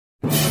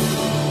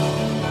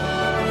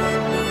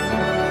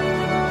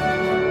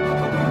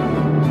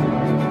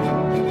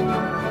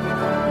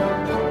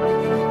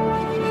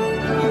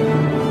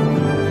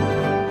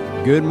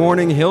Good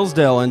morning,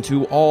 Hillsdale, and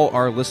to all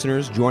our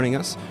listeners joining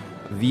us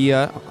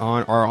via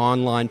on our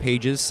online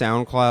pages,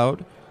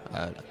 SoundCloud,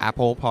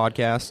 Apple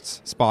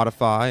Podcasts,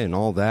 Spotify, and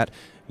all that.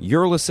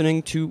 You're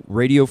listening to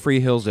Radio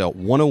Free Hillsdale,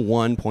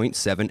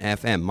 101.7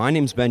 FM. My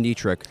name's Ben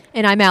Dietrich.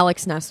 And I'm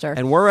Alex Nestor.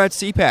 And we're at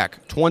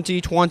CPAC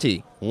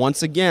 2020.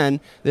 Once again,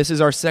 this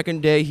is our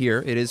second day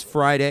here. It is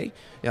Friday,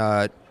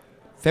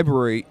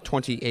 February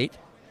 28th.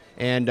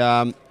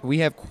 And we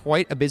have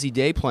quite a busy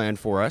day planned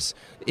for us.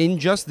 In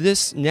just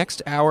this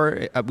next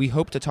hour, we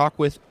hope to talk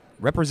with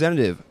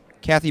Representative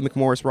Cathy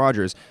McMorris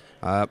Rodgers,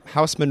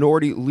 House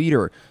Minority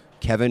Leader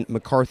Kevin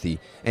McCarthy,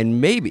 and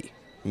maybe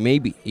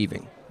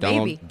even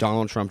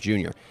Donald Trump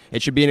Jr.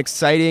 It should be an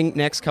exciting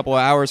next couple of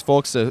hours,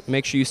 folks, so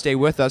make sure you stay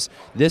with us.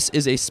 This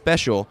is a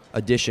special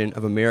edition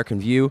of American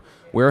View,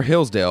 where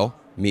Hillsdale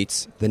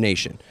meets the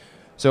nation.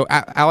 So,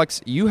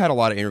 Alex, you had a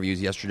lot of interviews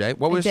yesterday.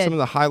 What were some of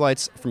the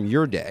highlights from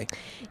your day?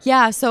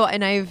 Yeah,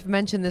 and I've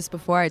mentioned this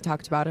before. I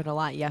talked about it a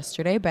lot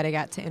yesterday, but I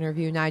got to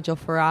interview Nigel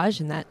Farage,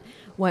 and that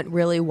went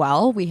really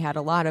well. We had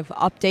a lot of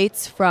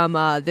updates from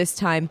this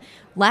time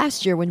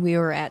last year when we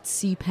were at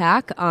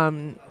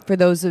CPAC.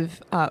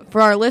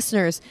 For our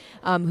listeners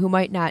who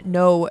might not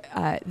know,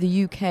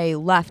 the UK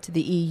left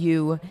the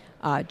EU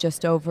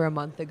just over a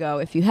month ago.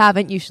 If you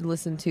haven't, you should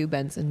listen to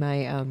Ben's and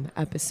my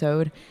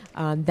episode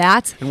on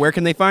that. And where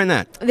can they find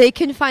that? They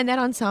can find that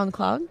on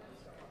SoundCloud.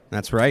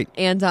 That's right.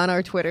 And on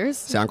our Twitters.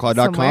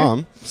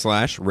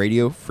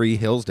 SoundCloud.com/Radio Free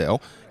Hillsdale.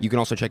 You can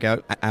also check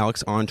out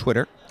Alex on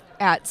Twitter.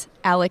 At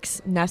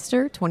Alex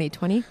Nestor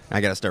 2020.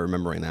 I got to start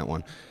remembering that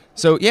one.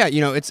 So, yeah,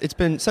 it's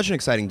been such an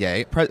exciting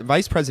day.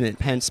 Vice President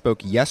Pence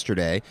spoke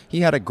yesterday.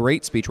 He had a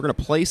great speech. We're going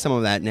to play some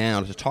of that now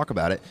to talk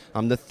about it.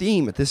 The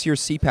theme at this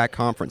year's CPAC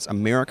conference,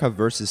 America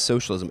versus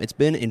Socialism, it's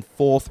been in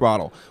full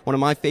throttle. One of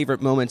my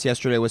favorite moments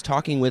yesterday was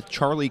talking with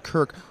Charlie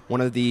Kirk,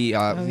 one of the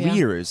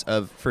leaders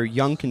for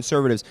young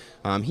conservatives.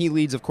 He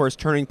leads, of course,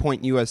 Turning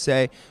Point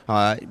USA,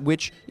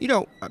 which,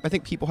 I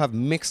think people have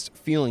mixed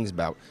feelings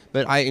about.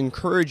 But I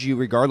encourage you,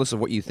 regardless of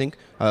what you think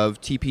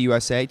of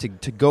TPUSA,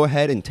 to go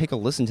ahead and take a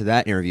listen to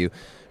that interview.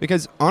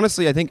 Because,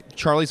 honestly, I think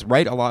Charlie's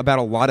right about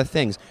a lot of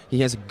things. He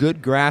has a good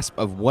grasp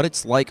of what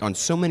it's like on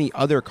so many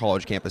other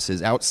college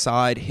campuses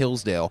outside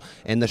Hillsdale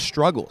and the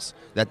struggles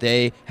that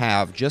they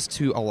have just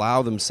to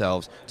allow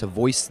themselves to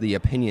voice the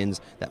opinions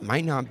that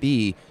might not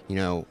be,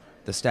 the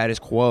status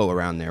quo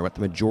around there, what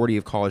the majority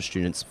of college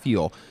students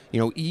feel.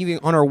 Even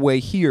on our way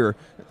here,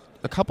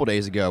 a couple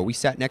days ago, we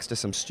sat next to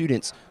some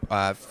students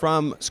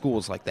from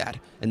schools like that,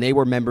 and they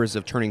were members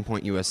of Turning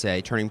Point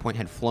USA. Turning Point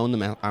had flown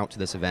them out to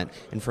this event,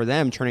 and for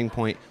them, Turning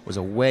Point was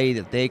a way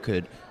that they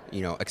could,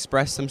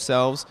 express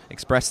themselves,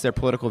 express their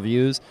political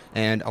views,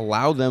 and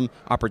allow them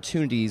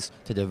opportunities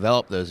to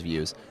develop those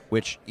views,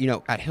 which,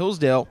 at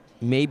Hillsdale,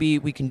 maybe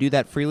we can do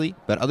that freely,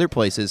 but other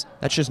places,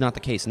 that's just not the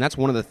case, and that's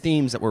one of the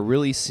themes that we're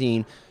really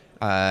seeing.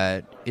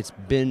 It's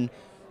been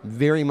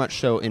very much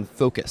so in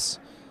focus.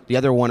 The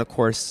other one, of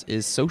course,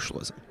 is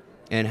socialism,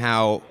 and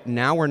how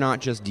now we're not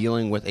just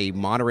dealing with a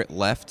moderate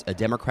left, a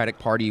Democratic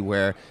Party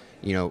where,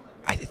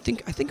 I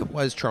think it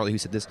was Charlie who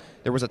said this.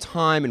 There was a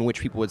time in which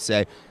people would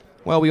say,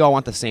 well, we all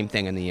want the same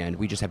thing in the end.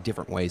 We just have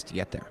different ways to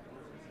get there.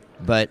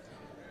 But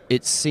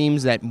it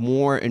seems that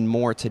more and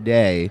more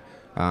today,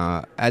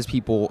 as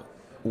people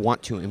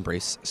want to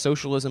embrace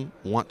socialism,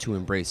 want to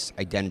embrace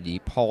identity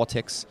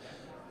politics,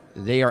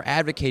 they are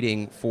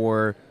advocating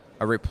for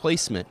a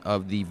replacement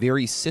of the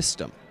very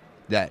system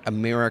that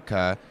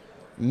America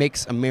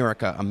makes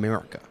America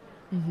America.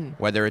 Mm-hmm.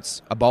 Whether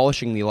it's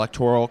abolishing the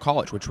Electoral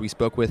College, which we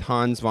spoke with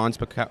Hans von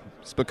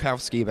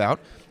Spakovsky about.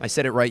 I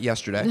said it right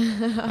yesterday.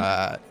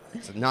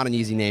 It's not an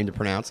easy name to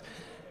pronounce.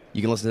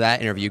 You can listen to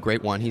that interview.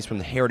 Great one. He's from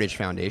the Heritage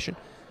Foundation.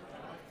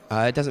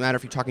 It doesn't matter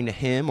if you're talking to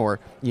him or,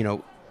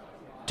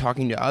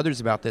 talking to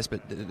others about this, but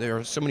there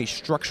are so many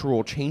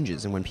structural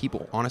changes, and when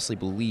people honestly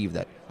believe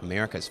that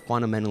America is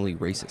fundamentally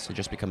racist, it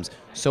just becomes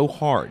so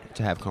hard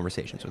to have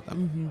conversations with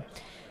them. Mm-hmm.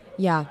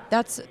 Yeah,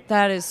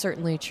 that is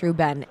certainly true,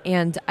 Ben.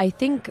 And I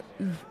think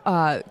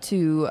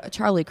to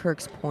Charlie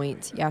Kirk's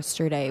point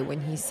yesterday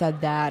when he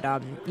said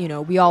that,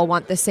 we all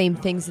want the same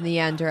things in the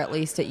end, or at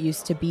least it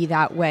used to be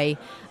that way.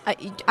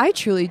 I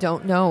truly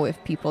don't know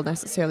if people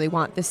necessarily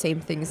want the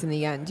same things in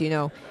the end.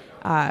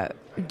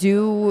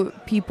 Do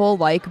people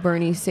like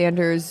Bernie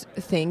Sanders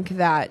think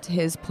that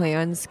his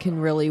plans can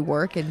really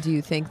work? And do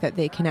you think that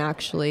they can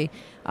actually,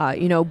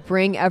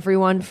 bring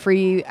everyone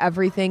free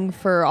everything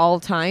for all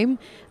time?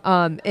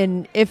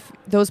 And if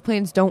those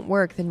plans don't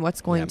work, then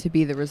what's going to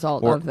be the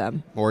result of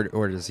them? Or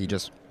does he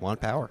just want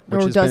power?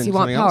 Or does he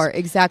want power?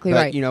 Exactly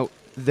right.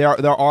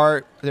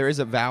 There is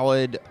a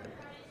valid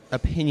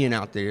opinion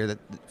out there that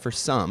for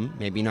some,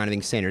 maybe not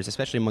even Sanders,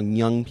 especially among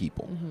young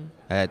people,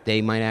 that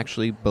they might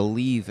actually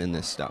believe in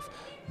this stuff.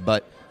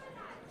 But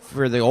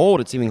for the old,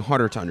 it's even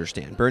harder to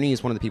understand. Bernie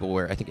is one of the people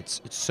where I think it's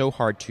so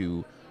hard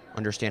to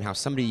understand how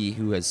somebody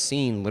who has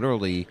seen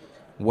literally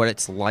what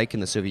it's like in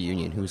the Soviet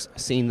Union, who's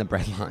seen the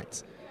bread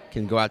lines,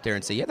 can go out there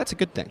and say, yeah, that's a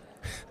good thing.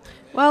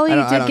 Well, he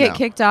I did don't get know.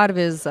 kicked out of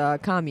his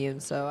commune,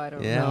 so I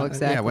don't know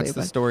exactly. Yeah, what's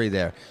the but- story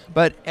there?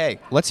 But hey,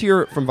 let's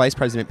hear from Vice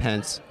President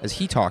Pence as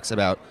he talks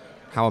about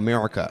how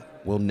America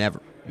will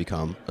never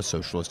become a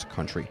socialist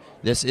country.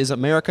 This is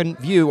American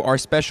View, our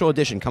special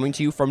edition, coming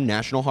to you from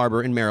National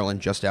Harbor in Maryland,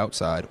 just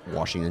outside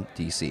Washington,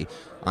 D.C.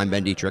 I'm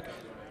Ben Dietrich.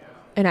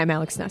 And I'm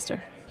Alex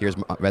Nestor. Here's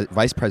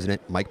Vice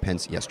President Mike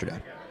Pence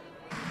yesterday.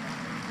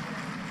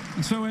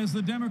 And so as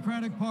the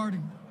Democratic Party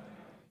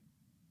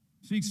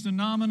seeks to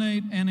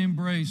nominate and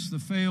embrace the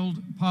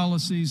failed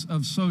policies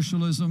of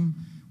socialism,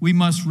 we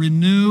must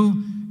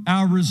renew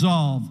our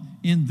resolve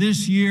in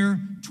this year,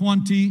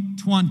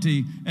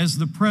 2020. As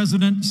the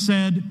President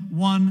said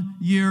 1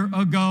 year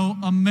ago,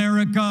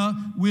 America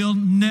will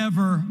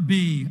never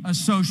be a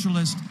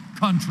socialist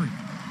country.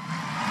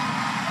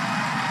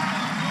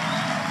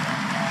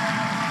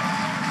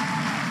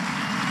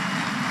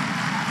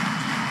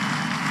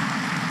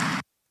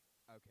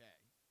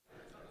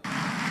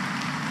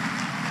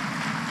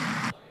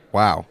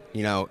 Wow.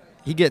 You know,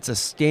 he gets a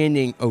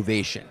standing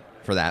ovation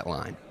for that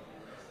line.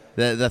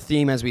 The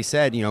theme, as we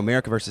said, you know,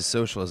 America versus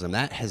socialism,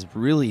 that has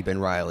really been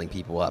riling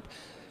people up.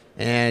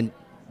 And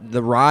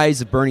the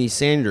rise of Bernie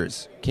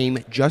Sanders came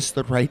at just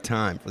the right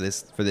time for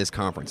this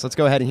conference. Let's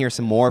go ahead and hear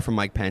some more from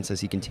Mike Pence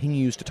as he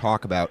continues to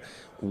talk about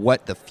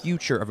what the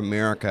future of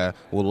America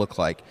will look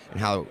like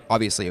and how,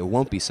 obviously, it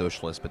won't be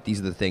socialist, but these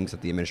are the things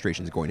that the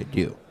administration is going to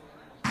do.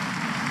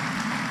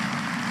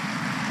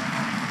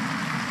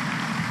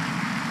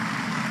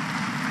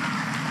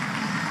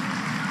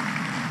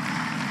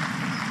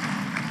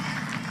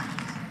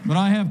 But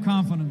I have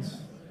confidence.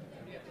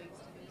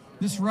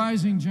 This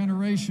rising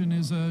generation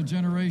is a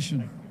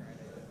generation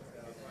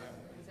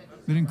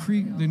that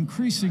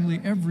increasingly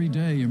every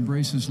day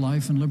embraces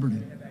life and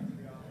liberty.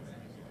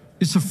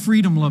 It's a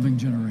freedom-loving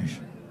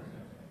generation.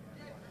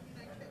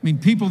 I mean,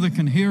 people that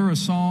can hear a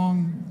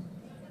song,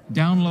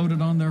 download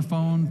it on their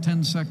phone,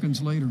 10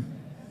 seconds later,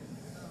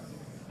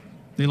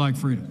 they like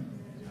freedom.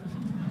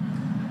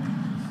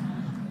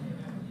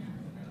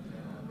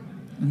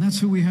 And that's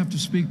who we have to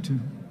speak to.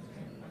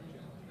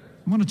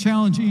 I want to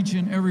challenge each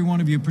and every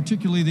one of you,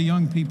 particularly the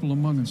young people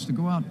among us, to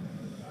go out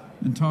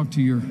and talk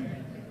to your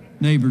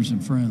neighbors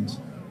and friends.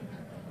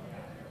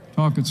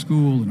 Talk at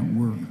school and at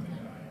work.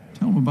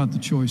 Tell them about the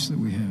choice that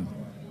we have.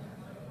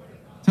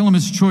 Tell them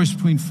it's a choice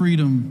between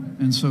freedom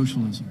and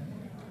socialism.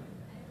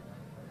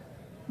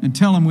 And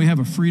tell them we have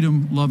a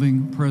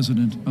freedom-loving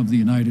President of the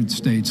United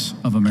States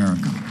of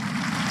America.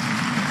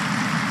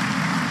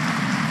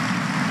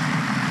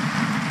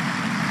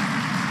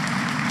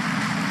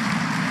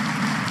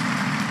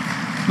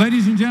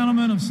 Ladies and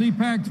gentlemen of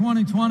CPAC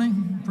 2020,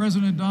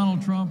 President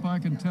Donald Trump, I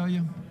can tell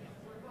you,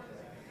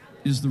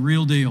 is the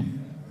real deal.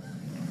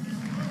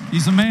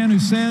 He's a man who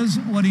says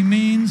what he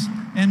means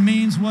and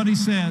means what he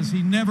says.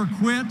 He never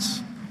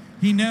quits.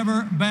 He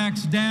never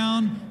backs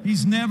down.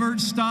 He's never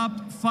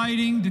stopped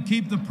fighting to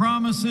keep the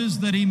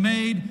promises that he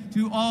made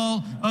to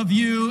all of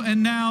you.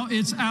 And now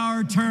it's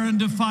our turn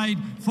to fight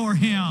for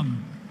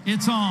him.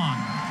 It's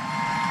on.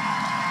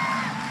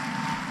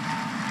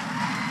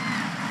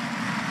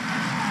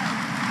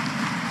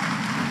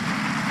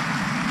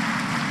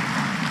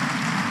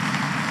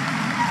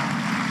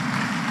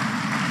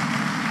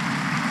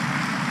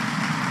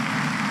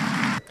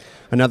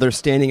 Another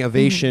standing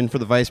ovation for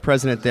the vice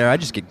president there. I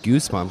just get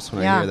goosebumps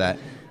when I hear that.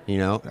 You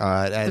know,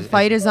 the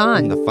fight is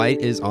on. The fight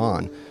is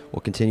on.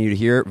 We'll continue to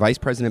hear Vice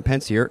President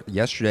Pence here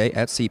yesterday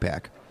at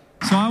CPAC.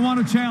 So I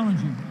want to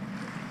challenge you.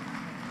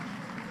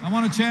 I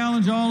want to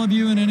challenge all of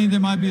you and any that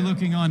might be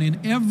looking on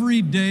in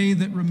every day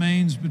that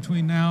remains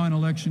between now and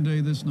Election Day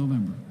this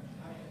November.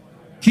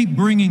 Keep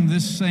bringing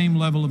this same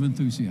level of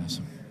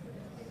enthusiasm.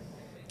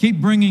 Keep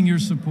bringing your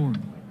support.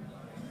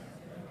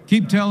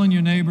 Keep telling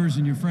your neighbors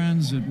and your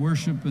friends at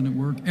worship and at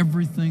work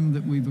everything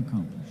that we've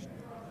accomplished.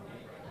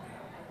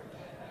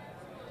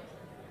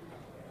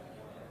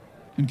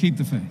 And keep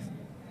the faith.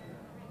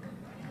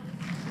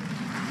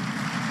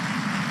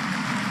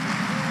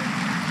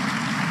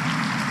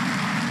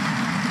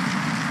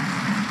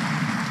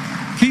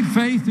 Keep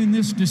faith in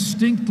this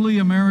distinctly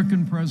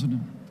American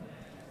president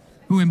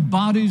who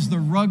embodies the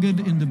rugged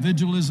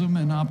individualism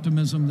and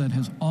optimism that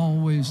has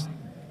always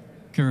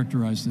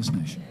characterized this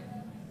nation.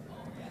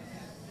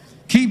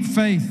 Keep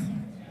faith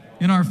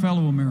in our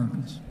fellow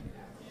Americans,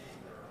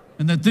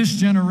 and that this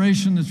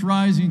generation that's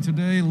rising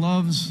today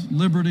loves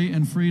liberty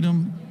and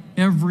freedom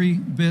every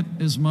bit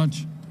as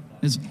much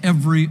as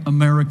every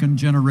American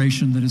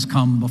generation that has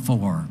come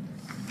before.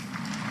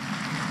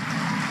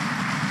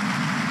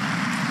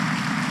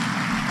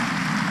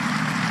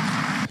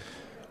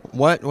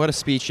 What a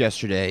speech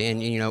yesterday.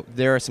 And, you know,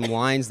 there are some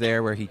lines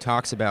there where he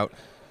talks about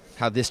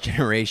how this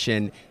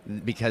generation,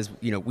 because,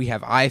 you know, we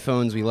have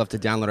iPhones, we love to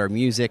download our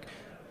music,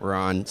 we're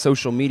on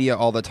social media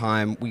all the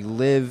time. We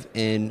live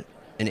in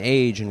an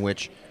age in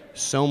which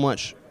so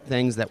much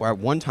things that at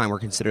one time were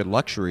considered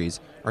luxuries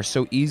are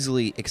so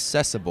easily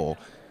accessible.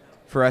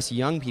 For us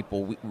young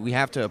people, we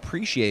have to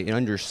appreciate and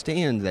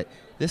understand that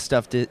this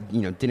stuff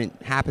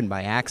didn't happen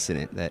by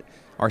accident, that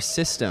our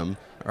system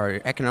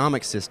our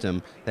economic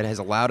system that has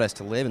allowed us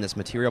to live in this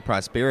material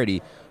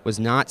prosperity was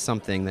not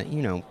something that,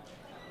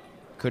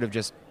 could have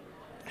just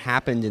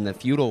happened in the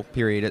feudal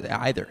period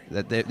either.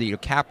 That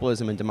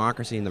capitalism and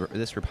democracy in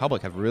this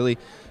republic have really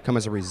come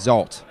as a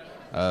result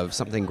of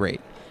something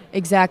great.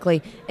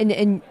 Exactly.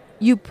 And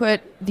you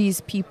put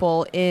these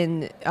people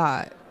in,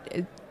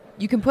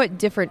 you can put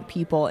different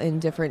people in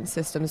different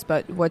systems,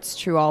 but what's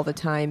true all the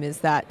time is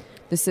that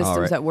the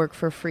systems that work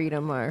for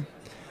freedom are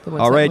the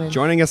ones all that right, win.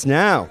 joining us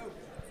now.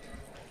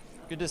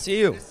 Good to see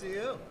you. Good to see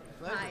you.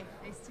 Hi,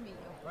 nice to meet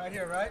you. Right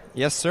here, right?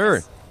 Yes, sir.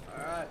 Yes.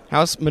 All right.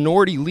 House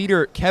Minority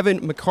Leader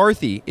Kevin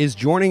McCarthy is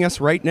joining us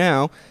right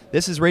now.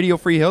 This is Radio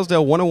Free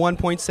Hillsdale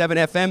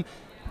 101.7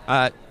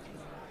 FM.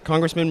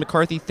 Congressman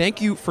McCarthy,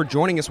 thank you for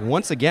joining us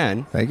once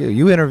again. Thank you.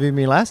 You interviewed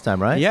me last time,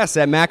 right? Yes,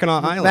 at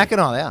Mackinac Island.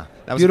 Mackinac, yeah.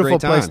 That was a beautiful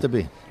great time. place to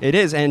be. It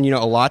is, and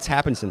a lot's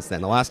happened since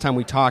then. The last time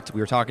we talked, we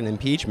were talking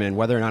impeachment and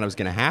whether or not it was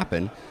going to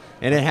happen,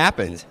 and it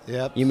happened.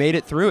 Yep. You made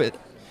it through it.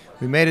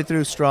 We made it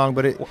through strong,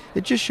 but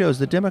it just shows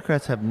the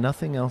Democrats have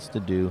nothing else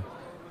to do.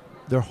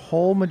 Their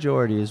whole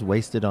majority is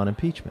wasted on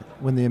impeachment.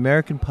 When the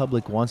American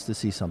public wants to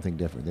see something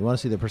different, they want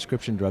to see the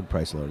prescription drug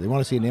price lower. They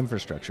want to see an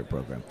infrastructure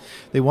program.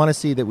 They want to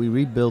see that we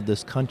rebuild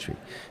this country.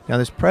 Now,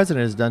 this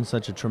president has done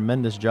such a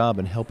tremendous job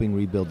in helping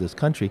rebuild this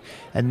country,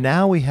 and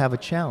now we have a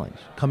challenge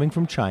coming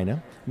from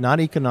China, not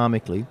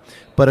economically,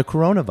 but a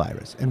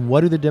coronavirus. And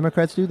what do the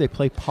Democrats do? They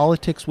play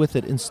politics with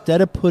it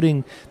instead of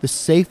putting the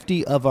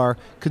safety of our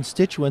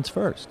constituents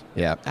first.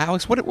 Yeah.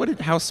 Alex, what did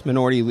House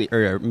Majority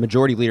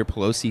Leader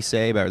Pelosi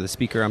say about the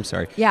Speaker? I'm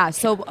sorry. Yeah,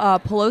 so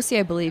Pelosi,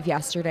 I believe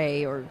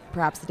yesterday or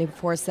perhaps the day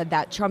before, said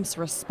that Trump's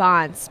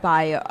response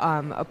by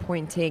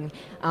appointing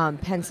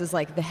Pence as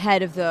like the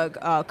head of the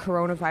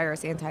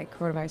coronavirus,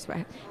 anti-coronavirus,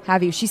 what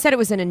have you. She said it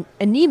was an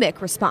anemic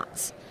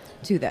response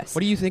to this.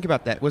 What do you think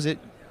about that? Was it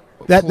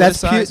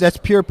That's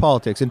pure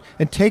politics.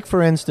 And take,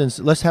 for instance,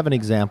 let's have an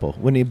example.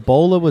 When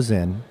Ebola was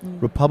in,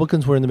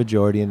 Republicans were in the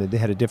majority and they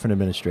had a different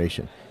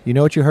administration. You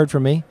know what you heard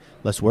from me?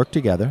 Let's work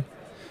together.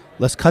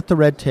 Let's cut the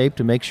red tape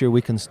to make sure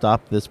we can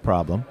stop this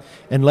problem.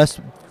 And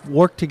let's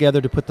work together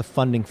to put the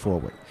funding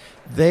forward.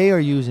 They are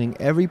using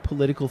every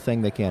political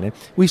thing they can. And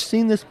we've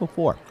seen this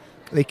before.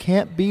 They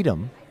can't beat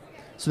them,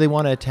 so they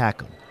want to attack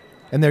them.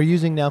 And they're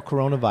using now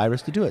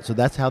coronavirus to do it. So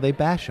that's how they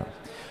bash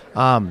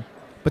them.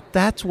 But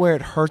that's where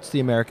it hurts the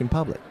American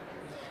public.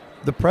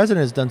 The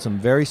president has done some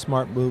very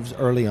smart moves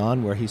early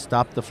on where he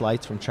stopped the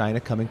flights from China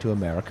coming to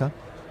America.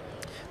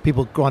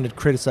 People wanted to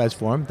criticize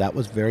for him. That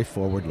was very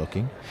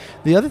forward-looking.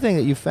 The other thing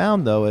that you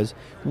found, though, is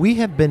we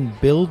have been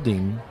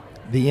building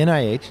the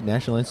NIH,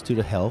 National Institute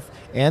of Health,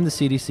 and the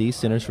CDC,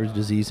 Centers for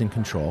Disease and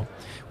Control.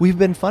 We've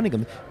been funding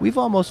them. We've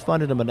almost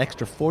funded them an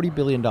extra $40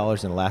 billion in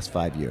the last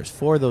 5 years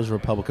for those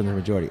Republicans in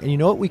the majority. And you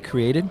know what we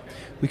created?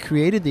 We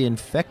created the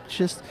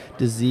Infectious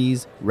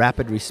Disease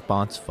Rapid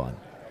Response Fund,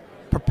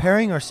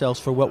 preparing ourselves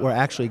for what we're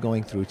actually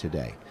going through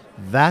today.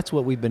 That's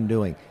what we've been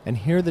doing. And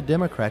here are the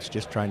Democrats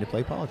just trying to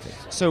play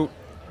politics. So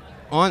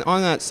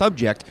on that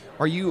subject,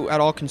 are you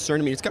at all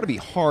concerned? I mean, it's got to be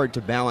hard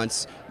to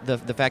balance the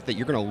fact that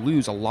you're going to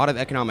lose a lot of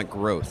economic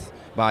growth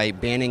by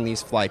banning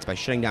these flights, by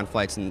shutting down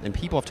flights. And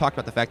people have talked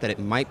about the fact that it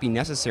might be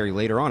necessary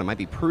later on. It might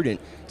be prudent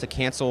to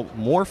cancel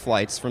more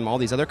flights from all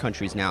these other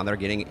countries now that are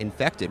getting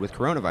infected with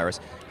coronavirus.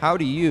 How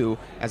do you,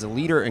 as a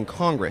leader in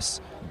Congress,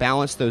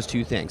 balance those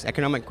two things,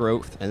 economic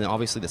growth and then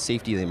obviously the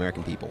safety of the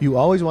American people? You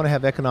always want to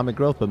have economic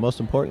growth, but most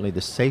importantly,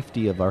 the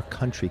safety of our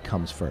country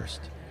comes first.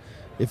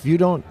 If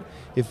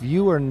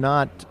you are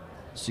not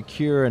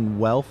secure in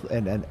wealth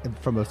and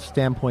from a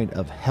standpoint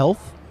of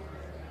health,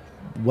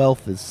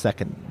 wealth is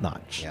second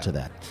notch to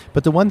that.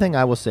 But the one thing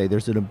I will say,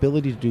 there's an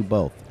ability to do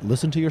both.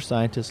 Listen to your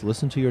scientists,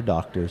 listen to your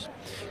doctors,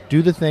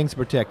 do the things to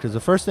protect. Because the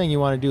first thing you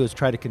want to do is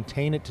try to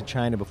contain it to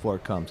China before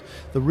it comes.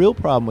 The real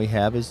problem we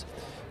have is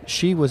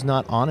she was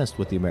not honest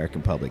with the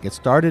American public. It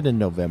started in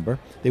November.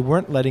 They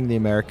weren't letting the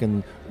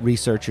American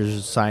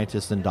researchers,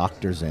 scientists, and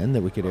doctors in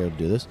that we could be able to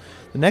do this.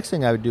 The next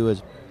thing I would do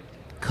is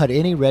cut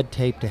any red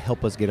tape to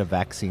help us get a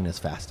vaccine as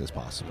fast as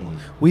possible.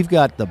 We've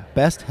got the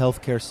best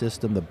healthcare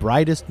system, the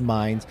brightest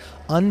minds.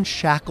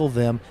 Unshackle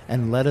them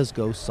and let us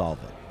go solve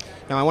it.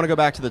 Now, I want to go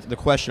back to the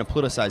question of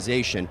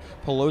politicization.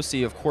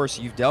 Pelosi, of course,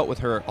 you've dealt with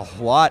her a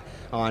lot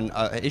on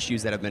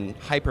issues that have been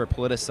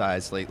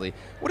hyper-politicized lately.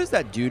 What does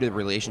that do to the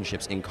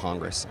relationships in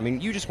Congress? I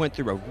mean, you just went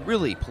through a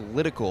really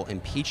political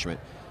impeachment.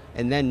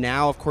 And then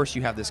now, of course,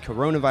 you have this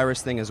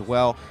coronavirus thing as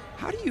well.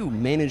 How do you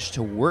manage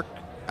to work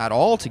at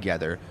all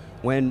together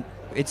when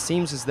it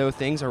seems as though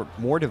things are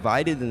more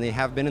divided than they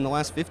have been in the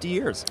last 50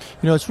 years?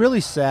 You know, it's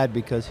really sad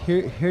because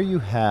here you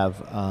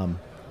have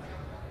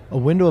a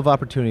window of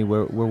opportunity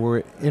where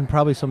we're in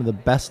probably some of the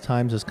best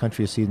times this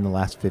country has seen in the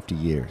last 50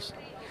 years.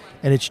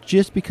 And it's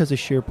just because of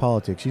sheer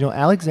politics. You know,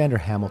 Alexander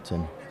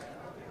Hamilton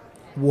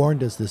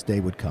warned us this day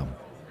would come,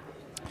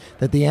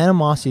 that the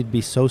animosity would be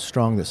so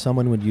strong that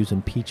someone would use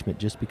impeachment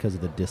just because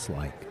of the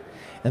dislike.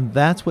 And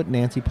that's what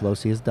Nancy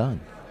Pelosi has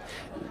done.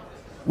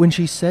 When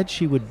she said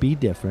she would be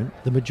different,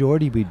 the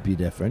majority would be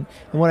different.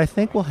 And what I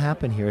think will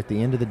happen here at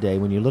the end of the day,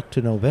 when you look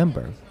to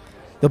November,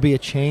 There'll be a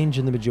change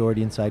in the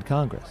majority inside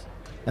Congress.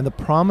 And the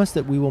promise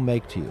that we will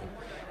make to you,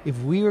 if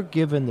we are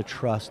given the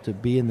trust to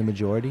be in the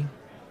majority,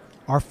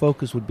 our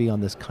focus would be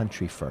on this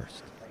country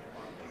first.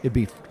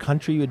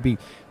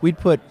 We'd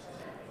put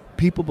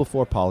people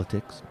before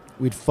politics.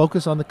 We'd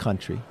focus on the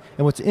country.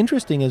 And what's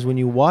interesting is when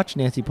you watch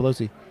Nancy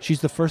Pelosi,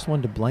 she's the first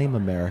one to blame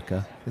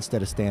America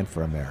instead of stand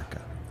for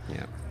America.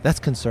 Yeah. That's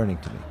concerning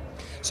to me.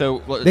 So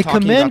they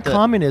commend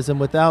communism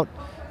without...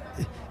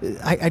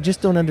 I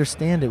just don't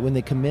understand it when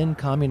they commend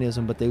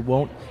communism, but they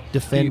won't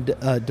defend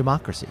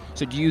democracy.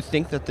 So do you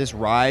think that this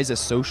rise of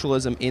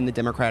socialism in the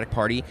Democratic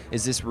Party,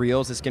 is this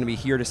real? Is this going to be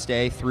here to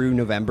stay through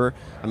November?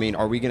 I mean,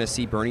 are we going to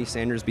see Bernie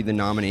Sanders be the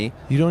nominee?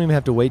 You don't even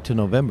have to wait till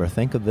November.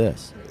 Think of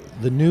this.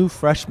 The new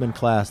freshman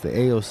class, the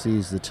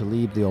AOCs, the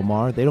Tlaib, the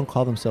Omar, they don't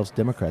call themselves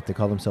Democrat. They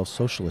call themselves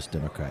Socialist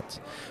Democrats.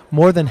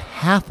 More than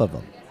half of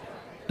them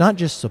not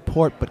just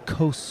support, but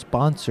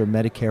co-sponsor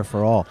Medicare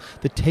for All,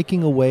 the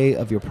taking away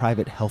of your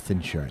private health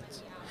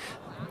insurance.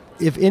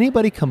 If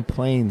anybody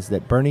complains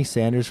that Bernie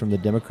Sanders from the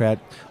Democrat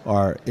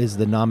is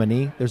the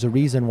nominee, there's a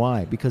reason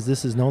why. Because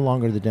this is no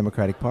longer the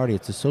Democratic Party;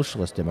 it's the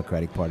Socialist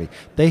Democratic Party.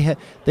 They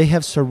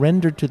have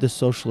surrendered to the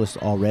socialists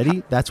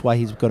already. That's why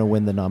he's going to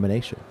win the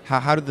nomination.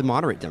 How did the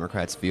moderate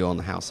Democrats feel in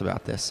the House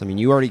about this? I mean,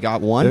 you already got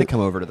one to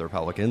come over to the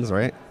Republicans,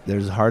 right?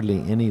 There's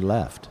hardly any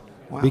left.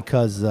 Wow.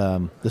 Because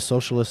the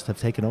socialists have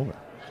taken over.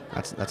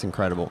 That's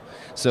incredible.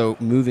 So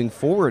moving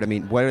forward, I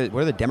mean, what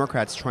are the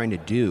Democrats trying to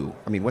do?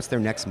 I mean, what's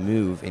their next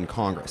move in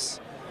Congress?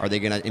 Are they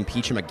going to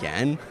impeach him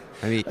again?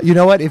 I mean, you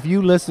know what? If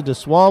you listen to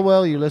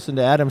Swalwell, you listen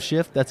to Adam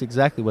Schiff, that's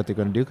exactly what they're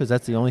going to do because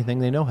that's the only thing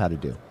they know how to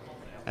do.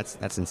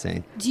 That's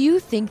insane. Do you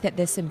think that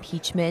this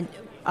impeachment,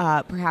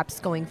 perhaps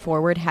going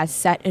forward, has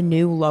set a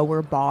new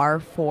lower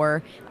bar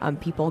for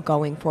people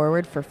going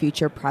forward for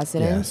future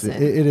presidents? Yes,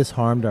 it has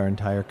harmed our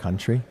entire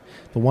country.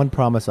 The one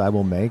promise I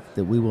will make,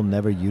 that we will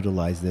never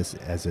utilize this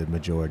as a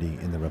majority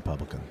in the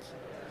Republicans.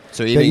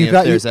 So even if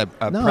there's a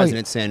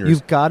President Sanders...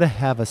 You've got to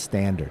have a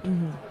standard.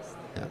 Mm-hmm.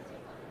 Yeah.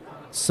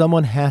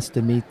 Someone has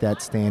to meet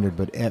that standard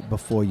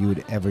before you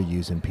would ever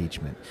use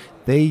impeachment.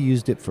 They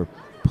used it for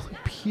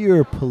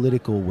pure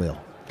political will.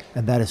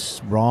 And that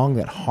is wrong.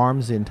 That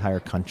harms the entire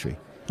country.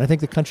 And I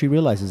think the country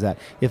realizes that.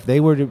 If they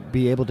were to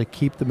be able to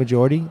keep the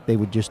majority, they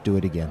would just do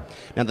it again.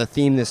 Now, the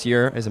theme this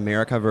year is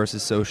America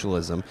versus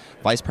socialism.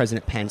 Vice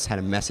President Pence had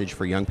a message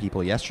for young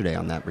people yesterday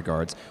on that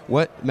regards.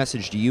 What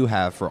message do you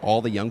have for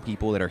all the young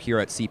people that are here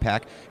at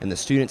CPAC and the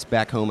students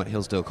back home at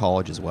Hillsdale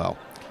College as well?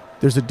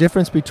 There's a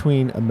difference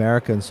between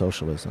America and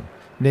socialism.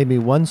 Name me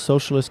one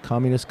socialist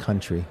communist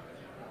country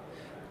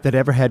that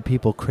ever had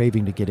people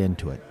craving to get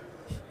into it,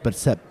 but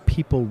except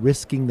people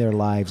risking their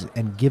lives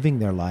and giving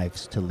their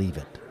lives to leave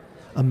it.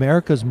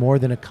 America's more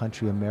than a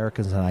country.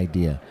 America's an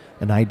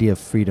idea of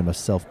freedom, of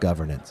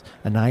self-governance,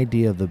 an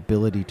idea of the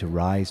ability to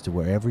rise to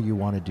wherever you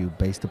want to do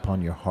based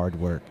upon your hard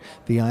work,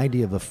 the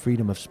idea of the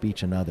freedom of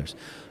speech and others.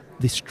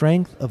 The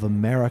strength of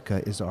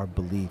America is our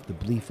belief, the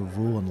belief of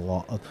rule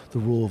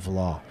of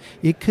law.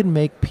 It could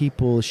make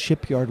people,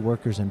 shipyard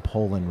workers in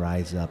Poland,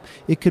 rise up.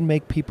 It could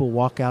make people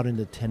walk out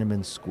into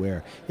Tiananmen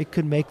Square. It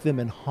could make them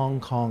in Hong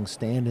Kong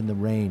stand in the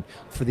rain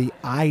for the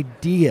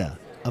idea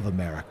of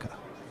America.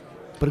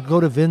 But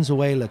go to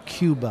Venezuela,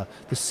 Cuba,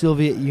 the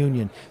Soviet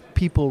Union,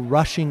 people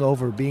rushing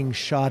over, being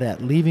shot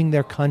at, leaving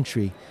their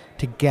country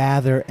to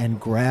gather and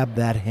grab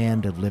that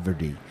hand of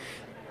liberty.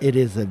 It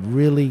is a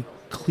really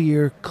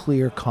clear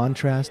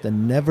contrast,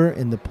 and never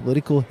in the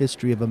political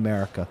history of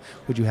America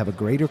would you have a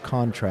greater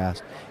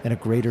contrast and a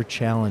greater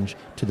challenge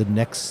to the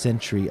next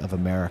century of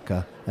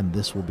America, and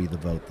this will be the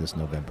vote this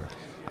November.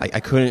 I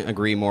couldn't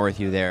agree more with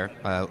you there,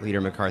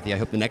 Leader McCarthy. I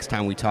hope the next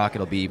time we talk,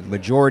 it'll be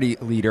Majority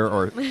Leader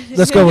or...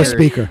 Let's go with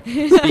Speaker.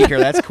 Speaker,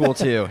 that's cool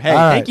too. Hey,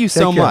 right, thank you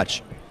so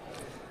much.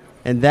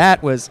 And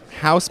that was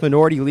House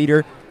Minority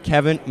Leader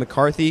Kevin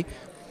McCarthy.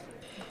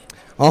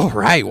 All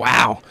right,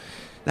 wow.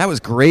 That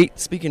was great.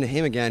 Speaking to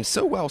him again,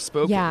 so well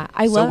spoken. Yeah,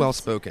 well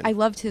spoken. I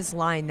loved his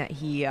line that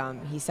he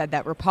said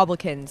that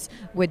Republicans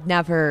would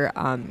never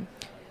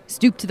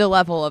stoop to the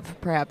level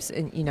of perhaps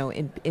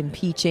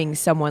impeaching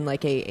someone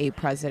like a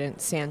President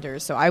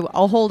Sanders. So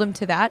I'll hold him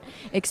to that.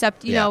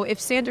 Except you know,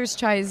 if Sanders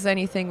tries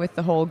anything with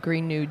the whole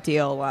Green New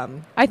Deal,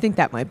 I think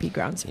that might be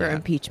grounds for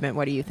impeachment.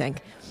 What do you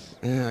think?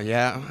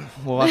 Yeah,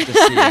 we'll have to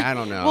see. I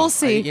don't know. We'll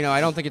see. I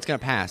don't think it's going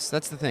to pass.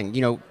 That's the thing.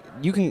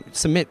 You can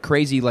submit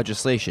crazy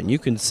legislation. You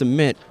can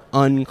submit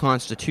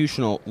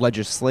unconstitutional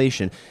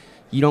legislation.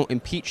 You don't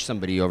impeach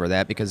somebody over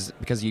that because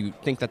you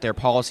think that their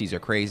policies are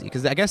crazy.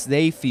 Because I guess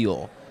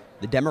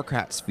the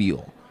Democrats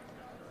feel,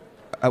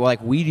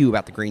 like we do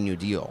about the Green New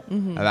Deal,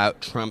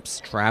 about Trump's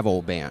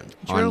travel ban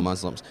on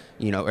Muslims.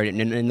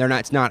 And they're not.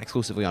 It's not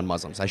exclusively on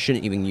Muslims. I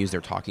shouldn't even use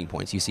their talking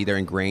points. You see, they're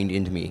ingrained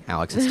into me,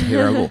 Alex. It's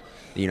terrible.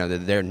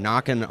 They're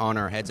knocking on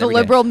our heads. The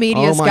liberal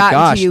media's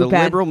gotten to you, Ben.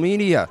 The liberal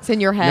media. It's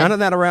in your head. None of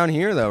that around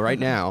here, though. Right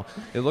now,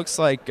 it looks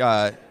like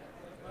I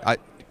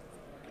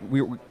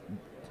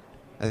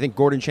think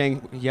Gordon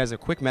Chang, he has a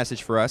quick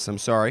message for us. I'm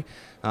sorry.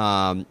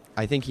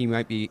 I think he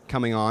might be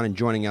coming on and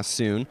joining us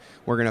soon.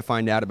 We're going to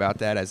find out about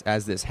that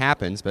as this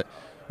happens. But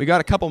we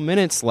got a couple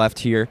minutes left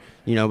here,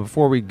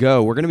 before we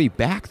go. We're going to be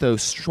back, though,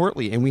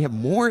 shortly, and we have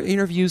more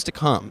interviews to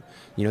come.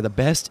 The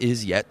best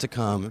is yet to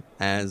come,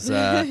 as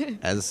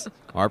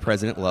our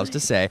president loves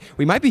to say.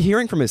 We might be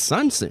hearing from his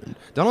son soon.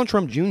 Donald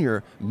Trump Jr.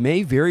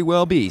 may very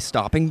well be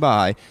stopping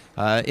by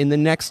in the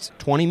next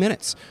 20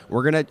 minutes.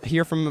 We're going to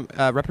hear from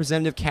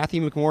Representative Cathy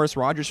McMorris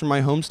Rodgers from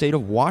my home state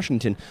of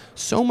Washington.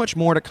 So much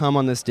more to come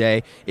on this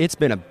day. It's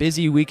been a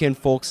busy weekend,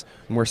 folks,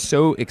 and we're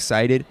so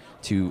excited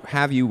to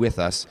have you with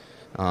us.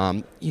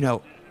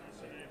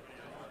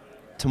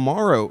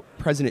 Tomorrow,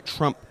 President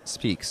Trump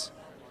speaks,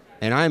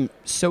 and I'm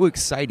so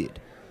excited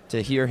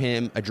to hear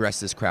him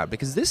address this crowd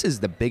because this is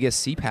the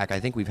biggest CPAC I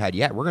think we've had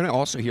yet. We're going to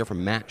also hear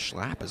from Matt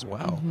Schlapp as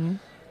well. Mm-hmm.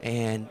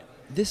 And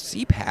this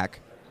CPAC,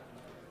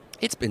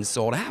 it's been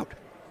sold out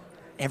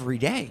every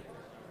day.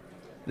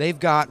 They've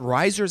got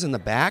risers in the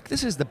back.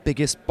 This is the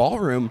biggest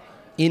ballroom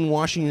in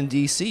Washington,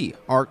 D.C.,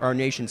 our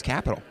nation's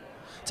capital.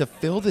 To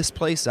fill this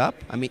place up,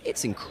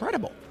 it's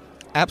incredible.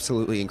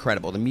 Absolutely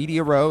incredible. The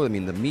media row, the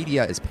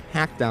media is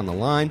packed down the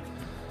line.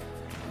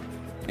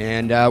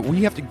 And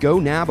we have to go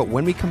now, but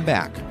when we come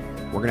back,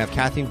 we're going to have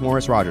Cathy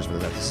McMorris Rodgers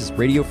with us. This is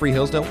Radio Free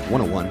Hillsdale,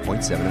 101.7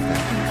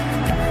 FM.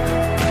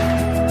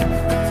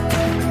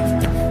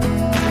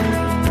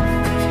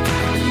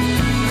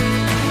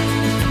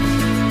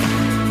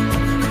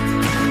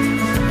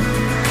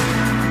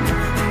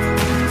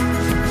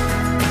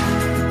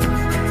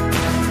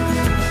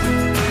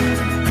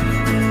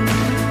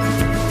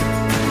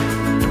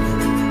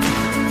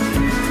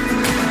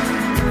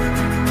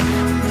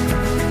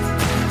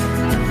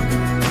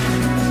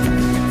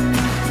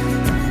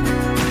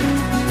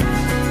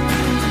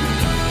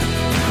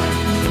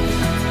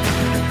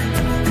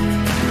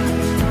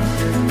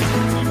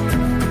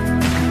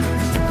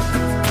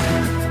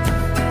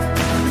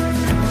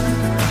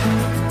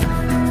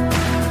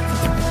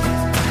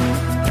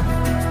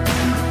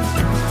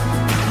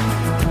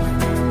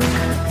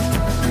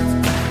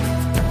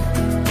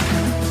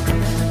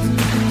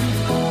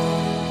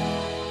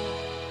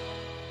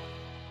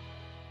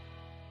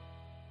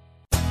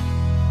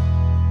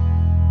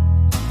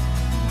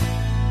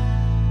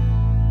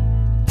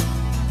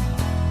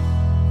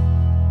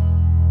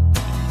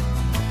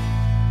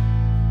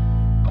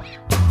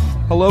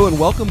 Hello and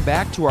welcome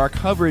back to our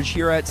coverage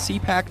here at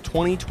CPAC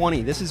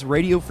 2020. This is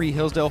Radio Free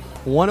Hillsdale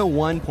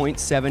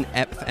 101.7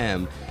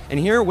 FM. And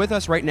here with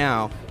us right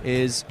now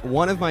is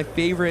one of my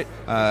favorite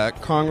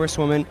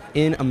congresswomen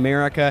in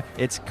America.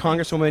 It's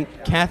Congresswoman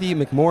Cathy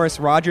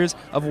McMorris Rodgers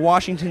of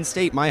Washington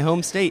State, my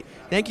home state.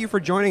 Thank you for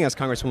joining us,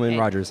 Congresswoman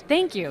Rodgers.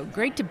 Thank you.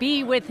 Great to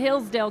be with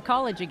Hillsdale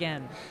College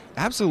again.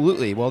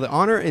 Absolutely. Well, the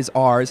honor is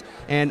ours.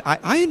 And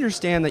I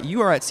understand that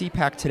you are at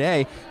CPAC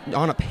today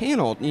on a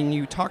panel, and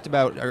you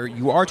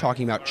are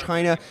talking about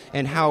China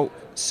and how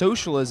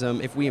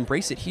socialism, if we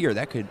embrace it here,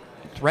 that could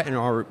threaten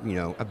our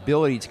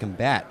ability to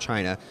combat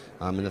China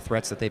and the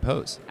threats that they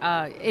pose.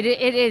 It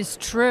is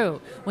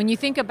true. When you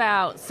think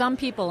about some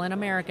people in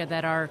America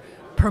that are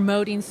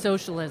promoting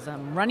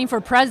socialism, running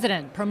for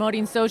president,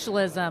 promoting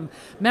socialism,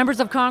 members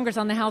of Congress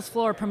on the House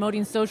floor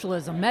promoting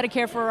socialism,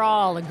 Medicare for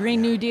all, a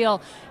Green New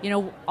Deal,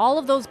 all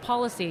of those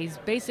policies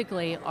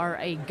basically are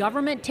a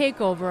government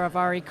takeover of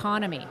our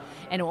economy,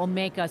 and it will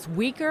make us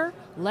weaker,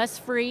 less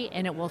free,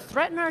 and it will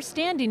threaten our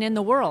standing in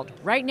the world.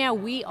 Right now,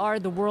 we are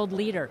the world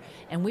leader,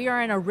 and we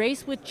are in a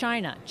race with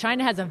China.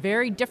 China has a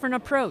very different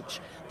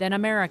approach than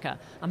America.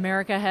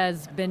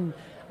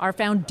 Our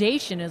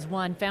foundation is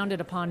one founded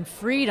upon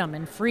freedom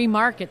and free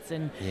markets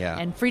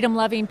and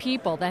freedom-loving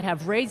people that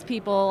have raised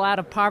people out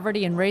of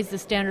poverty and raised the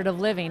standard of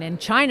living. And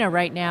China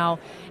right now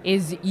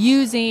is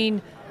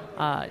using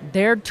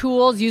their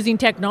tools, using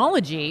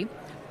technology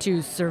to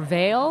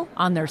surveil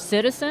on their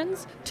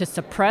citizens, to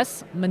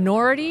suppress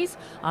minorities,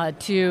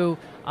 to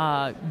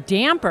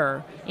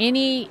damper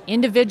any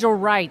individual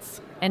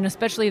rights, and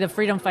especially the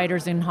freedom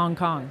fighters in Hong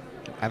Kong.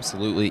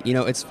 Absolutely.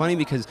 It's funny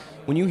because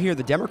when you hear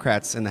the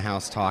Democrats in the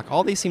House talk,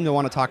 all they seem to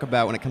want to talk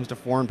about when it comes to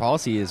foreign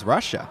policy is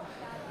Russia.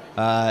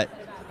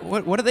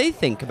 What do they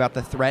think about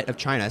the threat of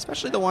China,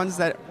 especially the ones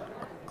that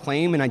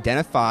claim and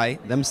identify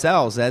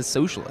themselves as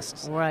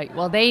socialists? Right.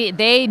 Well,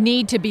 they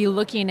need to be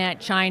looking at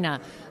China.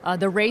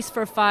 The race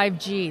for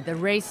 5G, the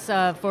race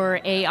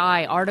for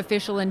AI,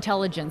 artificial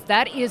intelligence,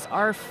 that is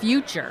our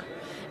future.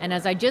 And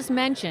as I just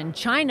mentioned,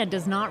 China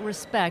does not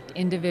respect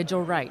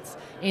individual rights,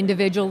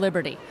 individual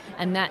liberty.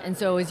 And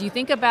so as you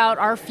think about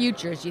our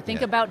futures, you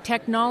think about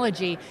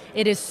technology,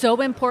 it is so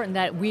important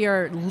that we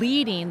are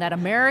leading, that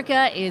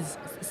America is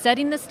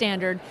setting the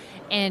standard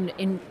and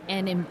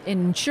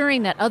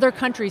ensuring that other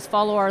countries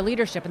follow our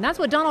leadership. And that's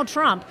what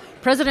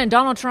President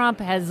Donald Trump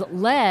has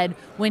led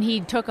when he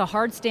took a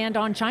hard stand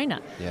on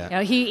China.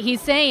 Yeah.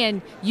 He's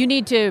saying you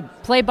need to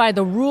play by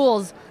the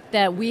rules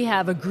that we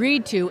have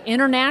agreed to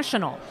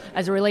international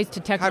as it relates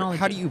to technology.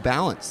 How do you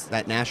balance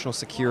that national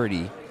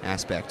security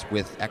aspect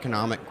with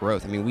economic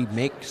growth? We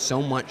make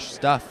so much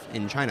stuff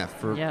in China,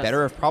 for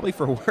better or probably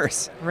for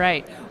worse.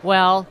 Right.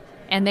 Well,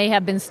 and they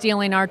have been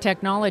stealing our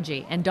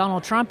technology. And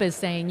Donald Trump is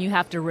saying you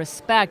have to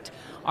respect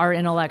our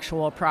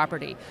intellectual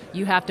property.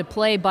 You have to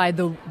play by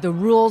the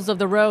rules of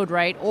the road,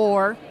 right?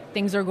 Or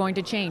things are going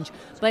to change.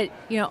 But,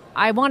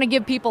 I want to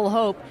give people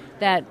hope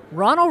that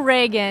Ronald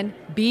Reagan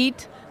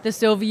beat the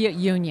Soviet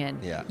Union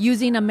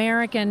using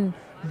American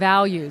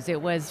values.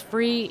 It was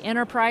free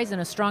enterprise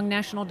and a strong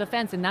national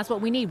defense, and that's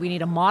what we need. We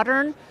need a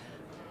modern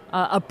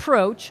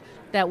approach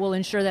that will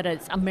ensure that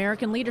it's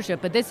American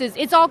leadership. But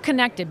it's all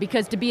connected,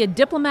 because to be a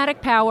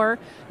diplomatic power,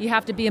 you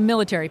have to be a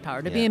military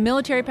power. To be a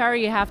military power,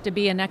 you have to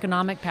be an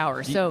economic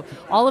power. So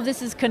all of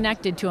this is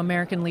connected to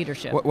American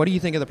leadership. What do you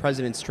think of the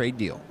president's trade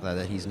deal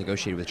that he's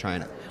negotiated with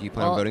China? Do you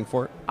plan on voting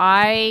for it?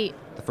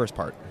 The first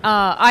part.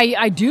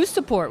 I do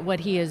support what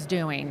he is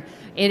doing.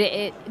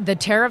 The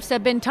tariffs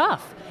have been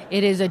tough.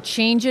 It is a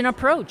change in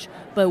approach,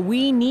 but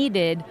we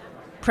needed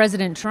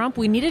President Trump,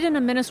 we needed an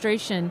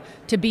administration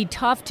to be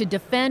tough to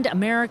defend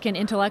American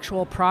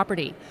intellectual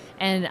property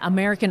and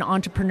American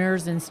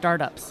entrepreneurs and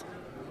startups.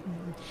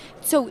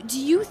 So do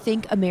you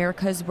think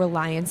America's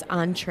reliance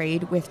on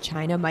trade with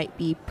China might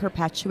be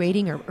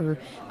perpetuating or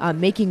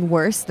making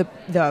worse the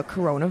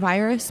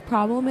coronavirus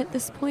problem at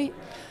this point?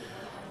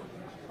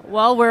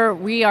 Well,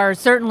 we are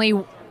certainly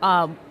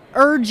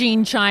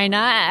urging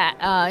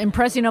China,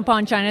 impressing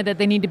upon China that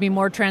they need to be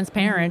more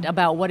transparent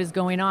about what is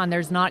going on.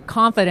 There's not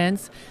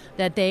confidence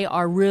that they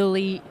are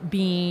really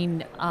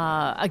being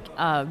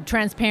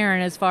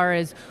transparent as far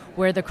as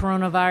where the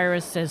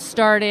coronavirus has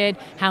started,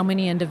 how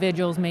many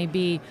individuals may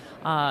be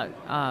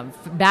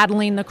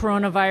battling the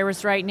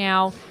coronavirus right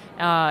now.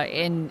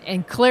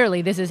 And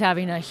clearly this is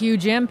having a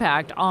huge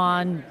impact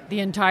on the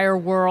entire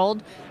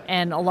world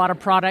and a lot of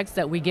products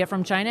that we get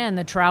from China and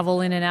the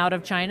travel in and out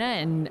of China,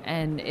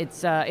 and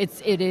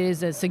it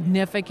is a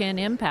significant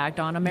impact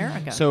on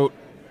America. So,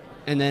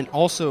 and then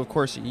also, of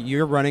course,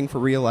 you're running for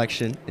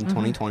re-election in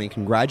 2020.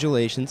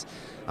 Congratulations.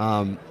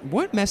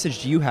 What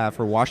message do you have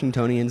for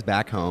Washingtonians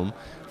back home,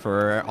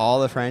 for all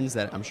the friends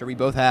that I'm sure we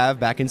both have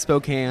back in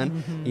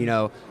Spokane?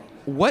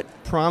 What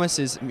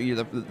promises,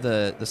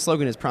 the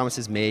slogan is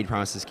promises made,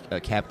 promises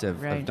kept of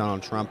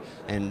Donald Trump,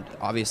 and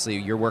obviously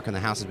your work in the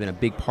House has been a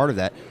big part of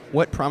that.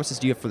 What promises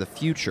do you have for the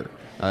future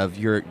of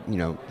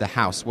the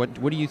House? What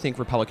do you think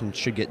Republicans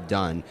should get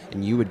done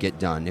and you would get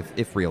done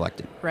if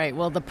reelected? Right.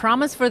 Well, the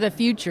promise for the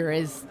future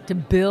is to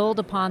build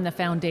upon the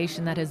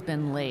foundation that has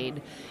been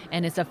laid.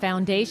 And it's a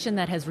foundation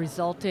that has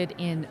resulted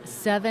in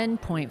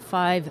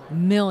 7.5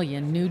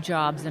 million new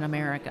jobs in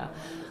America.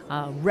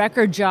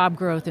 Record job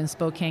growth in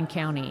Spokane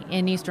County,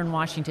 in Eastern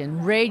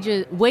Washington.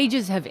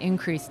 Wages have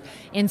increased.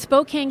 In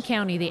Spokane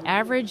County, the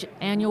average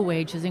annual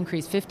wage has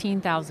increased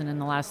 $15,000 in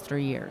the last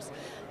 3 years.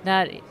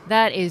 That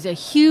is a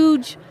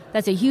huge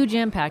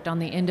impact on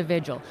the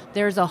individual.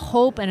 There's a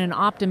hope and an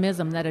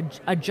optimism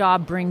that a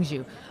job brings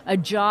you. A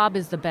job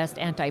is the best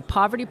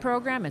anti-poverty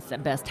program. It's the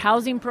best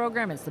housing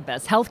program. It's the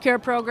best healthcare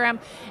program.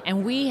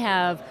 And we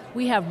have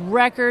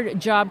record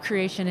job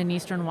creation in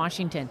Eastern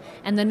Washington.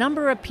 And the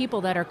number of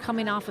people that are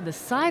coming off of the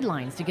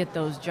sidelines to get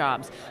those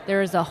jobs,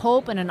 there is a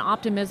hope and an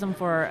optimism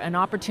for an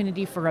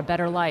opportunity for a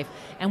better life.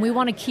 And we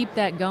want to keep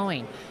that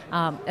going.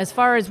 As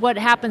far as what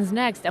happens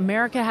next,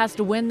 America has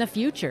to win the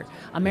future.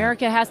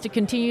 America has to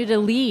continue to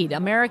lead.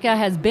 America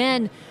has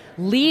been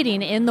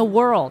leading in the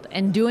world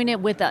and doing it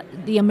with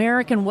the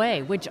American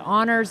way, which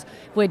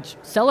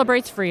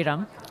celebrates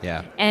freedom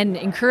and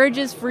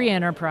encourages free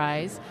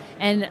enterprise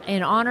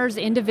and honors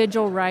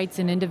individual rights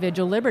and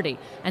individual liberty.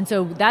 And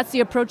so that's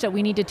the approach that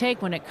we need to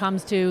take when it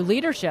comes to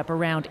leadership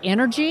around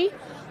energy,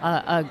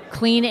 a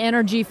clean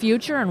energy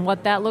future and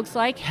what that looks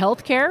like,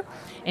 healthcare,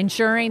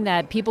 ensuring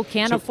that people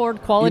can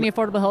afford quality,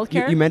 affordable health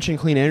care. You mentioned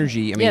clean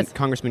energy. I mean, yes.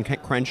 Congressman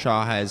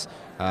Crenshaw has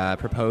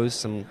proposed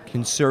some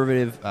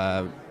conservative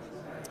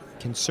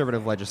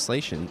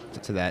legislation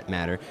to that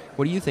matter.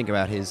 What do you think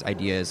about his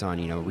ideas on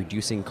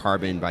reducing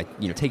carbon by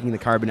taking the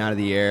carbon out of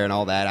the air and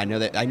all that? I know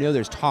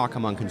there's talk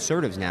among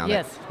conservatives now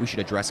that we should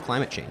address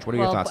climate change. What are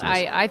your thoughts on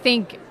this?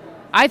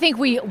 I think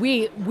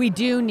we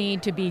do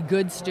need to be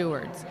good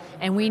stewards,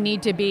 and we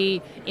need to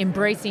be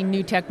embracing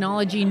new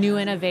technology, new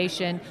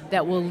innovation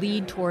that will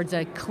lead towards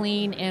a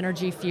clean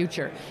energy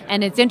future.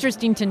 And it's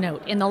interesting to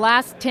note, in the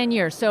last 10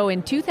 years, so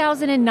in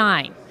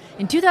 2009,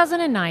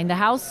 the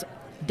House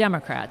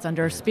Democrats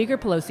under Speaker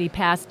Pelosi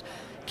passed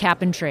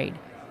cap and trade,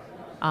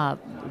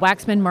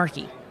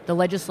 Waxman-Markey, the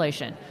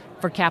legislation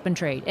for cap and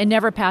trade. It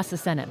never passed the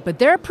Senate. But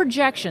there are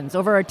projections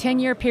over a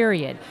 10-year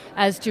period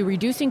as to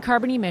reducing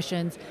carbon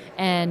emissions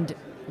and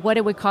what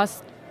it would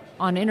cost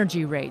on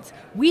energy rates.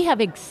 We have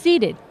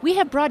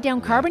brought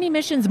down carbon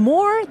emissions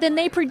more than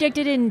they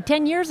predicted in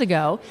 10 years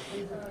ago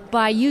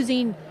by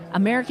using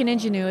American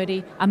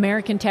ingenuity,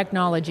 American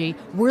technology.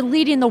 We're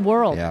leading the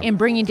world in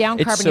bringing down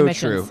carbon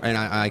emissions. It's so true, and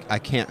I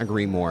can't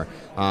agree more.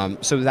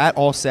 So that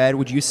all said,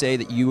 would you say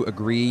that you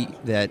agree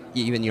that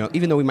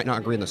even though we might not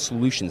agree on the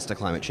solutions to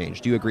climate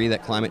change, do you agree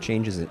that climate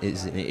change is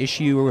an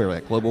issue or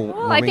that global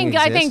warming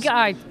exists?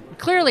 I think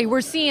clearly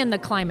we're seeing the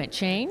climate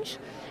change,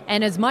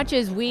 and as much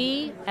as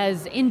we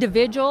as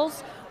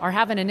individuals are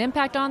having an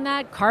impact on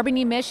that, carbon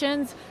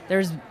emissions,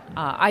 there's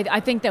I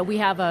think that we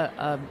have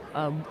a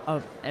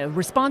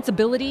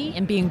responsibility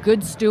in being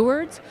good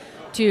stewards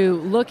to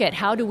look at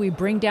how do we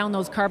bring down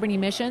those carbon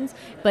emissions.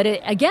 But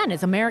again,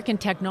 it's American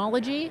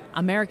technology,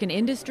 American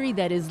industry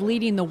that is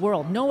leading the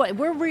world. No,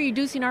 we're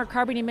reducing our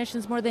carbon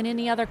emissions more than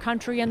any other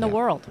country in the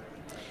world.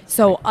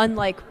 So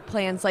unlike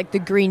plans like the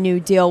Green New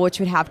Deal, which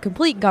would have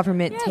complete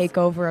government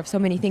takeover of so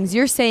many things,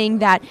 you're saying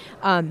that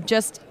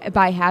just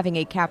by having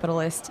a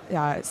capitalist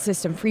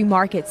system, free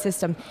market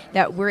system,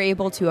 that we're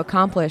able to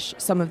accomplish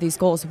some of these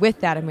goals with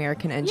that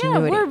American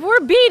ingenuity. Yeah, we're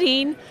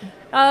beating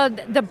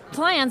the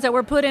plans that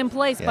were put in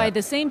place by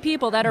the same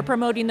people that are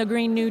promoting the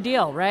Green New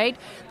Deal, right?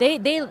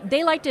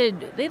 They like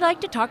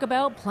to talk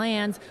about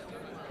plans.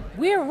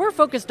 We're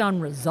focused on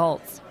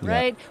results,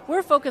 right?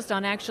 We're focused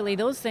on actually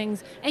those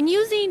things and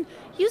using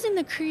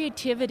the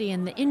creativity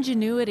and the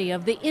ingenuity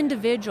of the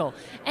individual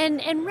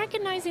and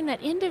recognizing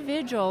that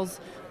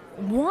individuals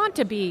want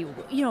to be,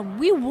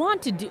 we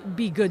want to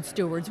be good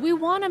stewards. We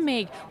want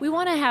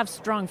to have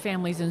strong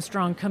families and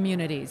strong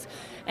communities.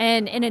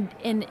 And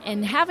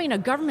having a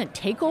government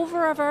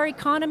takeover of our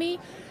economy,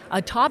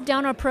 a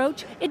top-down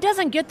approach, it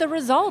doesn't get the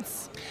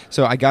results.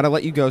 So I got to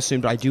let you go soon,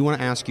 but I do want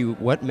to ask you,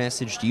 what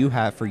message do you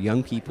have for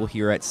young people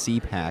here at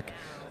CPAC?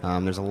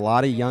 There's a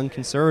lot of young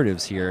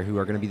conservatives here who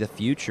are going to be the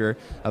future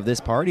of this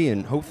party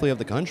and hopefully of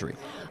the country.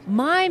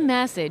 My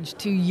message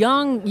to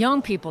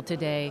young people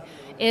today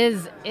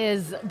is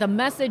the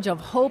message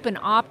of hope and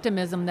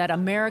optimism that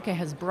America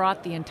has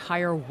brought the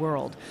entire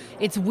world.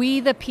 It's we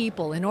the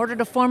people, in order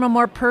to form a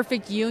more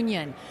perfect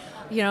union.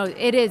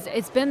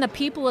 It's been the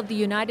people of the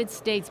United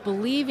States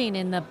believing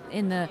in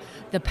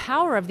the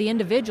power of the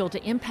individual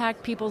to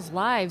impact people's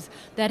lives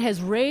that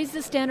has raised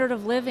the standard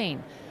of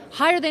living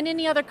higher than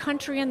any other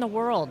country in the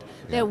world.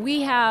 That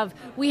we have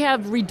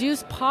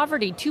reduced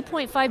poverty.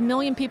 2.5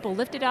 million people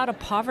lifted out of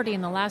poverty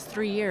in the last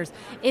 3 years.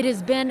 It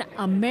has been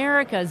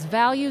America's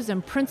values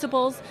and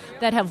principles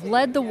that have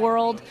led the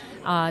world,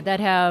 that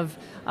have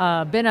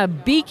been a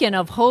beacon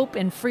of hope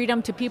and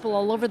freedom to people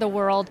all over the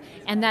world,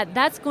 and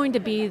that's going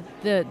to be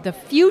the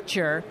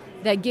future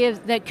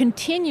that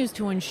continues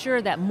to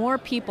ensure that more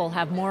people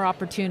have more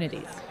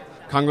opportunities.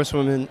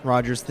 Congresswoman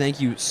Rogers, thank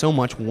you so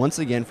much once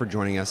again for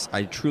joining us.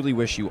 I truly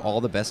wish you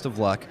all the best of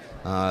luck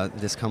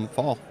this come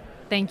fall.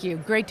 Thank you.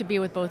 Great to be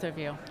with both of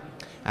you.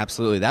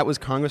 Absolutely. That was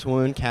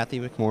Congresswoman Cathy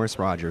McMorris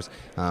Rogers.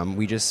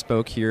 We just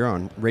spoke here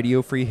on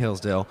Radio Free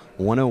Hillsdale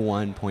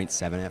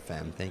 101.7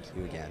 FM. Thank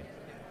you again.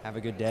 Have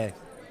a good day.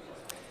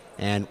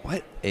 And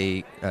what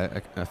a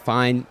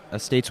fine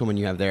stateswoman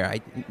you have there.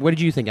 What did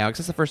you think, Alex?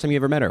 This is the first time you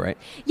ever met her, right?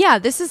 Yeah,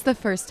 this is the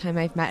first time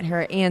I've met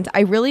her, and I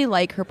really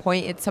like her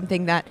point. It's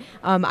something that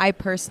I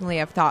personally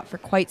have thought for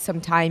quite some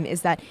time,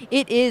 is that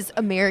it is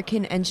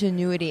American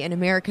ingenuity and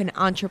American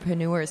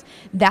entrepreneurs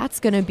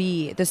that's going to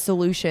be the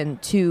solution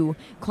to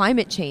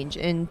climate change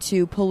and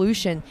to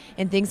pollution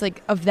and things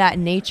like of that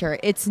nature.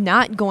 It's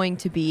not going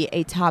to be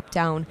a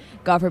top-down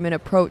government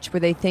approach where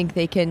they think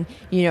they can,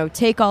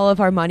 take all of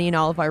our money and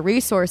all of our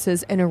resources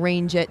and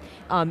arrange it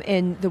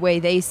in the way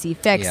they see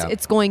fit. Yeah.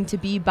 It's going to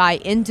be by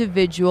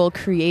individual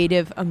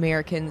creative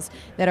Americans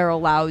that are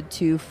allowed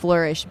to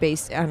flourish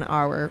based on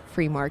our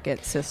free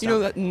market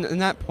system. In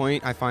that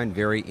point, I find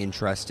very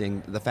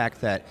interesting the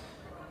fact that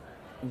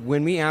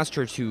when we asked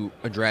her to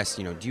address,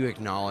 do you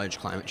acknowledge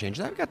climate change?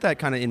 I've got that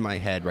kind of in my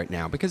head right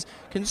now because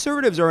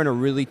conservatives are in a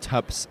really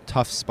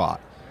tough spot,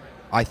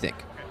 I think.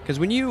 Because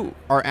when you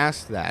are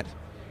asked that,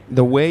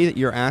 the way that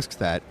you're asked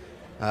that,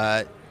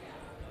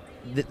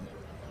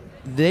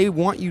 they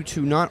want you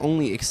to not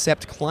only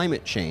accept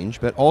climate change,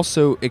 but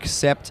also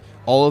accept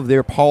all of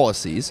their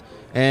policies.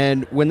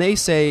 And when they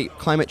say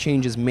climate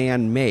change is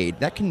man-made,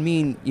 that can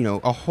mean,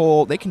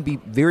 they can be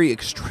very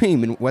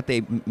extreme in what they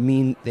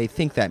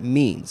think that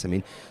means. I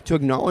mean, to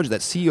acknowledge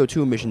that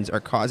CO2 emissions are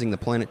causing the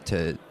planet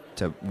to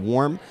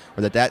warm,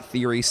 or that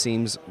theory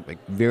seems like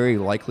very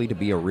likely to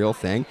be a real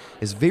thing,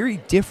 is very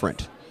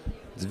different.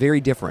 It's very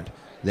different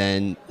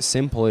than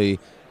simply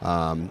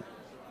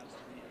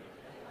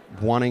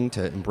wanting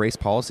to embrace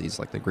policies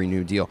like the Green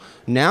New Deal.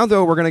 Now,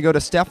 though, we're going to go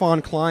to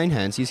Stefan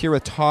Kleinhans. He's here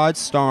with Todd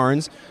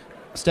Starnes.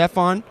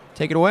 Stefan,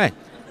 take it away.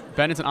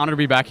 Ben, it's an honor to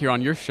be back here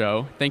on your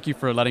show. Thank you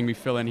for letting me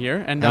fill in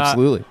here. And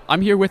absolutely.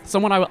 I'm here with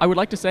someone I would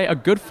like to say a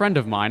good friend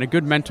of mine, a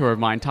good mentor of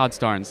mine, Todd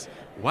Starnes.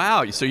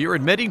 Wow, so you're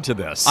admitting to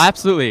this?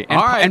 Absolutely,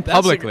 and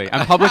publicly.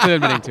 I'm publicly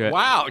admitting to it.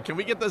 Wow, can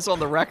we get this on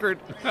the record?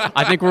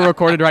 I think we're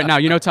recorded right now.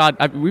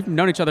 Todd, we've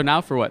known each other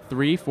now for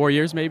 3-4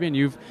 years maybe, and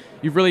you've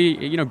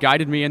really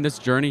guided me in this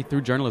journey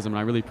through journalism, and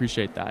I really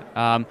appreciate that.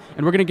 And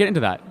we're going to get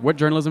into that, what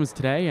journalism is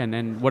today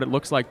and what it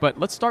looks like. But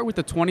let's start with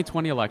the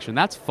 2020 election.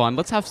 That's fun.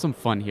 Let's have some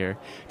fun here.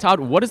 Todd,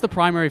 what does the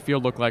primary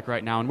field look like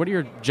right now, and what are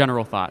your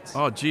general thoughts?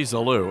 Oh, geez,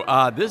 Alou.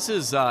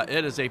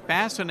 It is a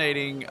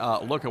fascinating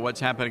look at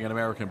what's happening in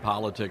American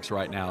politics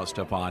right now,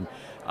 Stefan.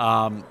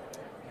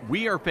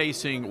 We are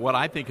facing what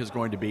I think is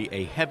going to be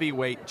a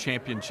heavyweight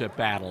championship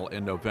battle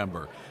in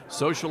November.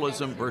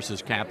 Socialism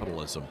versus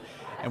capitalism.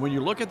 And when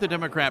you look at the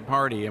Democrat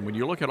Party and when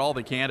you look at all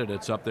the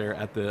candidates up there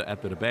at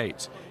the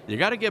debates, you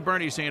got to give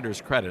Bernie Sanders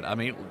credit. I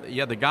mean,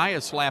 yeah, the guy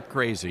is slap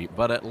crazy,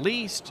 but at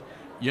least,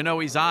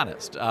 he's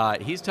honest.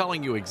 He's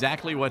telling you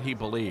exactly what he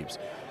believes.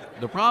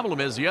 The problem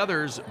is the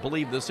others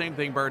believe the same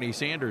thing Bernie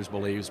Sanders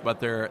believes, but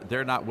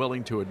they're not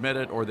willing to admit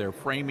it, or they're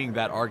framing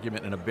that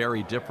argument in a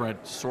very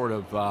different sort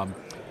of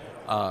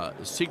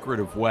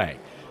secretive way.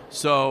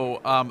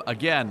 So,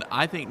 again,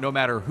 I think no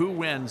matter who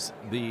wins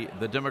the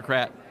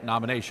Democrat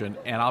nomination,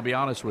 and I'll be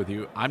honest with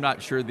you, I'm not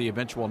sure the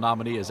eventual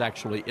nominee is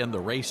actually in the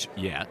race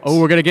yet.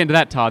 Oh, we're going to get into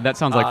that, Todd. That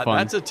sounds like fun.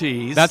 That's a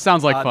tease. That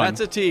sounds like fun.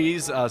 That's a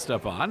tease,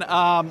 Stefan.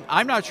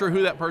 I'm not sure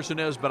who that person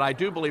is, but I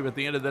do believe at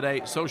the end of the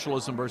day,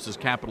 socialism versus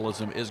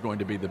capitalism is going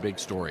to be the big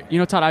story.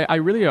 Todd, I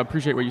really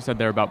appreciate what you said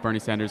there about Bernie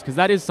Sanders, because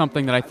that is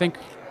something that I think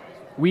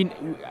we,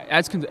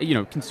 as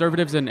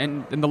conservatives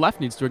and the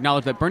left needs to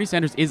acknowledge that Bernie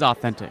Sanders is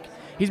authentic.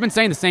 He's been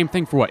saying the same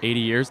thing for, 80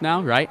 years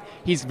now, right?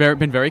 He's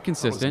been very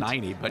consistent.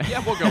 90, but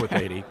yeah, we'll go with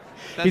 80.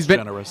 That's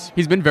generous.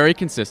 He's been very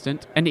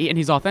consistent, and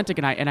he's authentic,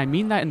 and I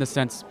mean that in the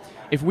sense,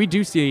 if we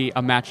do see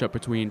a matchup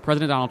between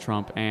President Donald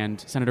Trump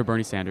and Senator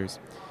Bernie Sanders,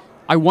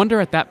 I wonder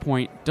at that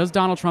point, does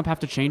Donald Trump have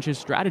to change his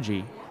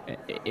strategy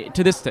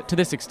to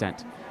this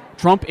extent?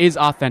 Trump is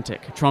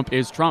authentic. Trump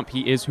is Trump.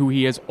 He is who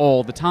he is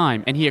all the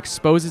time, and he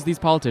exposes these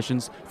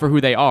politicians for who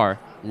they are: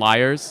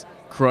 liars,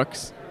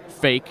 crooks,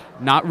 fake,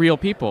 not real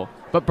people.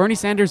 But Bernie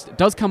Sanders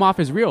does come off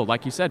as real,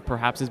 like you said,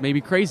 perhaps is maybe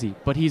crazy,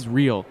 but he's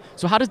real.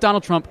 So how does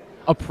Donald Trump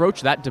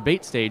approach that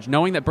debate stage,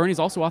 knowing that Bernie's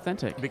also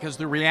authentic? Because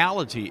the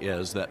reality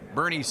is that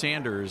Bernie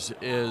Sanders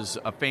is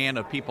a fan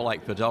of people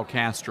like Fidel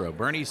Castro.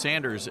 Bernie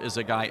Sanders is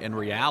a guy in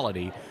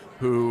reality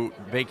who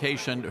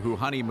vacationed, who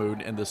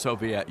honeymooned in the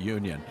Soviet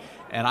Union.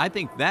 And I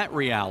think that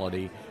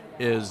reality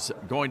is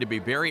going to be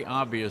very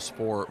obvious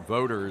for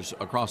voters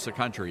across the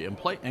country,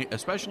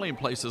 especially in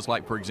places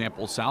like, for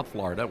example, South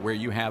Florida, where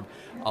you have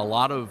a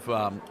lot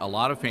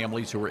of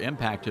families who are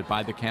impacted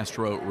by the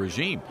Castro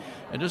regime.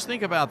 And just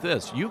think about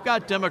this: you've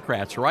got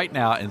Democrats right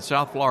now in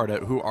South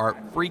Florida who are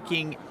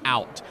freaking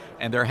out,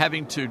 and they're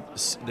having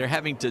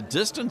to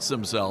distance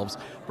themselves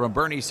from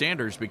Bernie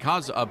Sanders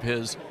because of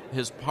his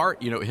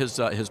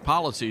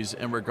policies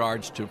in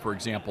regards to, for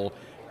example,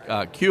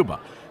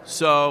 Cuba.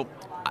 So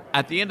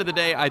at the end of the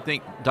day, I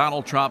think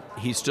Donald Trump,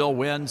 he still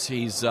wins.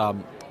 He's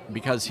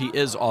because he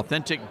is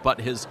authentic,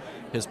 but his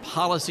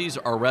policies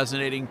are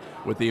resonating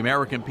with the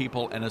American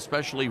people, and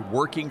especially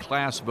working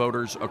class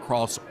voters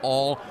across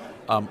all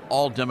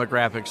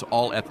demographics,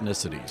 all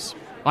ethnicities.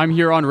 I'm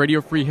here on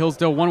Radio Free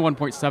Hillsdale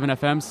 101.7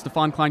 FM.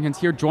 Stefan Kleinhans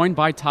here, joined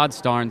by Todd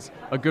Starnes,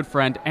 a good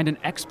friend and an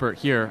expert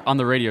here on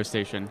the radio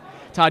station.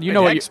 Todd, you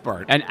know what?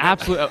 An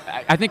absolute.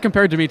 I think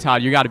compared to me,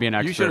 Todd, you got to be an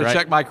expert. You should have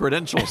checked my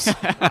credentials.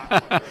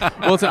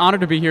 Well, it's an honor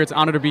to be here. It's an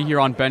honor to be here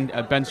on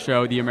Ben's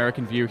show, The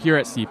American View, here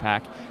at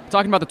CPAC,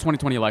 talking about the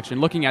 2020 election,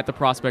 looking at the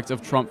prospects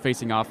of Trump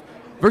facing off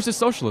versus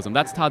socialism.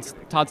 That's Todd's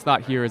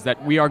thought here, is that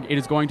it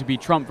is going to be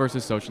Trump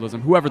versus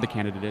socialism, whoever the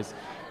candidate is.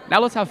 Now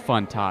let's have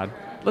fun, Todd.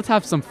 Let's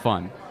have some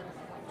fun.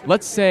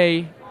 Let's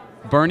say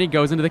Bernie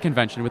goes into the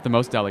convention with the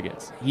most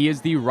delegates. He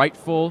is the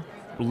rightful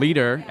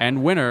leader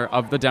and winner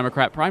of the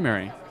Democrat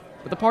primary.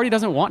 But the party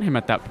doesn't want him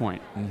at that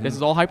point. Mm-hmm. This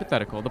is all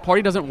hypothetical. The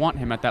party doesn't want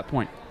him at that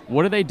point.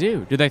 What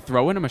do? Do they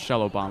throw in a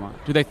Michelle Obama?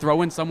 Do they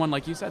throw in someone,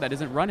 like you said, that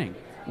isn't running?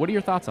 What are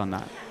your thoughts on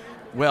that?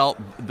 Well,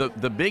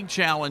 the big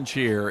challenge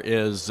here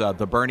is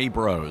the Bernie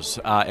Bros,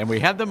 and we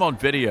have them on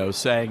video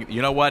saying,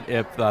 you know what,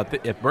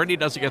 if Bernie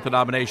doesn't get the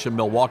nomination,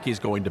 Milwaukee's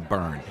going to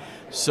burn.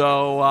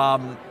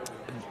 So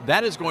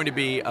that is going to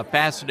be a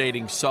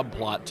fascinating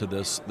subplot to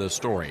this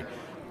story.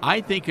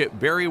 I think it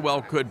very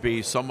well could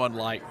be someone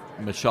like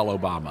Michelle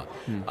Obama.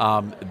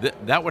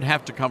 That would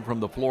have to come from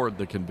the floor of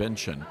the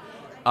convention.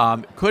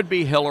 Could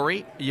be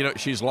Hillary.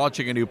 She's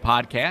launching a new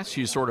podcast.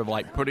 She's sort of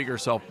like putting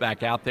herself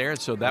back out there.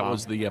 So that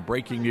was the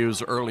breaking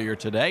news earlier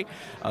today.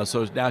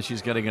 So now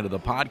she's getting into the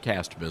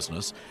podcast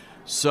business.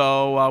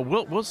 So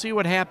we'll see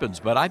what happens.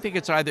 But I think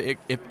it's either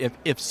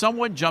if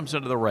someone jumps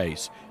into the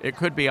race, it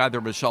could be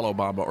either Michelle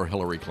Obama or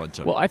Hillary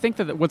Clinton. Well, I think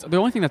that the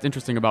only thing that's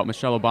interesting about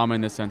Michelle Obama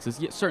in this sense is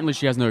certainly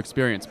she has no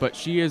experience, but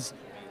she is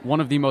one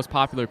of the most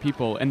popular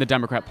people in the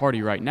Democrat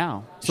Party right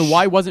now. So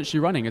why wasn't she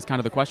running is kind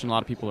of the question a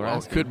lot of people are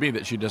asking. It could be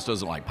that she just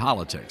doesn't like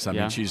politics. I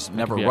mean, she's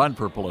never run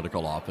for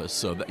political office,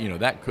 so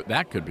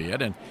that could be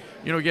it. And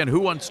again, who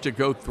wants to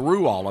go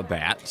through all of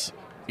that,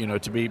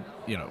 to be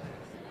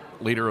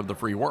leader of the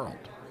free world?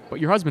 But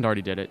your husband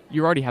already did it.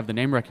 You already have the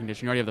name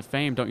recognition. You already have the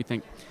fame. Don't you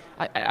think?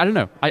 I don't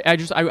know.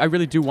 I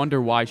really do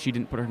wonder why she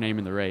didn't put her name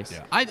in the race.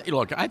 Yeah. I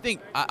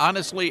think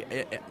honestly,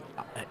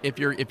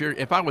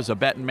 if I was a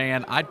betting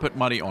man, I'd put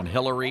money on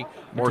Hillary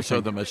more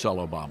so than Michelle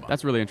Obama.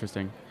 That's really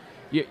interesting.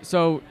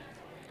 So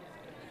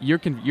you're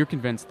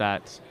convinced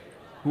that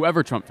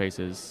whoever Trump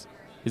faces,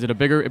 is it a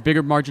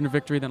bigger margin of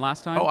victory than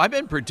last time? Oh, I've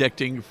been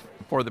predicting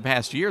for the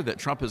past year that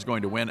Trump is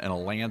going to win in a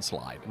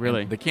landslide.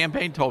 Really? And the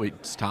campaign told me,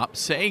 stop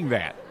saying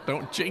that.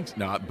 Don't jinx.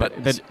 No,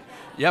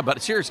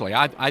 but seriously,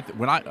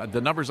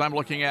 the numbers I'm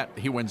looking at,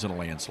 he wins in a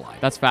landslide.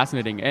 That's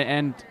fascinating.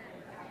 And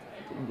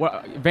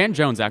Van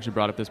Jones actually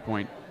brought up this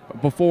point.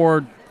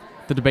 before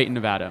the debate in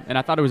Nevada, and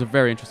I thought it was a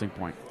very interesting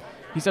point.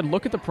 He said,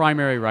 look at the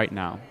primary right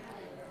now.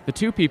 The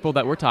two people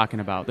that we're talking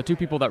about, the two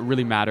people that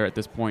really matter at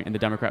this point in the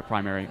Democrat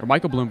primary are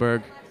Michael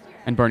Bloomberg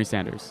and Bernie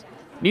Sanders,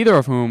 neither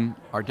of whom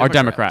are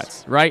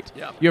Democrats, right?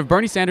 Yep. You have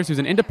Bernie Sanders, who's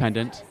an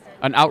independent,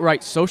 an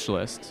outright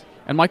socialist,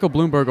 and Michael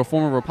Bloomberg, a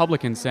former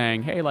Republican,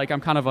 saying, hey, like,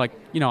 I'm kind of like,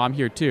 I'm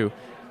here too.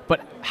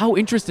 But how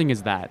interesting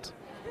is that?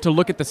 To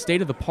look at the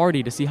state of the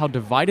party to see how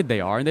divided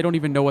they are, and they don't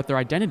even know what their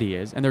identity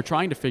is, and they're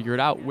trying to figure it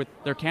out with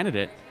their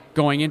candidate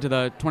going into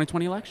the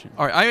 2020 election.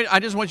 All right, I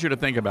just want you to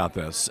think about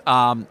this.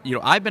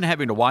 I've been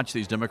having to watch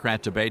these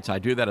Democrat debates. I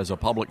do that as a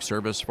public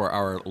service for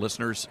our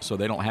listeners so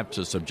they don't have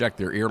to subject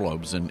their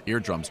earlobes and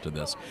eardrums to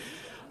this.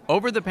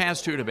 Over the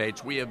past two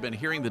debates, we have been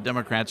hearing the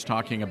Democrats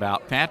talking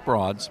about fat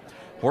broads,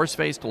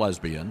 horse-faced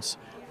lesbians,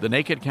 the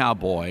naked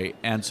cowboy,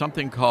 and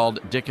something called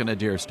dick in a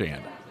deer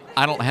stand.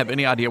 I don't have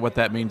any idea what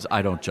that means.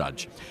 I don't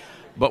judge.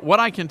 But what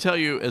I can tell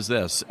you is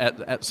this.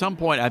 At some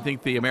point, I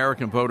think the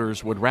American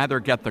voters would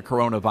rather get the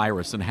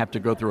coronavirus than have to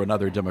go through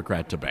another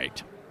Democrat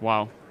debate.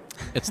 Wow.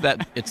 It's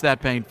that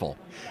painful.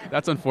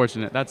 That's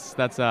unfortunate.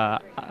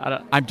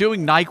 I'm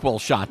doing NyQuil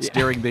shots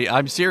during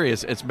I'm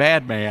serious. It's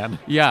bad, man.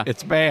 Yeah.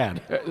 It's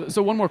bad.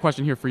 So one more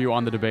question here for you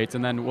on the debates,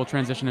 and then we'll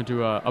transition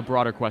into a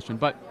broader question.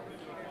 But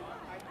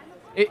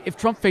if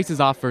Trump faces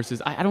off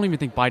versus, I don't even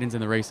think Biden's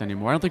in the race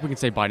anymore. I don't think we can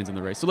say Biden's in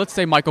the race. So let's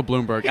say Michael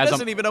Bloomberg. He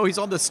doesn't even know he's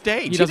on the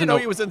stage. He doesn't know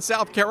he was in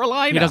South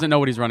Carolina. He doesn't know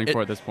what he's running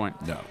for at this point.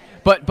 No.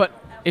 But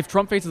if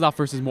Trump faces off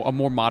versus a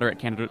more moderate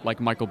candidate like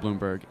Michael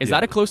Bloomberg, is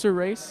that a closer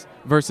race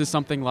versus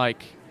something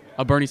like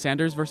a Bernie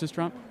Sanders versus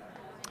Trump?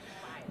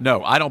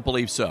 No, I don't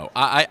believe so.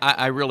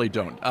 I really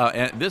don't.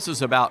 And this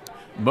is about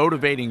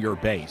motivating your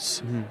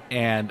base,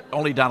 and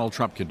only Donald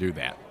Trump can do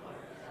that.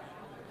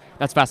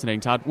 That's fascinating,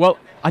 Todd. Well,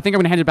 I think I'm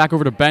going to hand it back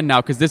over to Ben now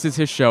because this is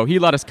his show. He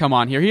let us come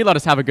on here. He let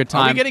us have a good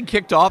time. Are we getting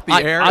kicked off the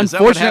air?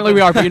 Unfortunately,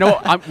 we are. But you know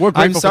what? We're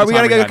grateful. I'm sorry, we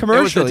got to get a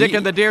commercial. It was the dick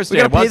and the deer stand.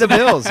 We got to pay the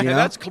bills. You know?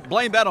 Let's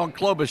blame that on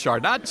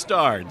Klobuchar, not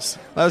Starnes.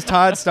 That was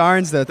Todd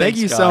Starnes, though. Thank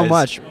Thanks, you so guys.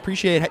 much.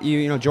 Appreciate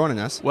you joining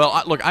us.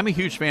 Well, look, I'm a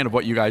huge fan of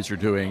what you guys are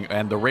doing,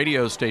 and the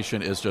radio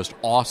station is just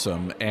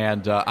awesome.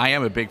 And I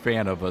am a big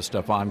fan of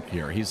Stefan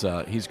here. He's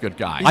a good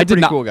guy. He's a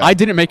pretty cool guy. I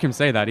didn't make him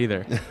say that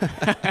either.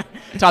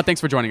 Todd, thanks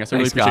for joining us. I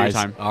really appreciate your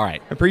time. All right.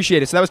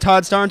 Appreciate it. So that was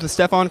Todd Starnes with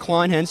Stefan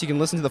Kleinhens. You can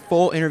listen to the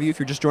full interview if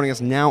you're just joining us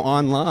now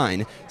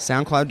online,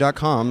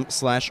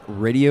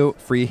 soundcloud.com/Radio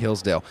Free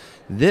Hillsdale.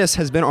 This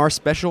has been our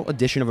special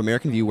edition of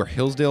American View where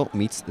Hillsdale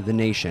meets the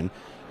nation.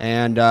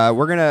 And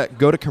we're going to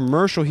go to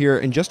commercial here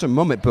in just a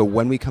moment, but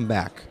when we come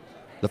back,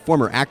 the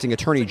former acting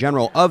attorney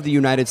general of the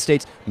United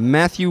States,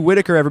 Matthew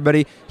Whitaker,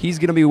 everybody. He's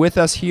going to be with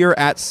us here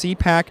at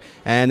CPAC,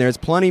 and there's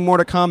plenty more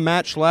to come.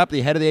 Matt Schlapp,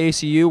 the head of the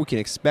ACU, we can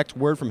expect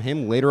word from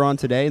him later on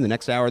today in the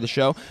next hour of the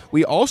show.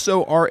 We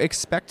also are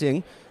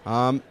expecting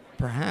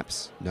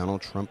perhaps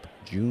Donald Trump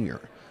Jr.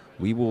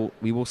 We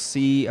will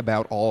see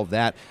about all of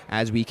that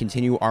as we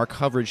continue our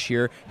coverage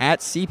here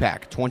at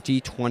CPAC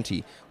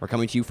 2020. We're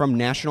coming to you from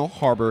National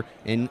Harbor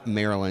in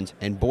Maryland,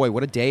 and boy,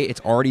 what a day it's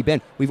already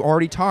been. We've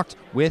already talked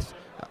with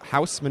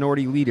House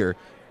Minority Leader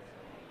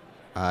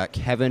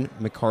Kevin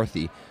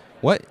McCarthy.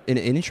 What an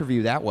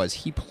interview that was.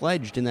 He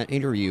pledged in that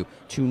interview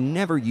to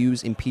never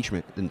use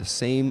impeachment in the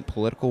same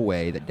political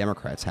way that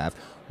Democrats have.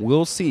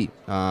 We'll see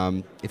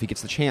if he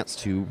gets the chance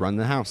to run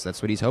the House.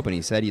 That's what he's hoping.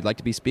 He said he'd like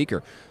to be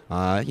Speaker.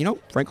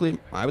 Frankly,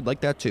 I would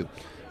like that too.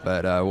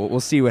 But we'll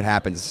see what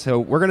happens. So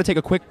we're going to take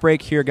a quick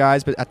break here,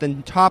 guys. But at the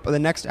top of the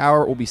next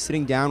hour, we'll be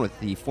sitting down with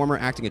the former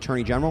Acting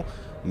Attorney General,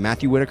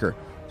 Matthew Whitaker.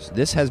 So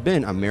this has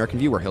been American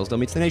View, where Hillsdale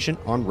meets the nation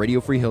on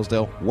Radio Free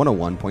Hillsdale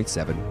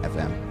 101.7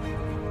 FM.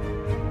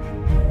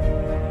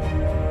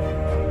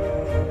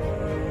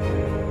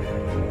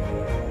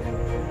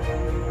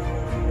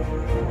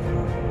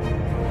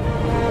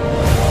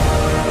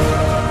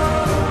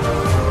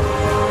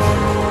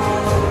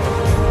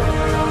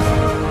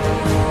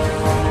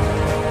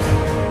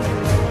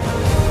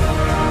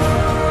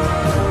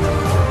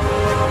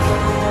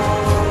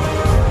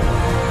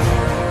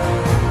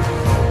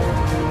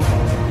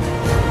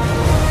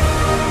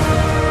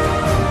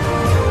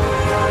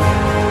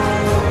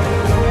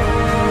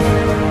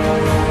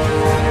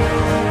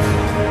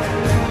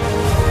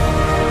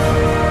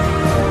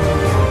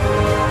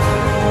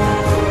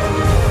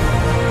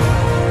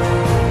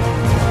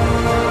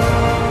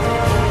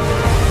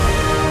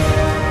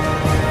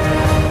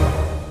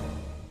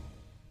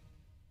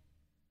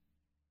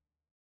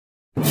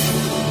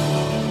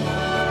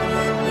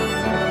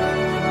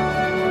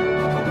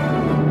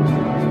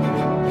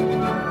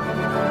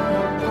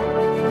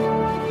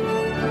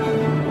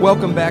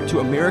 Welcome back to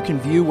American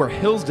View, where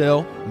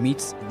Hillsdale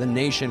meets the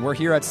nation. We're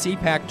here at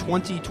CPAC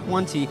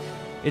 2020.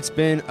 It's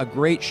been a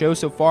great show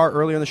so far.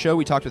 Earlier in the show,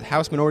 we talked with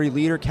House Minority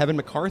Leader Kevin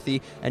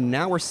McCarthy, and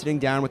now we're sitting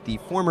down with the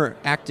former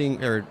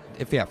acting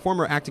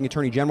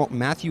Attorney General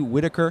Matthew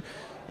Whitaker.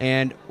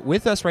 And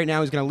with us right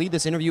now, who's going to lead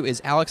this interview,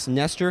 is Alex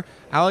Nestor.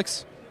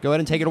 Alex, go ahead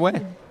and take it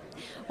away.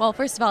 Well,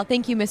 first of all,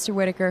 thank you, Mr.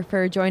 Whitaker,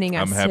 for joining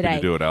us today. I'm happy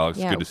to do it, Alex.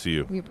 Good to see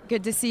you.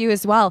 Good to see you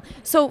as well.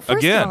 So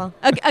first Again. of all,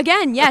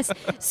 again, yes.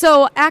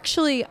 So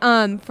actually,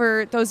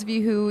 for those of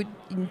you who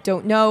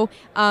don't know,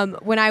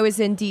 when I was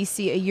in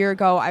D.C. a year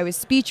ago, I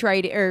was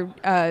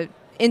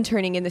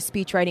interning in the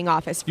speechwriting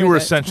office. You were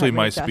essentially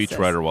my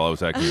speechwriter while I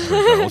was acting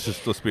attorney general.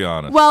 Let's be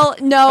honest. Well,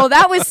 no,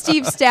 that was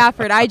Steve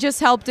Stafford. I just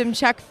helped him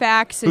check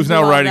facts. And who's do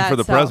now all writing that, for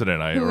the so. president,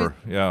 or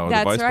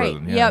the vice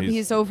president. Yeah, Yep,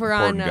 he's over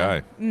on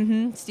guy.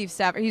 Steve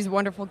Stafford. He's a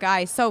wonderful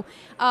guy. So,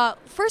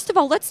 first of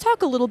all, let's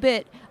talk a little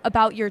bit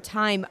about your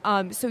time.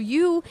 So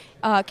you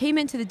came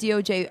into the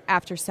DOJ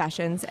after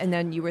Sessions, and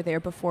then you were there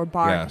before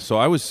Barr. Yeah, so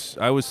I was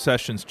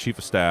Sessions' chief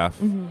of staff,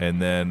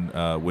 and then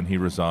when he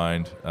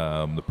resigned,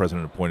 the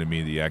president appointed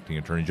me the acting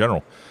attorney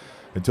general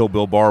until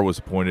Bill Barr was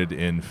appointed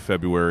in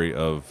February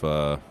of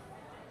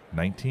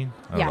 19.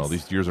 I don't know.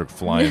 These years are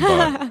flying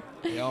by.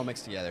 They all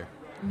mixed together.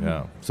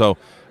 Yeah. So,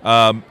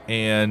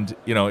 and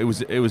it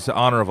was the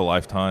honor of a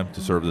lifetime to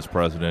serve this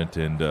president,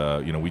 and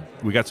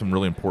we got some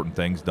really important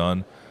things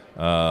done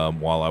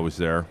while I was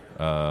there.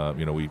 Our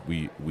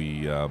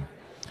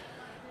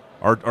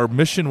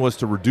mission was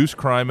to reduce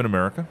crime in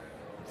America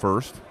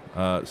first.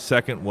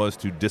 Second was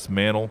to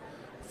dismantle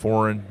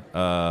foreign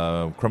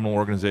criminal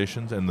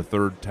organizations, and the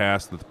third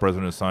task that the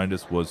president assigned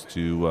us was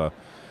to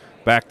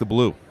back the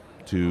blue,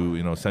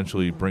 to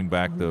essentially bring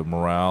back the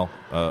morale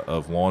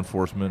of law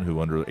enforcement,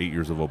 who under 8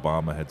 years of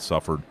Obama had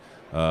suffered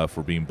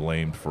for being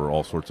blamed for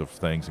all sorts of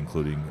things,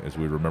 including, as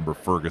we remember,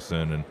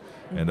 Ferguson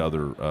and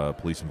other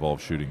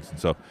police-involved shootings. And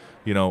so,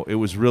 it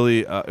was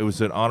really it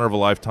was an honor of a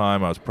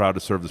lifetime. I was proud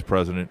to serve this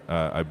president.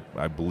 I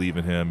believe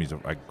in him.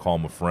 I call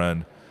him a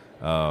friend,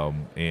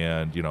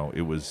 and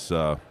it was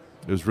a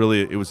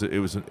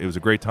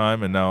great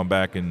time. And now I'm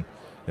back in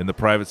the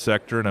private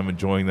sector, and I'm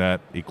enjoying that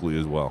equally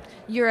as well.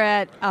 You're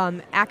at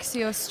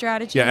Axios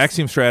Strategies? Yeah,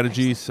 Axiom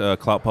Strategies,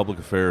 Clout Public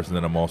Affairs, and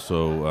then I'm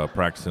also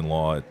practicing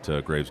law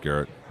at Graves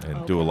Garrett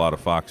and do a lot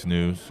of Fox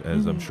News,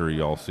 as I'm sure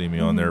you all see me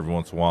on there every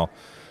once in a while,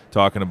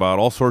 talking about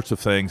all sorts of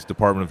things,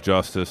 Department of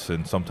Justice,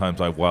 and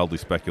sometimes I wildly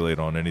speculate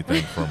on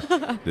anything from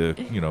the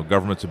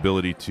government's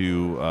ability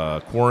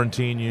to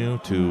quarantine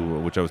you to,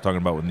 which I was talking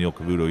about with Neil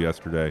Cavuto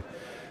yesterday,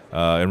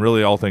 and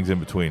really all things in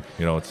between.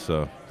 It's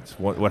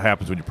what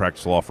happens when you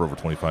practice law for over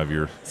 25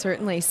 years.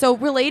 Certainly. So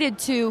related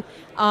to,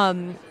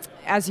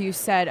 as you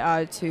said,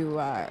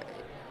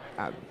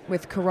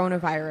 with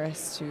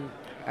coronavirus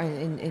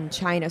in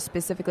China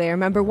specifically, I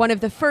remember one of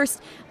the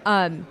first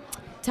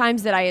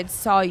times that I had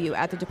saw you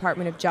at the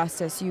Department of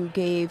Justice, you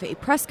gave a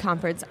press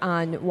conference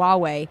on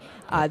Huawei,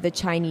 the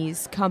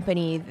Chinese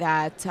company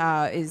that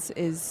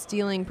is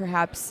stealing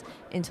perhaps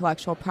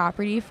intellectual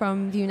property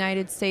from the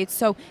United States.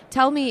 So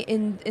tell me,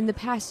 in the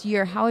past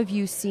year, how have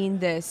you seen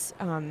this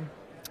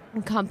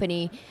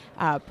company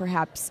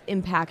perhaps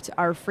impact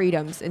our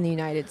freedoms in the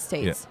United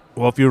States? Yeah.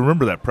 Well, if you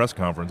remember that press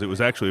conference, it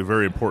was actually a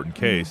very important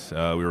case. We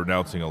were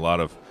announcing a lot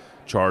of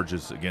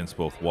charges against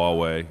both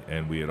Huawei,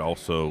 and we had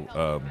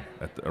also,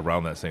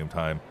 around that same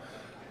time,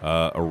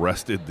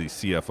 arrested the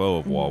CFO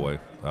of Huawei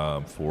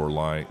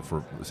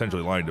for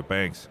essentially lying to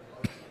banks.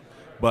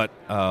 But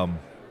the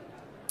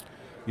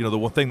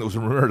one thing that was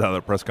remembered out of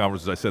that press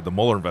conference is I said the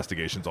Mueller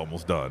investigation's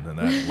almost done, and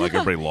that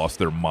everybody lost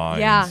their minds.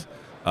 Yeah.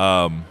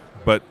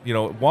 But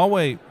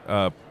Huawei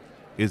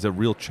is a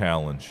real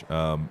challenge,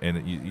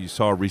 and you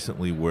saw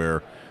recently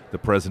where the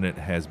president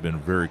has been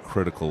very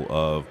critical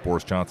of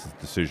Boris Johnson's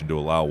decision to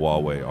allow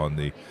Huawei on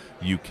the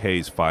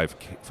UK's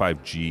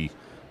 5G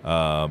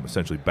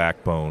essentially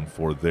backbone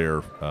for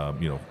their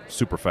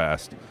super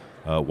fast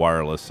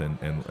wireless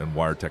and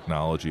wired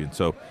technology. And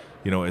so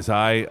as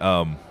I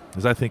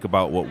think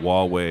about what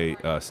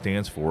Huawei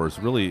stands for, is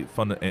really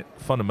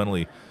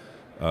fundamentally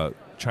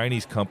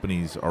Chinese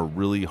companies are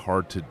really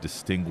hard to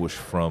distinguish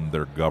from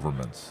their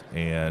governments.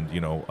 And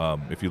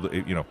if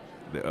you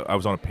I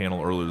was on a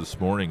panel earlier this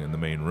morning in the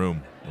main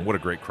room, and what a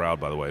great crowd,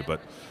 by the way.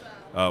 But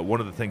one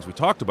of the things we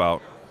talked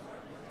about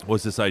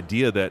was this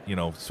idea that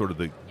sort of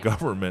the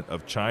government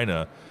of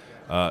China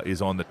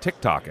is on the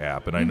TikTok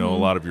app, and I know a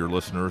lot of your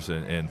listeners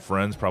and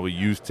friends probably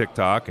use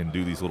TikTok and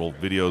do these little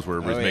videos where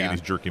everybody's making these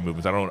jerky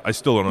movements. I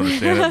still don't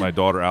understand it. My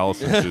daughter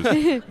Allison,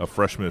 who's a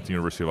freshman at the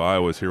University of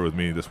Iowa, is here with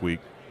me this week,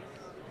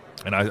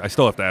 and I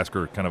still have to ask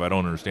her. I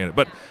don't understand it,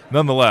 but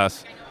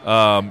nonetheless,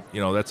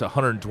 that's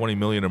 120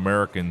 million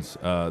Americans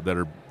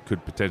that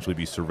could potentially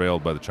be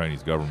surveilled by the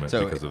Chinese government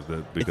because of the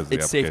application.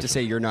 It's safe to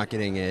say you're not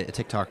getting a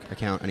TikTok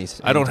account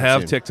I don't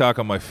have soon. TikTok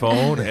on my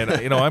phone, and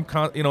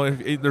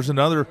there's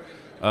another.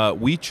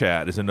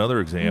 WeChat is another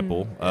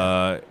example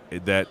that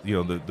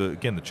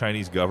the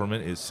Chinese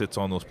government sits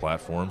on those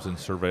platforms and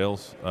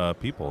surveils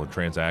people and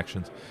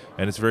transactions,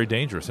 and it's very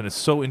dangerous, and it's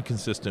so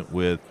inconsistent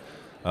with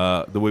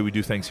the way we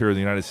do things here in the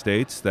United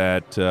States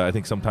that I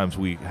think sometimes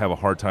we have a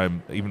hard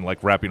time even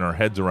wrapping our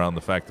heads around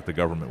the fact that the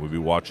government would be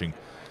watching.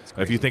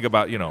 If you think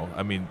about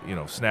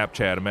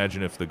Snapchat,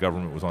 imagine if the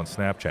government was on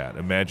Snapchat.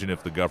 Imagine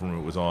if the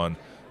government was on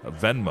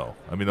Venmo.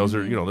 I mean, those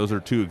are those are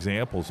two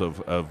examples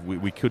of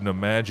we couldn't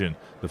imagine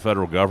the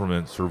federal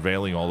government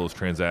surveilling all those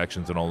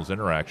transactions and all those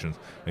interactions,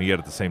 and yet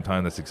at the same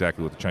time, that's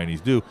exactly what the Chinese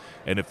do.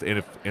 And if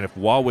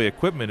Huawei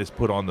equipment is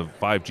put on the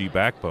 5G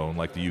backbone,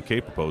 like the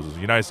UK proposes,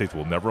 the United States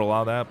will never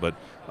allow that, but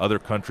other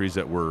countries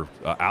that we're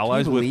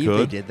allies with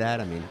could. They did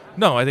that? I mean,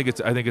 no, I think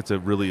it's a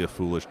really a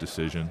foolish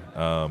decision,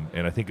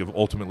 and I think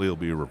ultimately it'll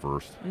be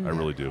reversed. I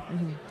really do.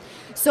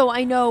 So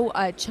I know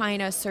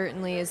China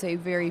certainly is a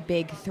very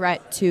big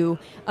threat to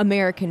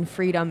American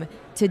freedom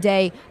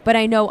today, but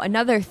I know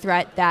another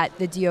threat that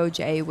the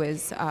DOJ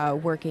was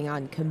working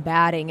on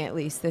combating, at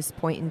least this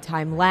point in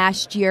time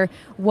last year,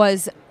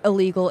 was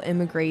illegal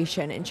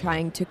immigration and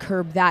trying to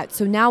curb that.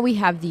 So now we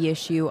have the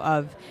issue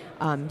of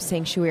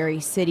sanctuary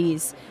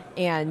cities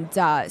and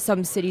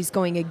some cities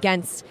going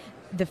against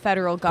the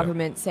federal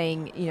government,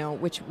 saying,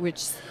 which.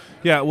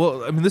 Yeah,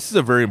 well, I mean, this is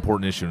a very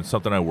important issue, and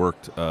something I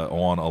worked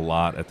on a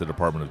lot at the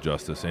Department of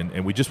Justice,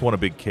 and we just won a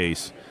big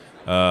case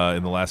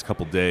in the last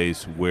couple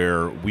days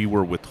where we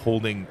were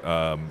withholding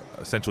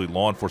essentially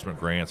law enforcement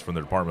grants from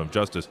the Department of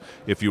Justice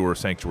if you were a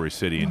sanctuary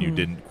city and you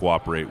didn't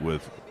cooperate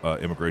with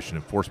immigration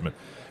enforcement.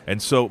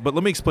 And so, but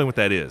let me explain what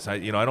that is. I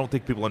don't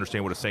think people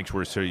understand what a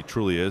sanctuary city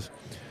truly is.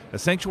 A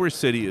sanctuary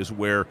city is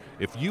where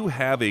if you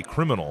have a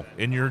criminal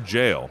in your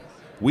jail,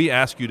 we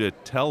ask you to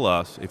tell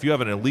us, if you have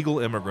an illegal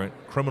immigrant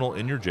criminal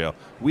in your jail,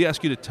 we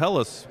ask you to tell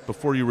us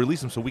before you release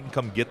them so we can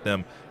come get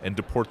them and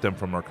deport them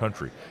from our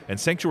country. And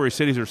sanctuary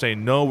cities are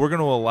saying, no, we're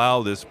going to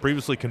allow this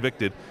previously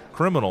convicted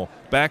criminal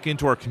back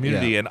into our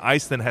community, and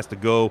ICE then has to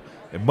go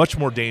a much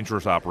more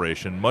dangerous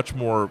operation, much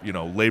more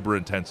labor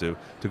intensive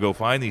to go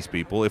find these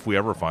people if we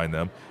ever find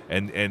them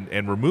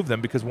and remove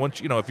them, because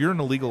once if you're an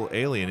illegal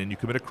alien and you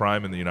commit a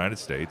crime in the United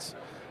States,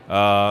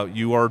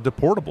 you are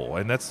deportable,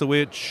 and that's the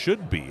way it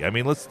should be. I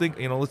mean, let's think.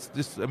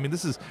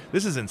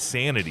 This is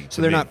insanity.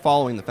 So they're not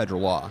following the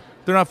federal law.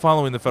 They're not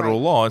following the federal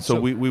law, and so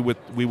So-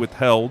 we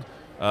withheld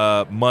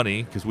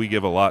money because we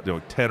give a lot,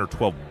 $10 or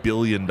 $12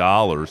 billion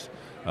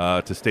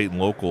to state and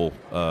local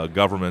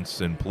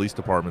governments and police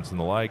departments and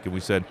the like, and we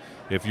said,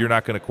 if you're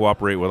not going to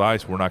cooperate with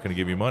ICE, we're not going to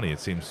give you money. It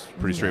seems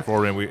pretty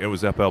straightforward, and it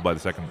was upheld by the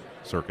Second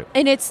Circuit.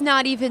 And it's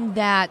not even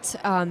that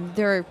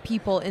there are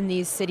people in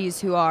these cities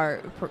who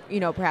are,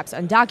 perhaps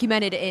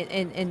undocumented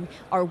and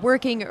are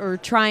working or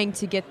trying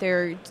to get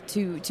there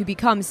to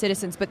become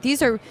citizens. But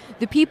these are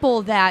the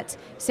people that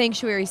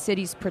sanctuary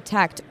cities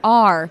protect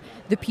are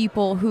the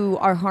people who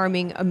are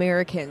harming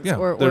Americans.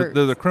 Yeah, they're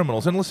the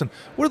criminals. And listen,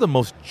 we're the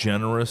most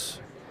generous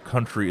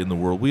country in the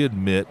world. We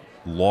admit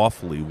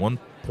lawfully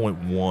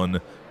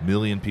 1.1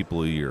 million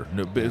people a year,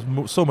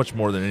 so much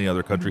more than any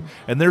other country.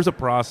 And there's a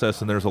process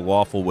and there's a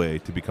lawful way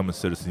to become a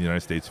citizen of the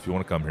United States if you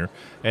want to come here.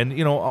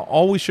 And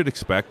all we should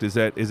expect is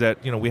that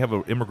we have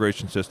an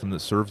immigration system that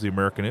serves the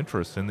American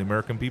interests and the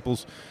American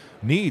people's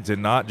needs,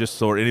 and not just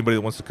so anybody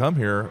that wants to come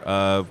here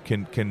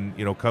can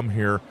come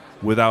here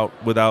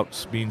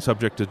without being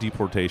subject to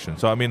deportation.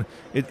 So I mean,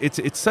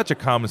 it's such a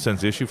common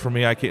sense issue for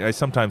me. I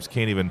sometimes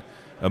can't even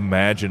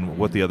imagine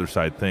what the other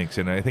side thinks,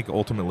 and I think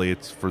ultimately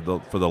it's for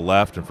the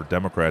left and for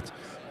Democrats.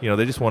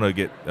 They just want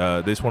to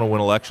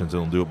win elections,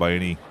 and they'll do it by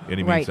any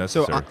means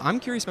necessary. So I'm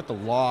curious about the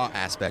law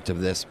aspect of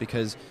this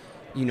because,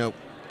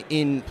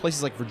 in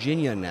places like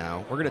Virginia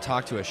now, we're going to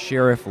talk to a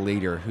sheriff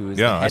leader who is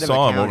the head I of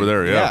saw a him county. over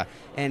there. Yeah,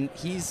 and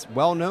he's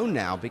well known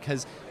now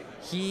because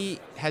he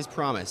has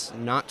promised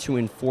not to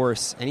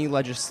enforce any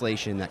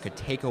legislation that could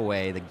take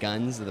away the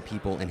guns of the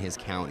people in his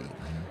county.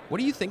 What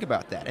do you think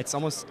about that? It's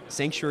almost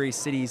sanctuary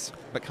cities,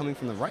 but coming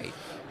from the right.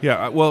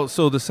 Yeah, well,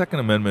 so the Second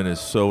Amendment is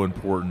so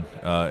important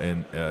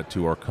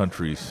to our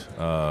country's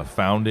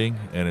founding,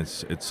 and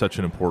it's such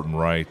an important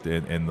right,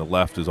 and the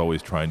left is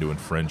always trying to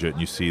infringe it. And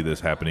you see this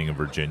happening in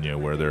Virginia,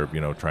 where they're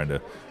trying to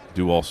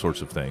do all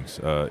sorts of things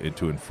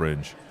to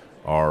infringe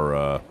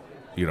our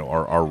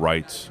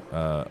rights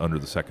under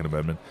the Second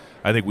Amendment.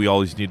 I think we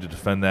always need to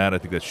defend that. I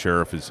think that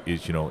sheriff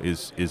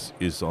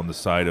is on the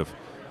side of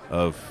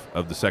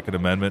the Second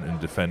Amendment and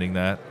defending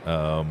that.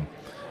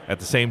 At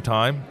the same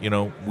time,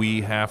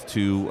 we have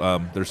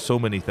to. There's so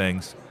many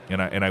things,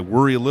 and I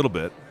worry a little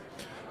bit.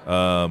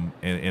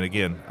 And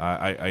again,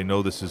 I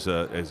know this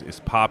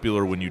is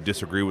popular when you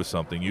disagree with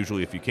something.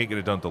 Usually, if you can't get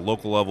it done at the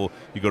local level,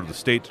 you go to the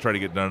state to try to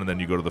get it done, and then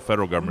you go to the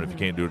federal government if you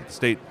can't do it at the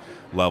state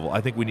level.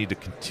 I think we need to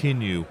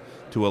continue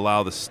to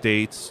allow the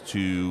states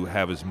to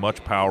have as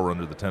much power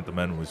under the 10th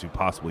Amendment as we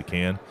possibly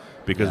can.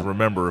 Because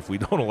remember, if we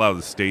don't allow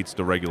the states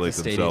to regulate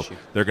themselves,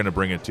 they're going to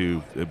bring it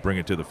to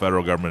the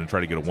federal government and try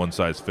to get a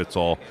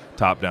one-size-fits-all,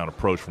 top-down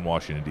approach from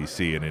Washington,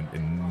 D.C. And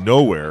in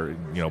nowhere,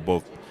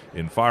 both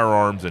in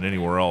firearms and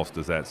anywhere else,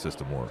 does that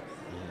system work.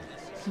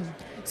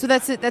 So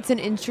that's an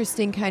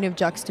interesting kind of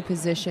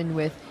juxtaposition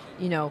with,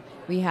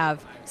 we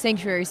have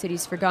sanctuary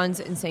cities for guns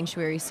and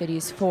sanctuary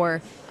cities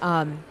for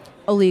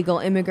illegal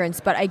immigrants.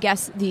 But I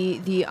guess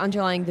the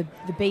underlying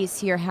the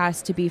base here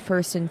has to be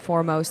first and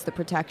foremost the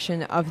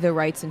protection of the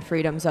rights and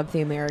freedoms of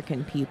the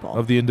American people,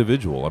 of the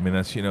individual. I mean,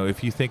 that's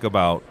if you think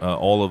about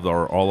all of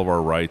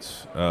our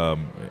rights,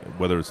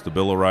 whether it's the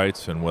Bill of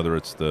Rights and whether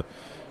it's the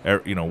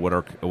what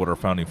our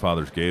founding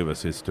fathers gave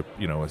us is to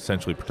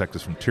essentially protect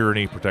us from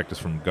tyranny, protect us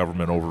from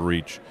government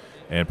overreach,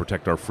 and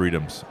protect our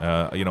freedoms.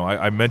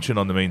 I mentioned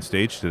on the main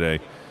stage today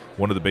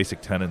one of the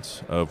basic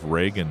tenets of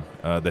Reagan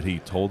that he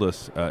told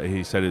us.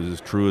 He said it is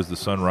as true as the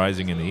sun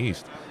rising in the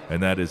east,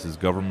 and that is, as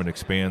government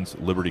expands,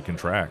 liberty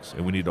contracts,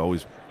 and we need to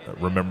always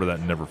remember that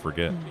and never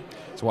forget.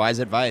 It's wise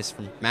advice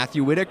from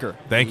Matthew Whitaker.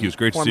 Thank you. It's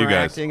great to see you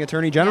guys. Acting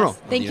Attorney General.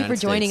 Yes. Thank you for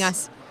joining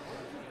us.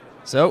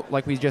 So,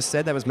 like we just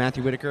said, that was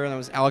Matthew Whitaker, and that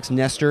was Alex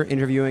Nestor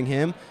interviewing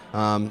him.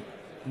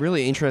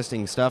 Really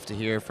interesting stuff to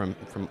hear from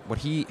what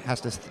he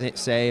has to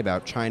say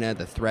about China,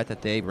 the threat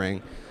that they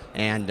bring.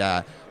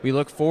 And we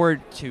look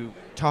forward to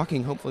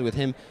talking, hopefully, with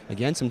him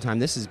again sometime.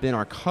 This has been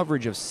our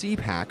coverage of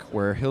CPAC,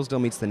 where Hillsdale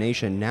meets the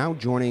nation. Now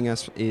joining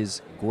us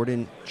is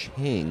Gordon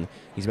Chang.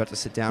 He's about to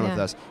sit down with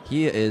us.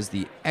 He is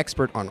the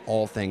expert on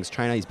all things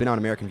China. He's been on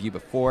American View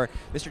before.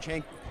 Mr.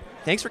 Chang,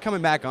 thanks for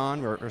coming back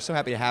on. We're so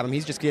happy to have him.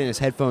 He's just getting his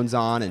headphones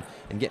on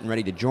and getting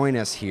ready to join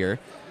us here.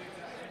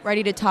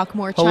 Ready to talk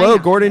more China. Hello,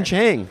 Gordon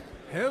Chang.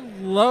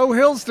 Hello,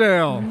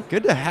 Hillsdale.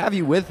 Good to have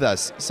you with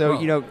us.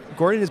 So,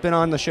 Gordon has been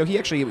on the show. He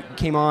actually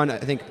came on, I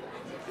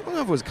don't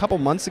know if it was a couple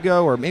months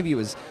ago or maybe it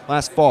was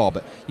last fall,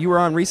 but you were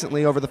on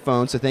recently over the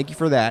phone, so thank you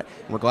for that.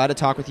 And we're glad to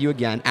talk with you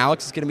again.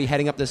 Alex is going to be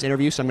heading up this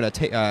interview, so I'm going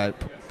to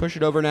push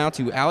it over now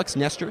to Alex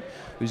Nestor,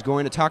 who's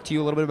going to talk to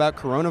you a little bit about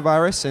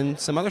coronavirus and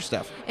some other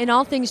stuff. And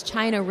all things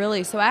China,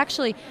 really. So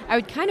actually, I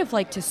would kind of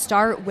like to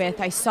start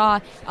with, I saw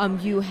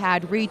you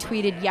had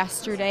retweeted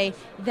yesterday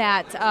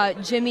that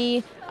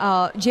Jeremy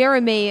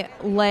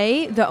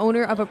Lai, the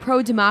owner of a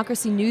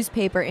pro-democracy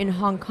newspaper in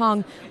Hong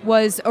Kong,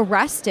 was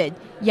arrested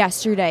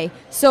yesterday.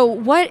 So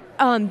what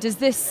does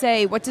this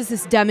say, what does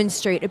this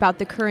demonstrate about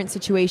the current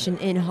situation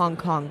in Hong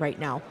Kong right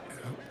now?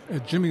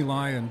 Jimmy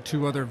Lai and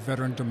two other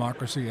veteran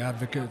democracy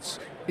advocates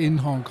in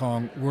Hong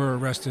Kong were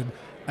arrested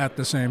at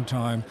the same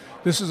time.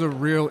 This is a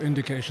real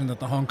indication that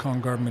the Hong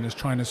Kong government is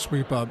trying to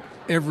sweep up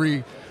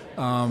every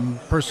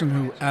person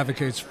who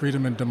advocates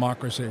freedom and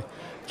democracy.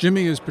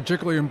 Jimmy is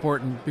particularly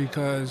important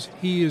because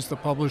he is the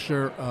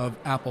publisher of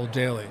Apple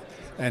Daily.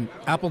 And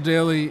Apple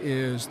Daily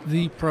is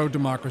the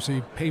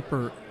pro-democracy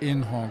paper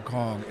in Hong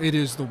Kong. It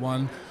is the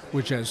one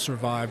which has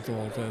survived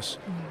all this.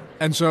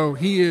 And so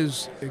he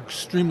is an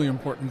extremely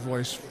important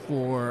voice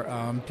for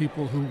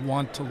people who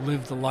want to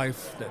live the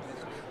life that,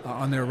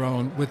 on their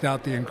own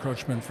without the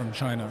encroachment from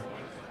China.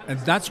 And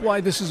that's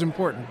why this is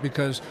important,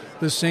 because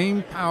the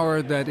same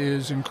power that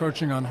is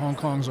encroaching on Hong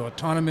Kong's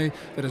autonomy,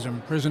 that is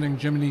imprisoning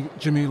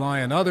Jimmy Lai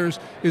and others,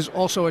 is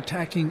also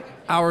attacking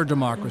our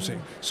democracy.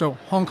 So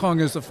Hong Kong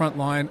is the front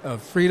line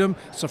of freedom.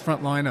 It's the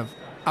front line of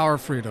our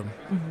freedom.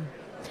 Mm-hmm.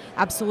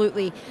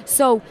 Absolutely.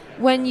 So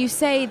when you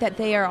say that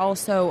they are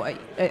also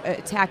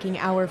attacking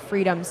our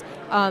freedoms,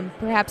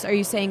 perhaps are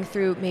you saying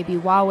through maybe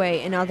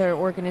Huawei and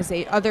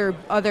other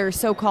other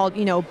so-called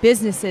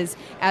businesses,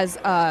 as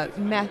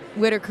Matt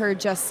Whitaker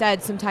just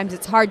said, sometimes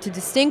it's hard to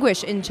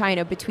distinguish in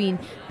China between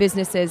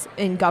businesses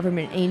and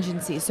government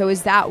agencies. So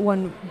is that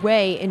one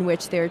way in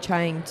which they're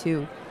trying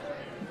to?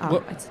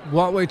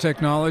 Huawei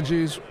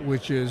Technologies,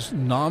 which is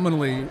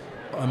nominally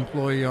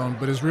employee-owned,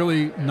 but is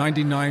really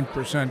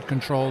 99%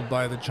 controlled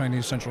by the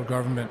Chinese central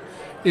government,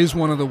 is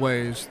one of the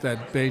ways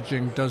that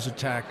Beijing does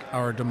attack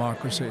our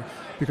democracy,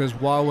 because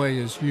Huawei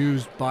is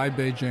used by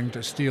Beijing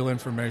to steal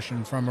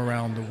information from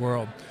around the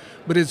world.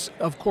 But it's,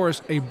 of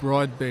course, a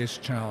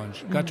broad-based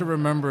challenge. Got to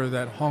remember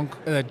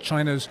that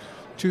China's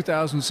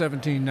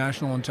 2017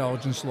 National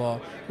Intelligence Law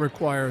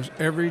requires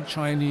every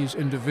Chinese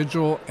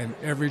individual and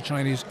every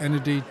Chinese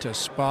entity to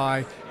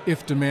spy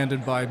if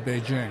demanded by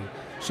Beijing.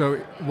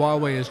 So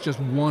Huawei is just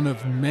one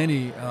of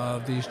many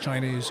of these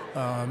Chinese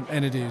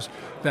entities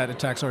that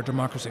attacks our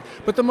democracy.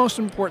 But the most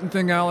important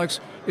thing, Alex,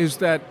 is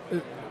that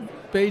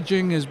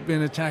Beijing has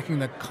been attacking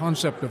the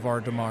concept of our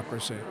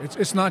democracy.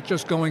 It's not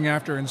just going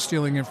after and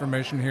stealing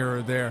information here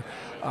or there,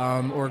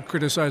 or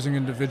criticizing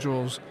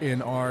individuals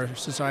in our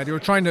society, or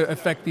trying to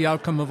affect the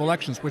outcome of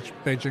elections, which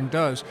Beijing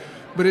does.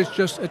 But it's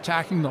just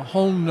attacking the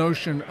whole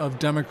notion of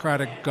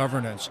democratic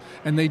governance.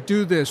 And they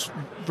do this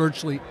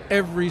virtually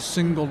every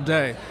single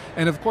day.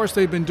 And of course,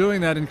 they've been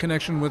doing that in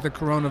connection with the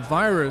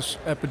coronavirus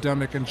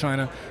epidemic in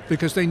China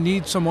because they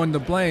need someone to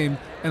blame.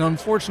 And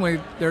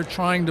unfortunately, they're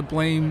trying to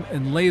blame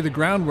and lay the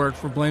groundwork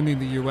for blaming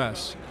the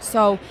U.S.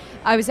 So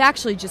I was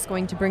actually just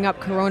going to bring up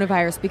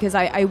coronavirus because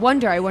I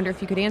wonder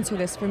if you could answer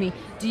this for me.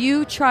 Do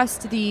you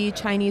trust the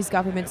Chinese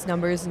government's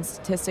numbers and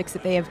statistics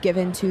that they have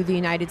given to the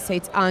United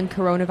States on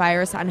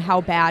coronavirus, on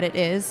how bad it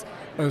is?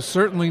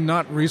 Certainly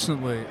not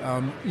recently.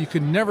 You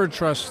can never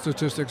trust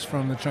statistics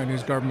from the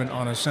Chinese government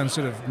on a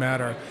sensitive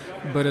matter,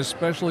 but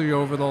especially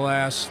over the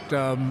last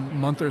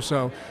month or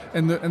so.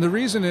 And the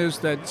reason is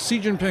that Xi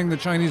Jinping, the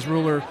Chinese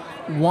ruler,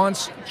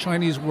 wants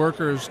Chinese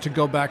workers to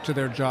go back to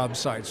their job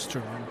sites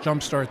to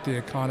jumpstart the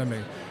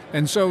economy.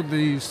 And so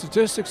the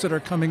statistics that are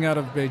coming out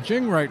of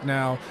Beijing right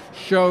now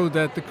show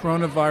that the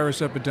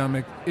coronavirus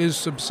epidemic is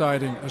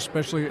subsiding,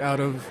 especially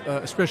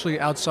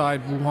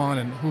outside Wuhan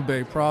and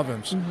Hubei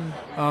province.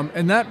 Mm-hmm.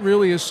 And that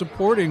really is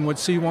supporting what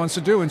Xi wants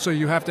to do. And so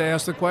you have to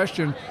ask the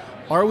question,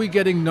 are we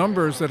getting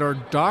numbers that are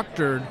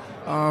doctored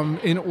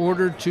in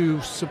order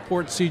to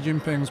support Xi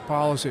Jinping's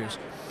policies?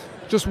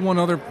 Just one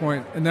other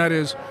point, and that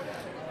is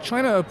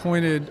China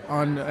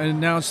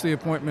announced the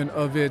appointment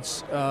of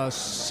its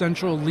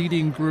central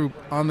leading group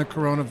on the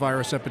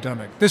coronavirus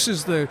epidemic. This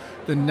is the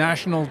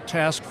National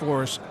Task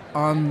Force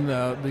on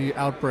the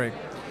outbreak.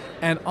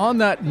 And on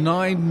that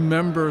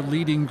 9-member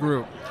leading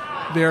group,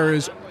 there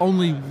is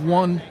only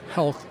one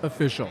health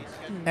official.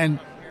 And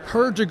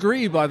her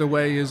degree, by the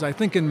way, is, I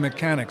think, in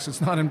mechanics.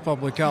 It's not in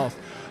public health.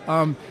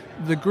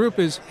 The group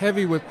is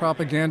heavy with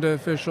propaganda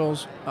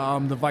officials.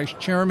 The vice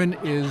chairman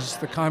is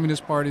the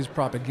Communist Party's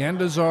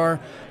propaganda czar,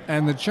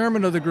 and the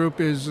chairman of the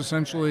group is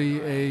essentially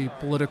a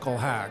political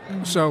hack.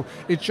 So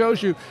it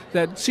shows you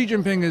that Xi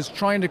Jinping is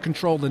trying to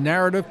control the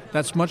narrative.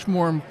 That's much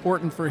more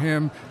important for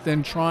him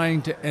than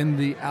trying to end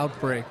the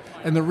outbreak.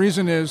 And the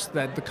reason is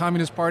that the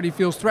Communist Party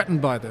feels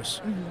threatened by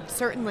this.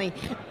 Certainly.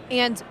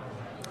 And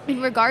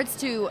in regards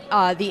to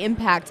the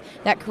impact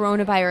that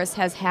coronavirus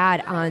has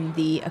had on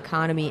the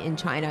economy in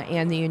China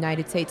and the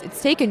United States,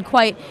 it's taken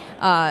quite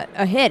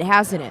a hit,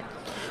 hasn't it?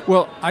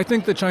 Well, I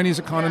think the Chinese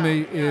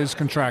economy is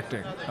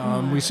contracting.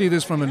 We see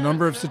this from a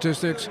number of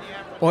statistics.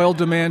 Oil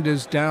demand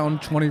is down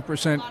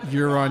 20%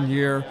 year on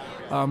year.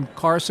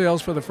 Car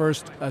sales for the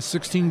first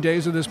 16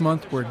 days of this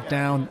month were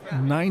down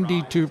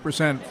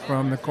 92%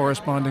 from the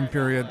corresponding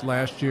period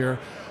last year.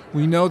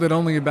 We know that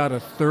only about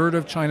a third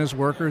of China's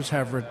workers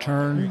have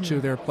returned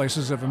to their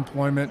places of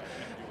employment.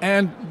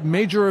 And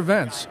major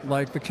events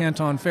like the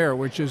Canton Fair,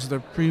 which is the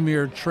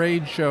premier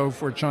trade show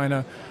for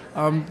China,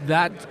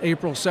 that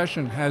April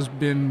session has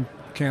been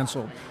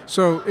canceled.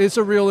 So it's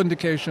a real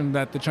indication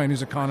that the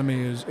Chinese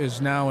economy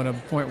is now at a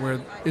point where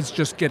it's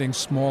just getting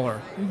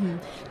smaller.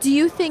 Do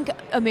you think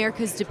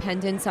America's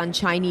dependence on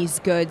Chinese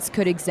goods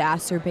could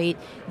exacerbate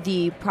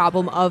the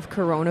problem of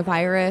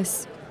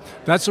coronavirus?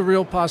 That's a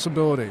real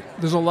possibility.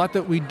 There's a lot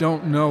that we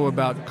don't know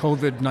about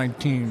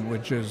COVID-19,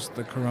 which is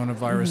the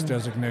coronavirus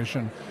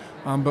designation.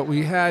 But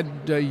we had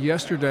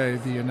yesterday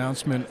the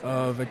announcement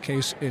of a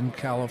case in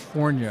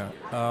California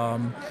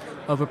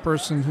of a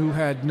person who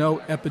had no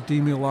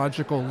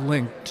epidemiological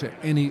link to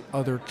any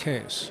other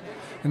case.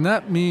 And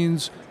that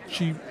means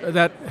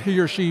that he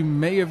or she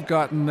may have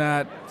gotten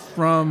that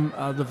from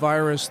the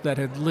virus that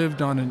had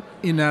lived on an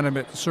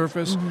inanimate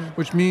surface,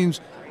 which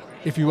means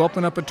if you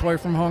open up a toy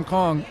from Hong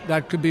Kong,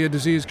 that could be a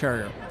disease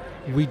carrier.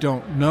 We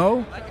don't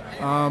know,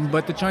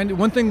 but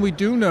one thing we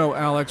do know,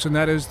 Alex, and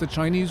that is the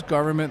Chinese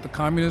government, the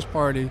Communist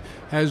Party,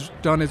 has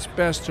done its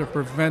best to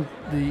prevent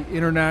the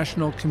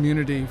international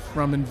community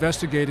from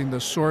investigating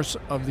the source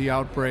of the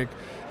outbreak,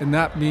 and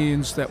that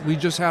means that we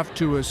just have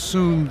to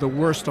assume the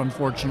worst,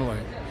 unfortunately.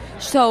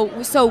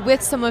 So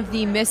with some of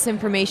the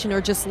misinformation or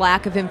just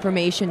lack of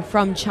information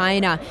from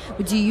China,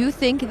 do you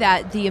think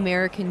that the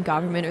American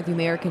government or the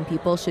American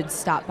people should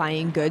stop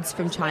buying goods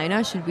from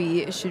China? Should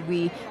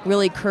we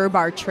really curb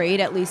our trade,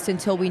 at least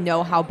until we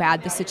know how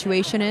bad the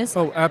situation is?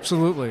 Oh,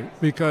 absolutely,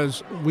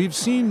 because we've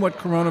seen what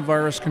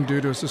coronavirus can do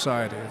to a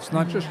society. It's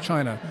not just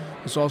China.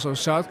 It's also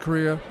South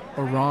Korea,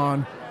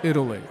 Iran,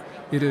 Italy.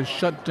 It has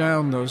shut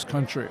down those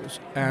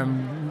countries.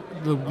 And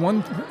the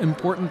one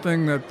important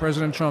thing that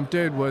President Trump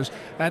did was,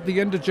 at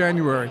the end of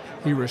January,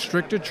 he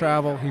restricted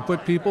travel, he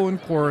put people in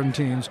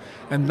quarantines,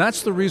 and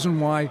that's the reason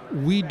why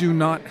we do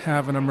not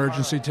have an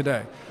emergency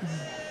today.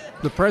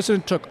 The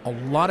president took a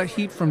lot of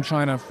heat from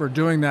China for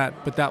doing that,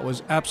 but that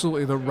was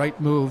absolutely the right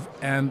move.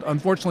 And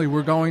unfortunately,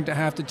 we're going to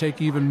have to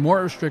take even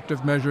more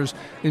restrictive measures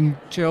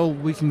until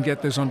we can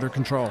get this under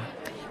control.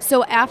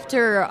 So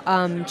after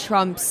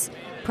Trump's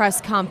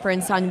press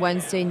conference on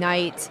Wednesday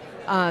night,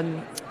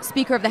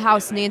 Speaker of the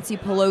House Nancy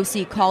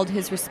Pelosi called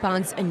his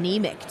response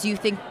anemic. Do you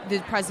think the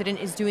president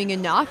is doing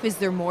enough? Is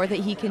there more that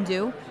he can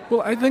do?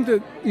 Well, I think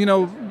that,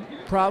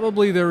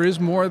 probably there is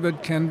more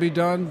that can be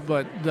done,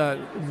 but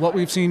what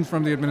we've seen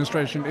from the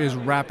administration is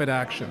rapid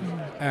action.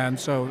 And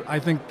so I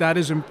think that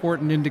is an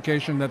important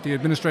indication that the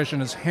administration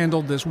has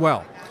handled this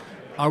well.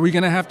 Are we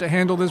going to have to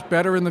handle this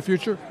better in the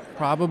future?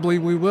 Probably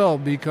we will,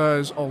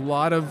 because a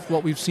lot of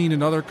what we've seen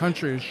in other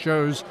countries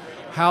shows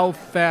how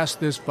fast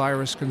this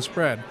virus can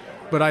spread.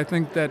 But I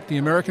think that the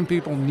American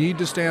people need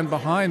to stand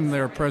behind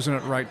their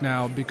president right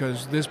now,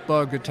 because this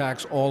bug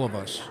attacks all of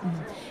us.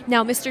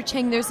 Now, Mr.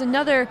 Cheng, there's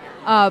another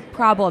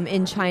problem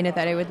in China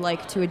that I would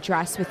like to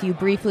address with you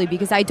briefly,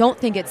 because I don't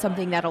think it's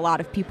something that a lot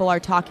of people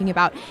are talking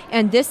about.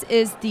 And this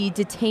is the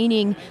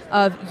detaining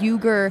of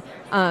Uyghur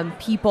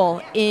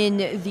people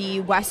in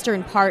the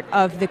western part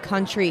of the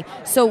country.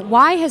 So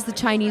why has the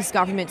Chinese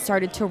government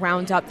started to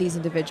round up these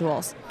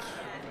individuals?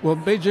 Well,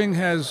 Beijing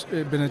has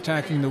been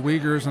attacking the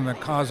Uyghurs and the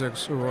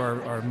Kazakhs, who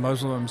are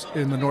Muslims,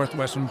 in the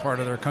northwestern part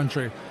of their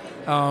country,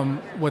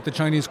 what the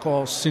Chinese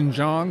call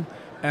Xinjiang,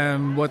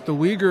 and what the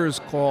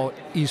Uyghurs call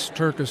East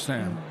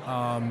Turkestan,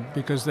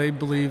 because they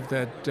believe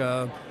that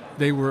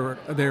they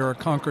are a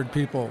conquered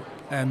people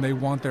and they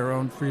want their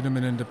own freedom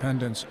and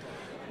independence.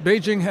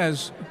 Beijing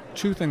has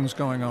two things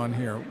going on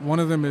here. One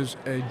of them is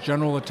a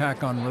general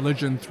attack on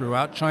religion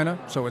throughout China.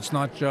 So it's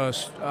not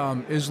just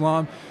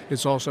Islam,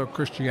 it's also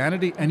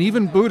Christianity and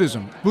even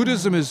Buddhism.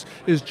 Buddhism is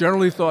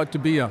generally thought to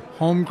be a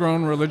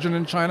homegrown religion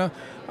in China,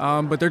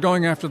 but they're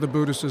going after the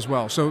Buddhists as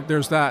well. So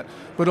there's that.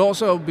 But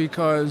also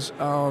because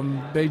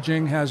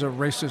Beijing has a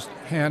racist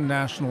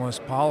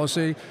pan-nationalist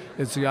policy.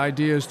 The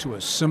idea is to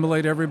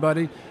assimilate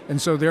everybody.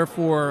 And so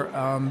therefore,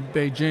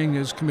 Beijing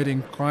is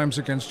committing crimes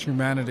against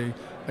humanity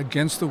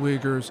against the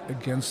Uyghurs,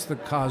 against the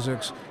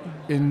Kazakhs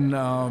in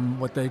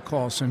what they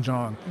call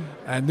Xinjiang.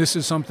 And this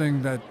is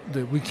something that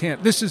we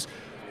can't... This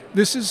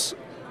is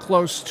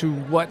close to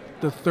what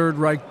the Third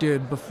Reich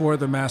did before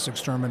the mass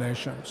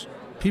exterminations.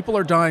 People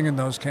are dying in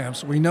those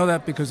camps. We know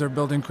that because they're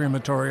building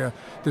crematoria.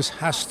 This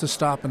has to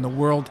stop, and the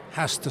world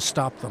has to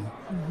stop them.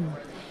 Mm-hmm.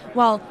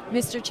 Well,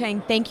 Mr.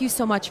 Chang, thank you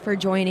so much for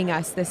joining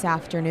us this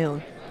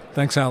afternoon.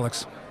 Thanks,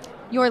 Alex.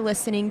 You're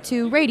listening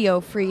to Radio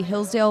Free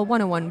Hillsdale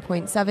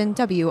 101.7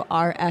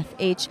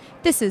 WRFH.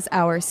 This is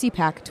our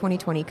CPAC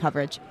 2020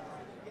 coverage.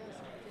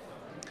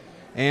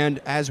 And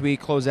as we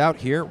close out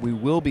here, we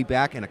will be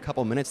back in a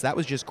couple minutes. That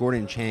was just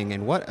Gordon Chang,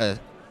 and what a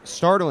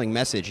startling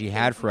message he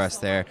had for us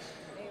there.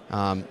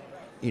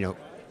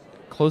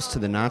 Close to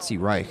the Nazi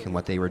Reich and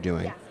what they were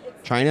doing.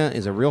 China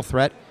is a real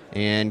threat,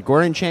 and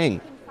Gordon Chang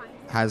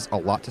has a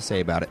lot to say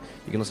about it.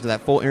 You can listen to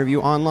that full interview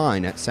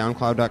online at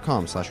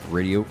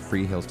soundcloud.com/Radio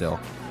Free Hillsdale.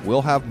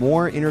 We'll have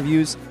more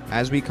interviews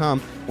as we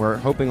come. We're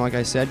hoping, like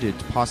I said, to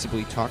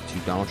possibly talk to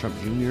Donald Trump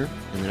Jr.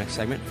 in the next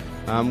segment.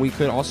 We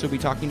could also be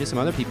talking to some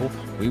other people.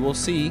 We will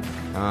see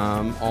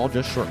all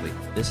just shortly.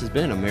 This has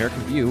been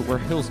American View, where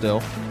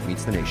Hillsdale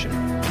meets the nation.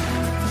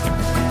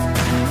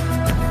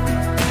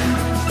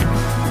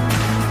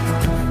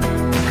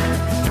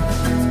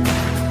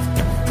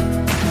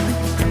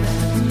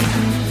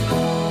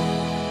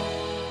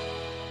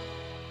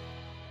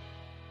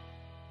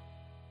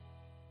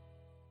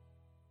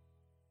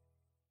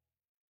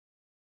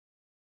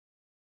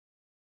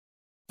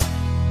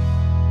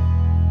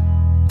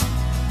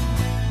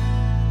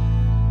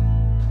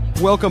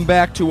 Welcome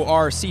back to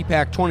our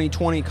CPAC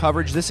 2020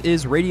 coverage. This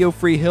is Radio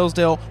Free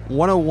Hillsdale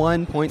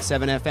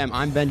 101.7 FM.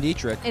 I'm Ben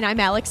Dietrich. And I'm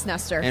Alex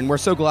Nestor. And we're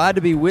so glad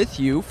to be with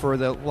you for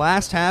the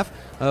last half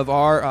of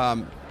our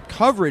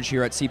coverage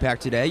here at CPAC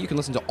today. You can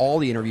listen to all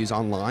the interviews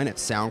online at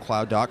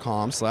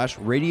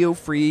soundcloud.com/Radio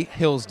Free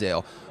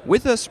Hillsdale.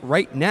 With us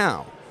right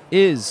now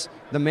is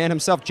the man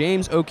himself,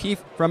 James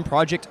O'Keefe from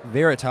Project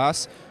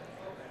Veritas.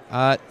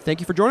 Thank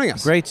you for joining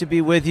us. Great to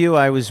be with you.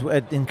 I was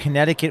in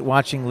Connecticut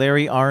watching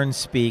Larry Arnn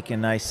speak,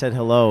 and I said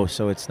hello,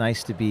 so it's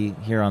nice to be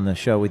here on the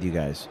show with you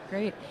guys.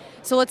 Great.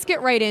 So let's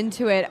get right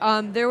into it.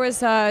 There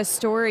was a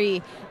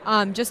story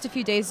just a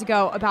few days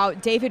ago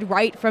about David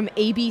Wright from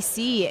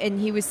ABC, and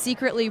he was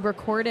secretly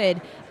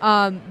recorded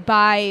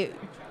by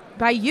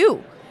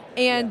you.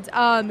 And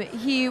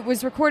he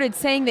was recorded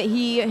saying that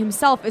he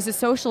himself is a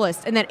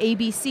socialist and that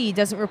ABC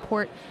doesn't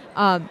report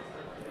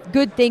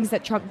good things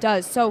that Trump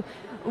does. So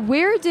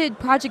where did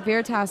Project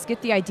Veritas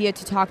get the idea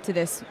to talk to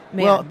this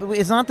man? Well,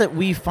 it's not that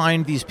we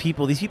find these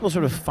people. These people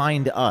sort of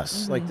find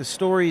us. Mm-hmm. Like, the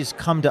stories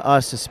come to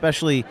us,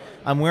 especially,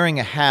 I'm wearing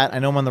a hat. I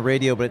know I'm on the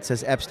radio, but it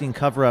says Epstein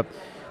cover-up.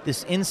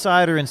 This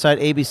insider inside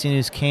ABC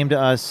News came to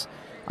us.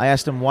 I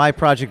asked him why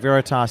Project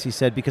Veritas. He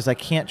said, because I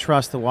can't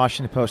trust the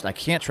Washington Post. I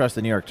can't trust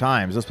the New York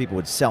Times. Those people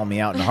would sell me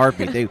out in a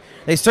heartbeat.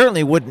 They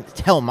certainly wouldn't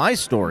tell my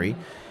story.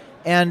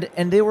 And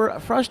they were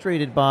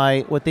frustrated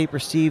by what they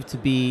perceived to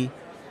be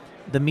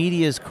the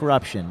media's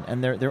corruption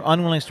and their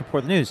unwillingness to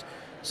report the news.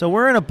 So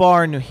we're in a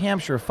bar in New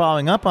Hampshire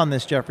following up on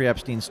this Jeffrey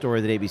Epstein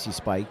story that ABC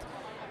spiked,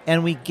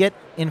 and we get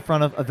in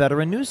front of a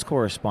veteran news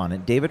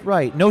correspondent, David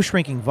Wright. No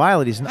shrinking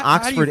violet. He's an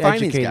Oxford how do you find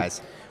educated. These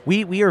guys?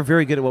 We are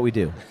very good at what we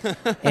do,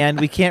 and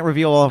we can't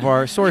reveal all of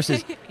our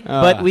sources.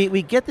 But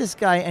we get this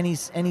guy, and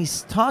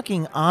he's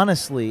talking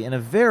honestly in a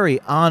very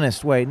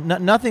honest way.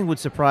 Nothing would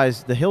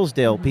surprise the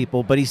Hillsdale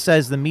people, but he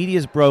says the media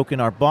is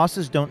broken. Our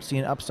bosses don't see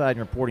an upside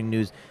in reporting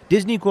news.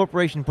 Disney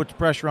Corporation puts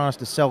pressure on us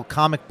to sell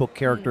comic book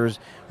characters.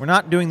 We're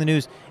not doing the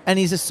news. And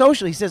he's a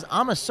socialist. He says,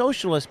 I'm a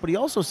socialist, but he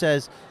also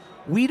says,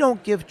 we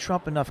don't give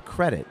Trump enough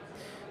credit.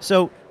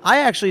 So I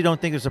actually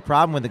don't think there's a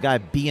problem with the guy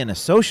being a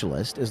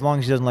socialist, as long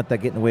as he doesn't let that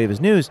get in the way of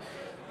his news.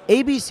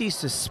 ABC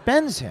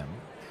suspends him,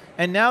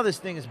 and now this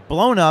thing is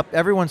blown up.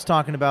 Everyone's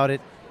talking about it,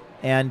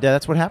 and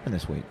that's what happened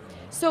this week.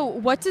 So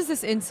what does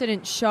this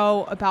incident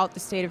show about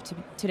the state of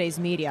today's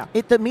media?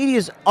 The media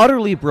is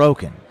utterly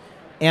broken,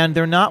 and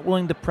they're not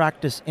willing to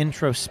practice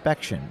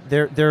introspection.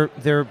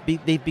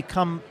 They've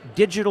become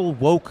digital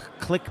woke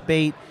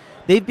clickbait.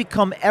 They've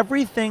become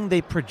everything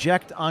they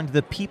project onto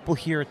the people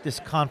here at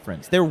this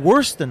conference. They're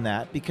worse than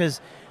that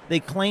because they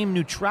claim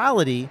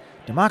neutrality.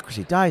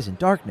 Democracy dies in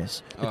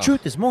darkness. The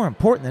truth is more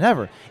important than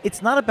ever.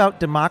 It's not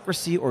about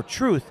democracy or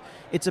truth.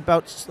 It's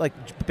about, like,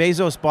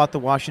 Bezos bought the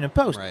Washington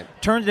Post,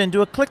 turned it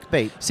into a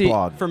clickbait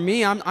blog. For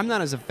me, I'm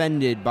not as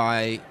offended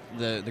by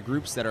the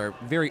groups that are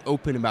very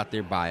open about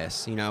their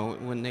bias,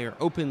 when they're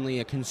openly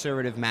a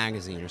conservative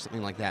magazine or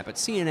something like that. But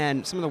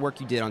CNN, some of the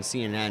work you did on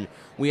CNN,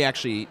 we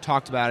actually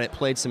talked about it,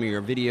 played some of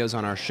your videos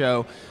on our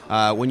show.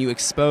 When you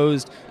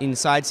exposed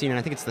inside CNN,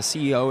 I think it's the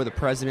CEO or the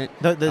president.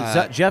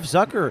 Jeff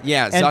Zucker.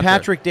 Yeah, and Zucker.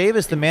 Patrick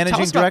Davis, the managing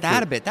director. director. Tell us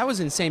about that a bit. That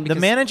was insane because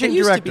the managing they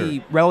used director. to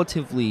be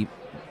relatively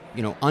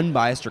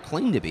unbiased or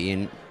claim to be,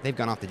 and they've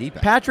gone off the deep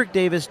end. Patrick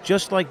Davis,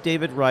 just like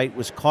David Wright,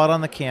 was caught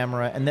on the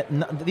camera, and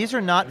these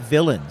are not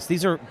villains.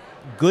 These are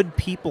good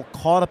people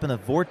caught up in a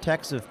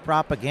vortex of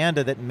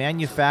propaganda that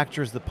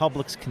manufactures the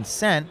public's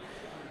consent,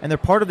 and they're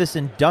part of this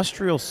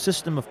industrial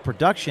system of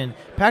production.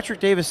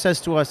 Patrick Davis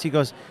says to us, he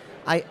goes,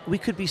 we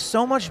could be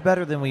so much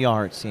better than we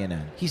are at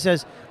CNN. He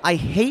says, I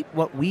hate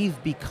what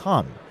we've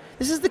become.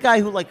 This is the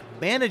guy who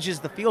manages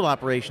the field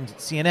operations at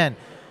CNN.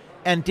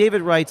 And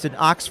David Wright's an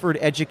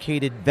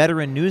Oxford-educated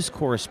veteran news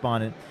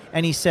correspondent,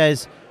 and he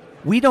says,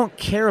 we don't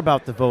care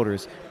about the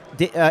voters.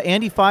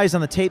 Andy Fies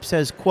on the tape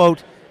says,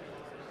 quote,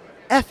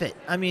 F it.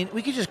 I mean,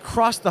 we could just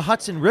cross the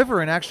Hudson River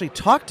and actually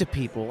talk to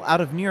people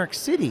out of New York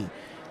City,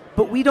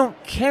 but we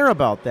don't care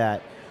about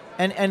that.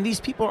 And these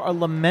people are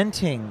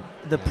lamenting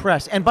the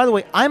press. And by the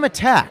way, I'm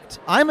attacked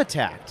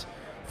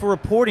for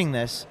reporting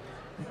this,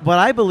 but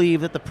I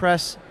believe that the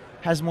press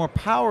has more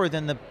power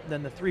than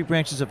the three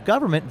branches of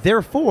government.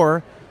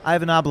 Therefore, I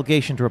have an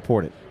obligation to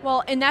report it.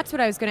 Well, and that's what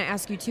I was going to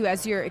ask you, too.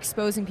 As you're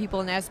exposing people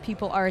and as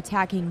people are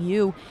attacking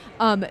you,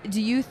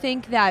 do you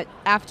think that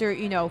after,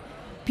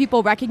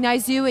 people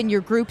recognize you and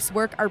your group's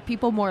work, are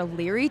people more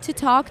leery to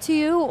talk to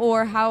you,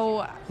 or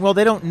how? Well,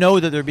 they don't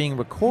know that they're being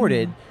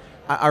recorded.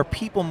 Are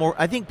people more?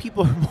 I think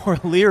people are more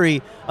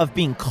leery of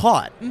being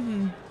caught.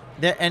 Mm-hmm.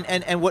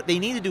 And what they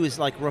need to do is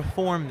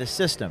reform the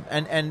system.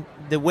 And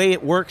the way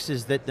it works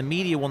is that the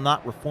media will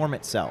not reform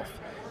itself.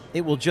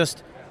 It will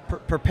just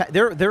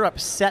they're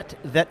upset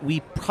that we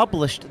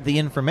published the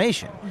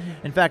information.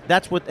 Mm-hmm. In fact,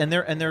 that's what, and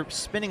they're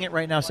spinning it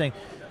right now, saying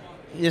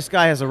this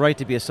guy has a right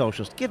to be a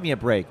socialist. Give me a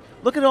break.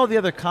 Look at all the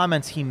other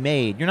comments he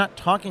made. You're not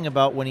talking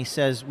about when he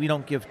says we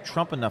don't give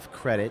Trump enough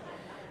credit,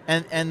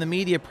 and the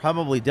media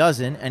probably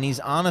doesn't, and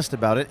he's honest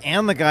about it,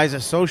 and the guy's a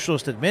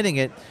socialist admitting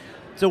it.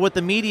 So what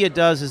the media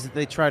does is that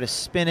they try to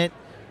spin it,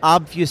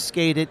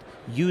 obfuscate it,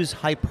 use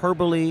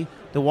hyperbole.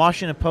 The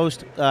Washington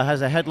Post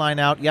has a headline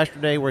out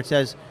yesterday where it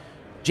says,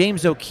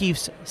 James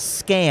O'Keefe's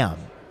scam.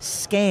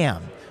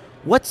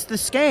 What's the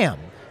scam?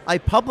 I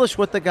published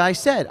what the guy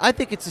said. I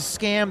think it's a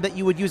scam that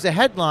you would use a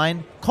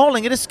headline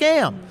calling it a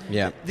scam.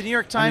 Yeah. The New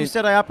York Times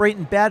said I operate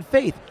in bad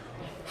faith.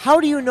 How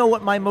do you know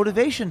what my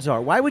motivations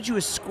are? Why would you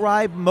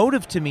ascribe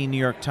motive to me, New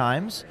York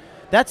Times?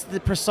 That's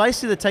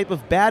precisely the type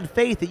of bad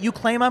faith that you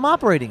claim I'm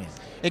operating in.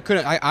 It could.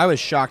 I was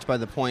shocked by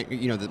the point.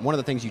 That one of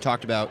the things you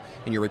talked about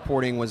in your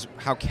reporting was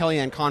how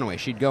Kellyanne Conway,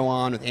 she'd go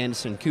on with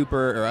Anderson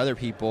Cooper or other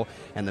people,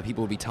 and the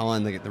people would be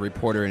telling the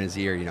reporter in his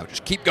ear,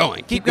 just keep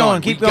going. We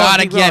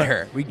gotta get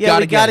her. We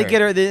gotta get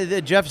her. The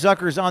Jeff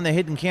Zucker's on the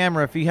hidden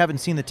camera. If you haven't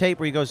seen the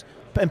tape, where he goes,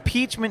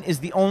 impeachment is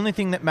the only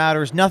thing that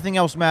matters. Nothing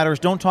else matters.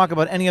 Don't talk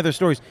about any other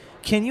stories.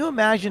 Can you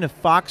imagine if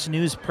Fox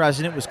News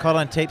president was caught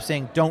on tape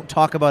saying, "Don't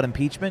talk about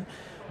impeachment"?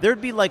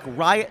 There'd be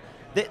riot.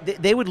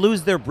 They would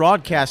lose their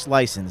broadcast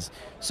license.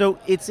 So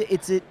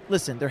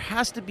listen, there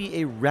has to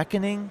be a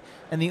reckoning,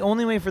 and the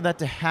only way for that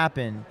to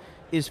happen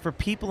is for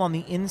people on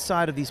the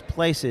inside of these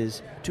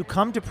places to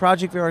come to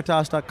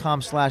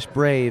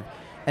projectveritas.com/brave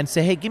and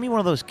say, hey, give me one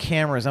of those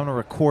cameras. I'm going to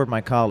record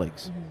my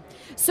colleagues. Mm-hmm.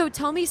 So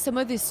tell me some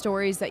of the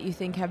stories that you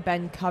think have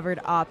been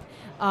covered up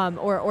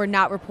or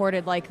not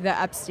reported, like the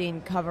Epstein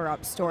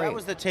cover-up story. That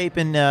was the tape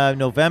in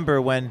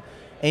November when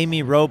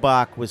Amy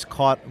Robach was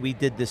caught. We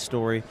did this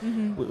story.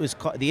 Mm-hmm. It was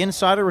the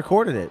Insider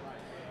recorded it.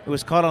 It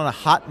was caught on a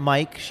hot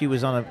mic. She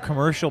was on a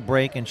commercial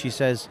break, and she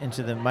says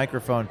into the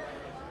microphone,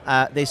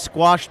 they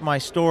squashed my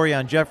story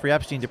on Jeffrey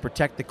Epstein to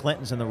protect the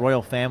Clintons and the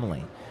royal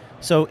family.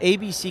 So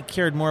ABC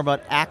cared more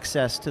about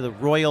access to the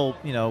royal,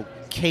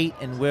 Kate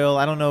and Will.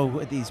 I don't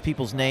know these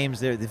people's names.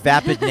 They're the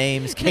vapid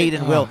names, Kate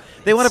and Will.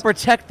 They want to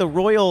protect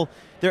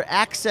their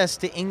access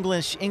to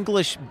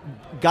English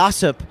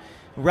gossip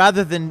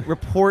rather than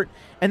report.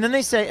 And then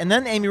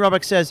then Amy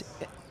Robach says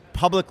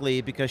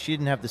publicly, because she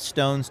didn't have the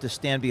stones to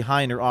stand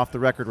behind her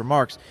off-the-record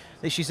remarks,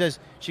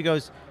 she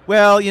goes,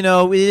 well,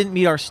 we didn't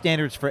meet our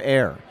standards for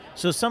air.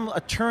 So some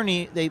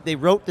attorney, they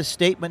wrote the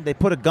statement, they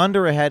put a gun to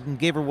her head and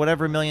gave her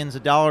whatever millions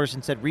of dollars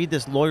and said, read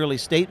this lawyerly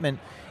statement,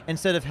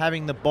 instead of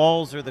having the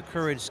balls or the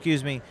courage,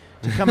 to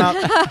come out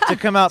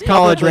college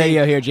publicly.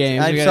 Radio here,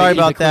 James. I'm sorry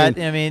about that.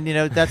 I mean,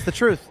 that's the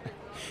truth.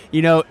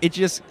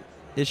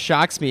 It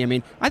shocks me. I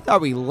mean, I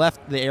thought we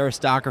left the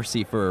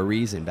aristocracy for a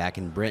reason back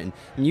in Britain.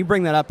 And you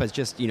bring that up as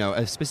just,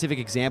 a specific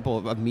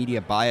example of media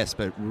bias,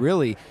 but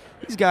really,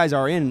 these guys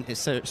are in a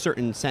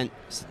certain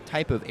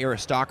type of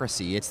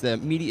aristocracy. It's the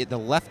media, the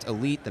left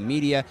elite, the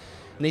media,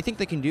 and they think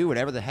they can do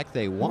whatever the heck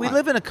they want. We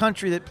live in a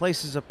country that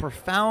places a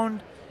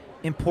profound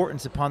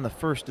importance upon the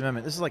First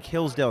Amendment. This is like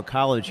Hillsdale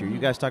College here. You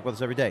guys talk about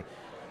this every day.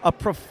 a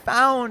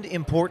profound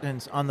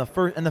importance on the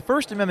first. And the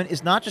First Amendment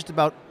is not just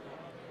about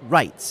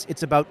rights.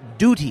 It's about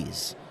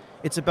duties.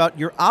 It's about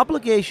your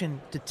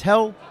obligation to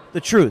tell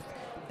the truth.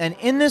 And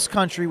in this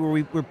country where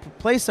we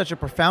place such a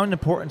profound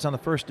importance on the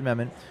First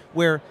Amendment,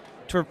 where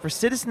for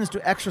citizens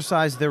to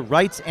exercise their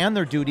rights and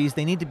their duties,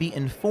 they need to be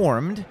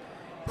informed.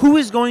 Who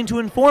is going to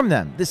inform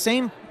them? The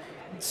same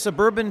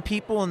suburban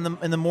people in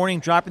the morning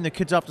dropping their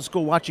kids off to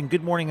school, watching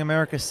Good Morning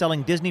America,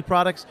 selling Disney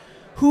products.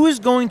 Who is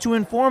going to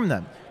inform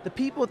them? The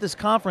people at this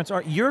conference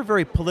you're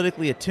very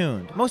politically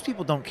attuned. Most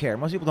people don't care.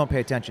 Most people don't pay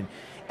attention.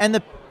 And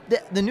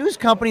the news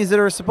companies that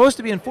are supposed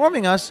to be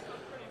informing us,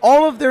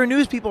 all of their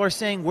news people are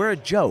saying we're a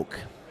joke,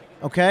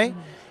 okay?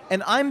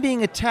 And I'm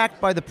being attacked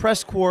by the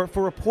press corps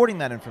for reporting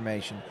that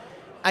information.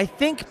 I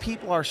think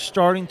people are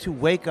starting to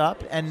wake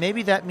up, and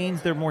maybe that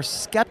means they're more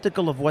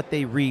skeptical of what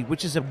they read,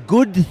 which is a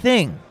good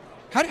thing.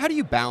 How do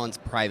you balance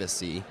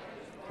privacy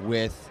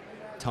with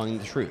telling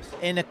the truth?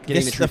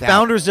 The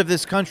founders of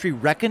this country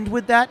reckoned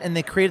with that, and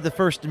they created the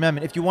First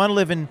Amendment. If you want to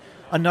live in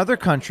another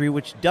country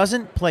which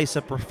doesn't place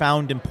a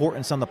profound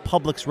importance on the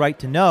public's right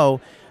to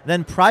know,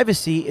 then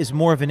privacy is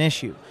more of an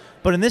issue.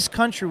 But in this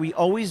country, we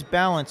always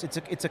balance.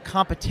 It's a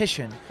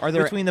competition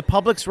between the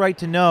public's right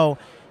to know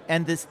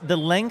and the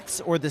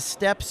lengths or the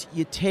steps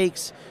it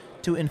takes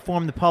to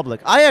inform the public.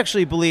 I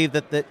actually believe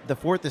that the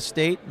Fourth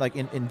Estate,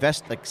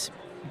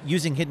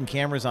 using hidden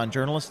cameras on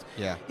journalists,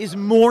 is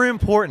more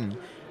important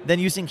than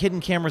using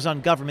hidden cameras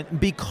on government,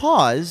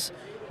 because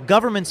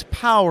government's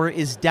power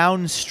is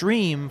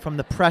downstream from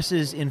the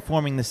presses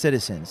informing the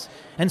citizens.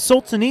 And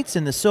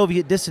Solzhenitsyn, the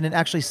Soviet dissident,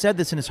 actually said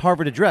this in his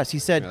Harvard address. He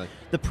said,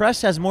 the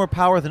press has more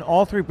power than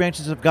all three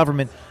branches of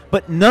government,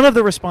 but none of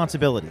the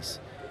responsibilities.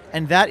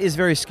 And that is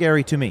very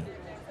scary to me.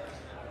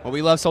 Well,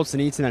 we love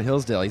Solzhenitsyn at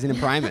Hillsdale. He's an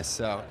imprimis,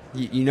 so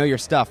you know your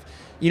stuff.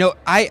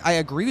 I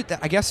agree with that.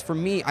 I guess for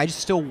me, I just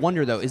still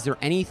wonder, though, is there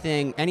any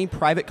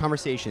private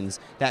conversations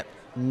that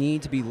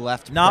need to be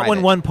left Not private?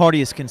 When one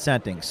party is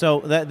consenting.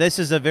 So this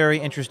is a very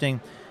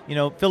interesting,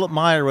 Philip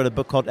Meyer wrote a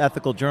book called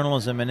Ethical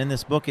Journalism, and in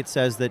this book it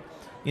says that,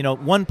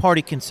 one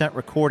party consent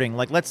recording,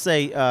 like let's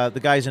say the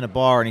guy's in a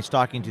bar and he's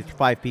talking to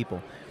 5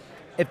 people.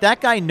 If that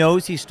guy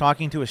knows he's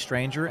talking to a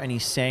stranger and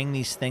he's saying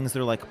these things that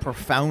are like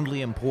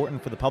profoundly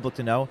important for the public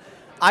to know,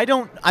 I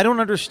don't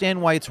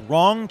understand why it's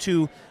wrong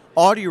to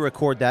audio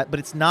record that, but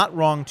it's not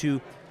wrong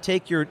to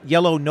take your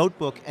yellow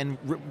notebook and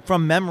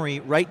from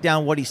memory write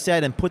down what he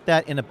said and put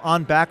that in an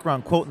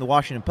on-background quote in the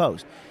Washington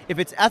Post. If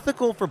it's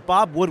ethical for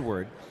Bob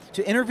Woodward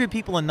to interview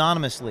people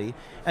anonymously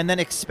and then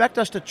expect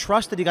us to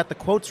trust that he got the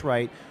quotes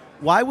right,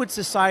 why would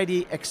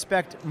society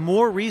expect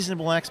more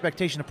reasonable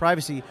expectation of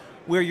privacy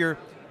where you're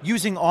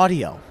using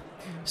audio?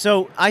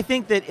 So I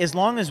think that as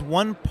long as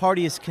one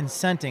party is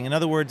consenting, in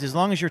other words, as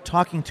long as you're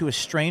talking to a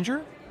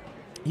stranger,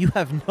 you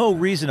have no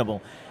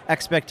reasonable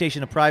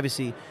expectation of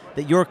privacy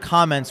that your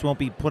comments won't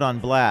be put on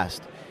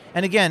blast.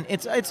 And again,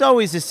 it's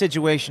always a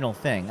situational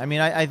thing. I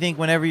mean, I think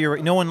whenever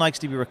no one likes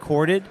to be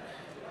recorded,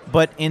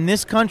 but in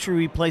this country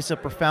we place a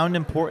profound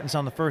importance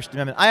on the First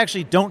Amendment. I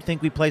actually don't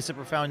think we place a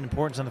profound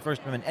importance on the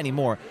First Amendment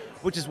anymore,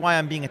 which is why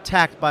I'm being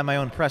attacked by my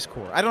own press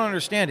corps. I don't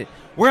understand it.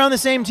 We're on the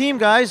same team,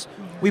 guys.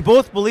 We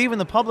both believe in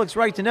the public's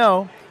right to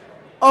know.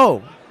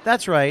 Oh,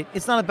 that's right.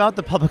 It's not about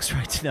the public's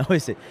right to know,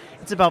 is it?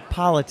 It's about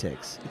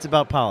politics. It's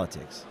about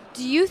politics.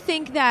 Do you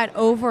think that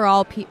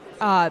overall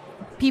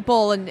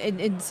people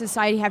in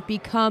society have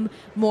become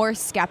more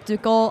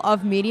skeptical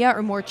of media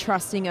or more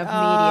trusting of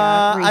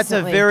media recently? That's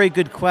a very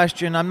good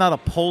question. I'm not a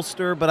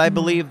pollster, but I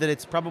believe that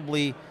it's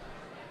probably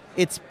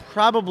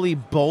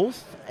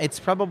both. It's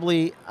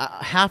probably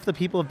half the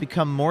people have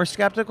become more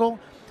skeptical,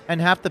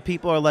 and half the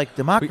people are like,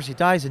 democracy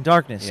dies in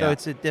darkness. So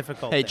it's a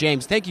difficult thing.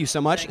 James, thank you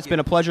so much. It's been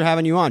a pleasure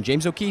having you on.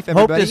 James O'Keefe,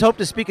 everybody. Hope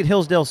to speak at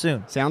Hillsdale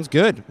soon. Sounds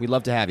good. We'd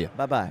love to have you.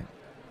 Bye-bye.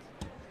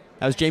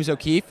 That was James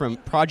O'Keefe from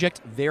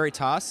Project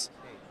Veritas.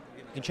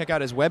 You can check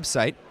out his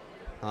website.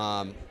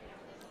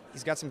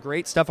 He's got some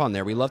great stuff on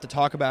there. We love to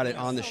talk about it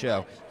on the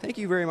show. Thank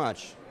you very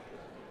much.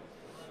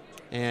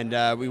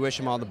 And we wish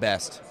him all the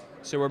best.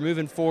 So we're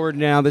moving forward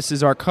now. This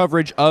is our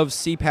coverage of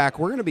CPAC.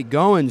 We're going to be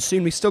going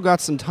soon. We still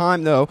got some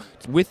time, though,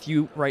 with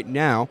you right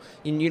now.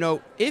 And,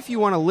 if you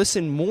want to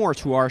listen more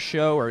to our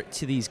show or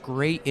to these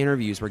great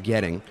interviews we're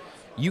getting,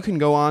 you can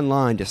go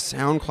online to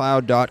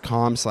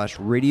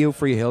soundcloud.com/Radio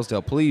Free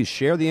Hillsdale. Please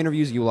share the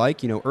interviews you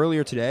like.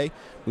 Earlier today,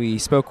 we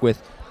spoke with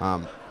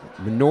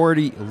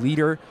Minority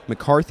Leader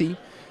McCarthy,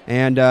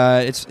 and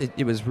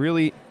it was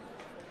really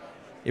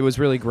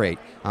great.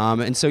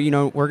 And so,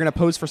 we're going to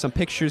pose for some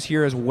pictures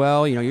here as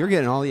well. You're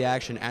getting all the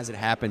action as it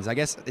happens. I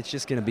guess it's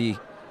just going to be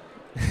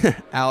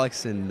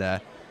Alex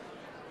and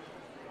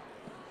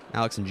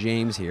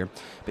James here.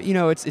 But,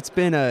 it's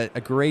been a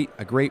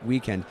great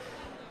weekend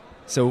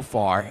so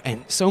far,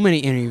 and so many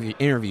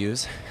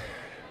interviews.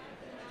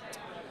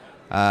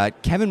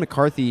 Kevin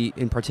McCarthy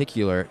in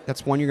particular,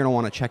 that's one you're going to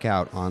want to check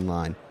out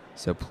online.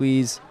 So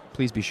please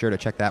be sure to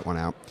check that one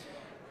out.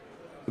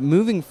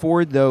 moving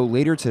forward, though,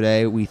 later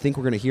today, we think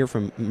we're going to hear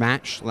from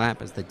Matt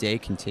Schlapp as the day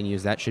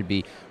continues. That should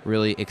be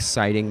really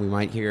exciting. We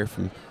might hear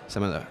from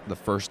some of the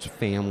First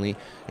family,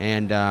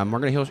 and we're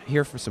going to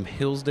hear from some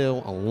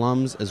Hillsdale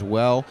alums as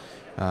well.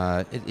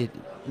 It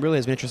really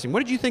has been interesting. What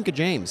did you think of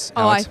James,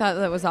 Oh, Alex? I thought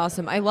that was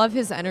awesome. I love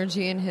his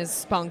energy and his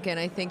spunk, and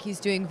I think he's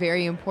doing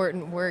very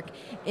important work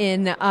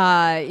in,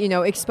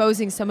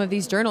 exposing some of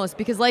these journalists.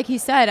 Because, like he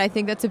said, I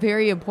think that's a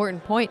very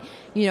important point.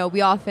 You know,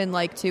 we often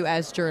like to,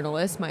 as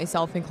journalists,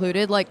 myself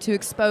included, like to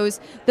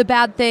expose the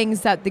bad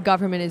things that the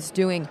government is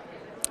doing.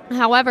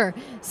 However,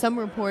 some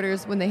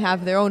reporters, when they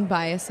have their own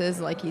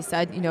biases, like he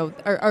said,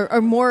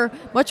 are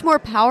much more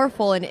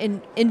powerful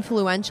and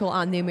influential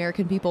on the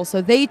American people.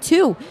 So they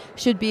too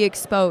should be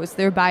exposed,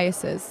 their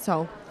biases.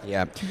 So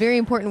yeah, very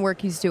important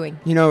work he's doing.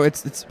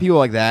 It's people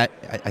like that.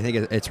 I think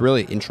it's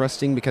really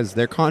interesting because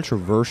they're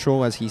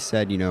controversial, as he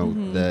said.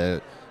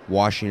 The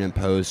Washington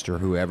Post or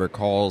whoever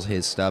calls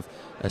his stuff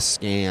a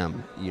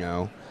scam.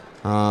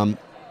 I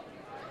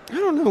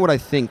don't know what I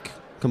think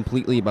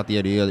completely about the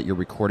idea that you're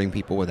recording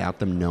people without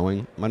them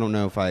knowing. I don't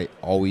know if I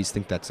always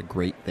think that's a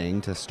great thing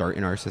to start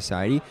in our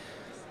society,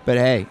 but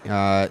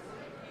hey,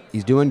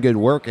 he's doing good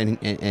work, and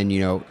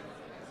in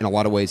a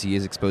lot of ways he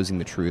is exposing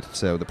the truth.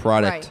 So the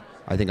product, Right.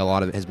 I think a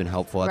lot of it has been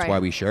helpful. That's Right. why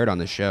we share it on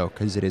this show,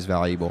 because it is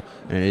valuable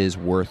and it is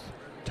worth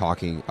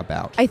talking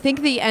about. I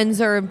think the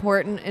ends are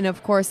important, and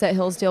of course at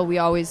Hillsdale we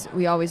always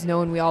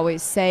know and we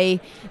always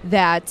say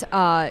that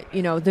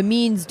the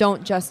means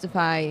don't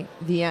justify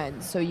the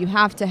ends. So you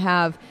have to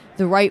have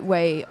the right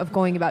way of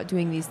going about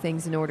doing these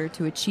things in order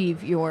to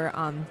achieve your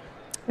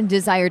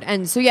desired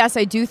ends. So yes,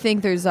 I do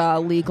think there's a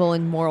legal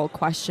and moral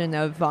question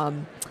of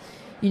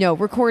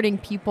recording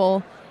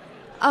people.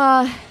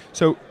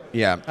 So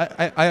yeah,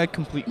 I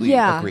completely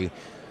Yeah. agree.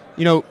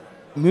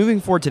 Moving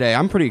forward today,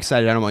 I'm pretty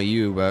excited. I don't know about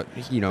you, but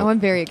I'm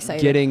very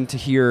excited. Getting to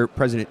hear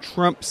President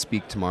Trump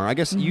speak tomorrow. I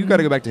guess you got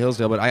to go back to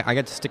Hillsdale, but I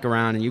get to stick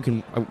around and you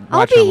can I'll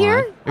watch be online. here.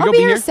 Are you I'll gonna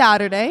be here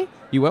Saturday.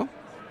 You will?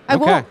 I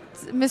Okay. won't.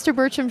 Mr.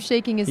 Bertram's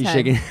shaking his He's head.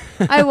 shaking.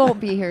 I won't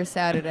be here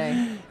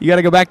Saturday. You got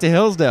to go back to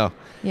Hillsdale.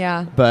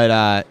 Yeah.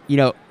 But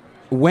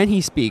when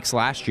he speaks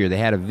last year, they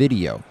had a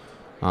video.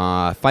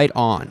 Fight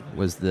On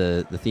was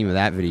the theme of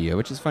that video,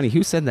 which is funny.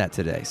 Who said that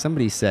today?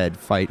 Somebody said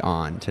Fight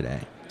On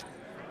today.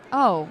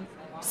 Oh,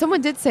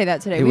 someone did say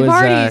that today. It We've was,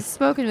 already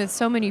spoken with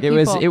so many people.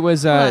 It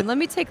was. Hold on, let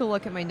me take a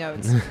look at my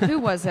notes. Who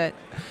was it?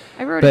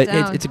 I wrote But it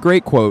down. it's a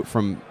great quote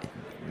from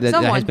that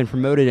has Someone. been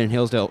promoted in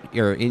Hillsdale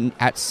or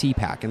at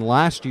CPAC. And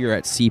last year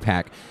at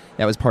CPAC,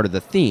 that was part of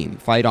the theme,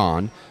 Fight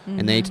On.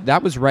 And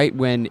that was right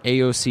when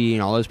AOC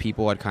and all those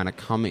people had kind of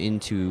come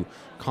into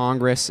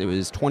Congress. It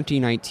was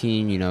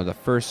 2019, the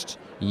first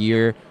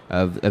year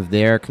of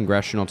their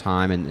congressional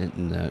time,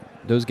 and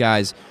those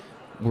guys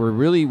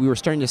we were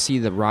starting to see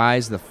the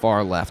rise of the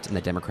far left in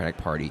the Democratic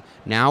Party.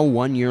 Now,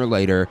 1 year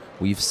later,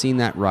 we've seen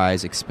that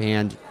rise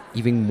expand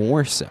even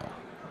more so.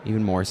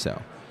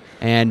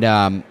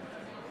 And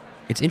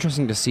it's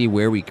interesting to see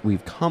where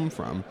we've come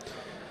from.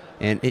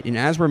 And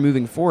as we're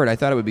moving forward, I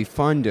thought it would be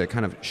fun to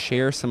kind of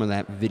share some of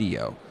that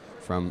video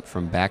from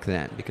back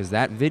then, because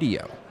that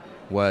video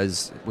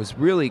was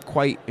really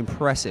quite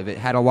impressive. It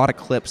had a lot of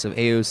clips of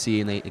AOC,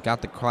 and it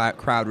got the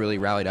crowd really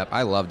rallied up.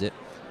 I loved it.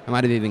 I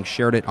might have even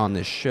shared it on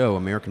this show,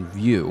 American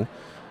View,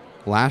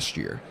 last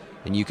year,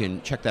 and you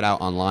can check that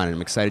out online. And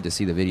I'm excited to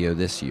see the video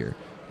this year.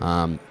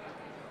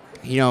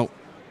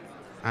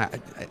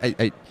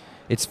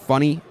 It's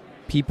funny.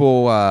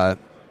 People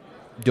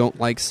don't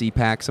like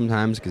CPAC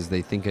sometimes because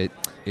they think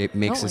it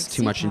makes us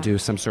too much into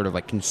some sort of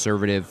like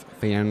conservative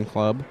fan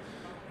club.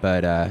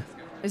 But I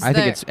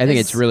think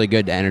it's really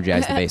good to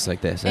energize the base like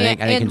this. I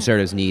think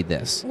conservatives need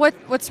this.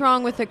 What's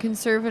wrong with a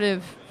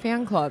conservative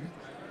fan club?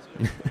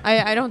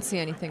 I don't see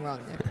anything wrong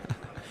there.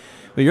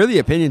 Well, you're the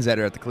opinions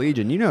editor at the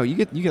Collegian. You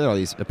get all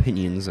these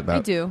opinions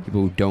about do.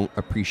 people who don't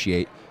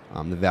appreciate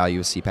the value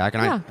of CPAC,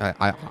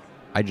 and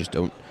I just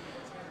don't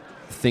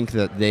think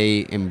that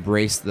they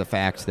embrace the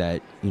fact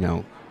that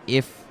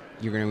if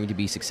you're going to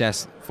be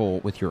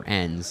successful with your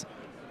ends,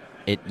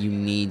 you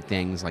need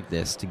things like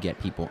this to get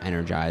people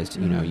energized.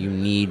 Mm-hmm. You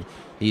need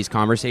these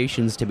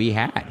conversations to be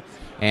had,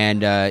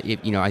 and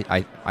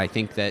I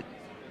think that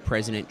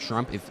President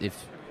Trump,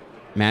 if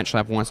Matt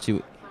Schlapp wants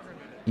to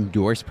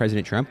endorse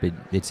President Trump,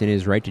 it's in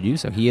his right to do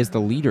so. He is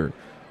the leader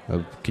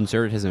of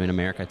conservatism in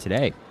America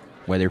today,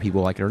 whether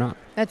people like it or not.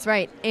 That's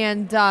right.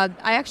 And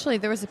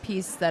there was a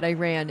piece that I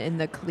ran in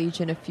the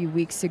Collegian a few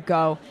weeks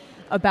ago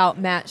about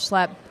Matt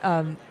Schlapp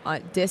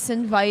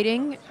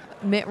disinviting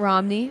Mitt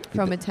Romney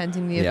from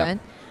attending the event.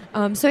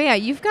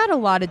 You've got a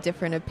lot of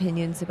different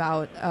opinions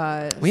about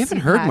we haven't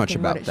CPAC heard much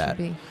and what about it that. should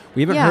be.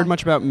 We haven't heard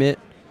much about Mitt.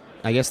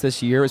 I guess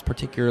this year is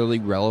particularly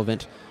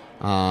relevant.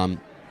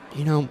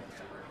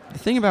 The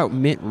thing about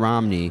Mitt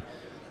Romney,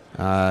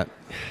 I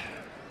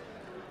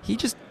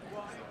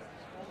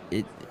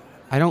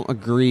don't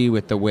agree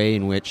with the way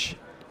in which,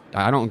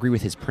 I don't agree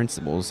with his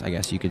principles, I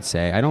guess you could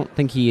say. I don't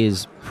think he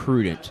is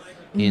prudent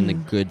in the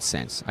good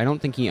sense. I don't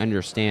think he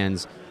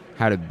understands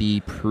how to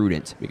be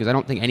prudent, because I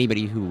don't think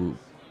anybody who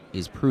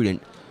is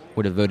prudent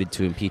would have voted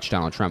to impeach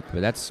Donald Trump,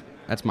 but that's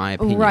my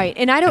opinion. Right,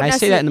 and I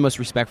say that in the most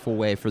respectful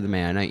way for the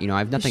man. I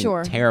have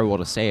nothing terrible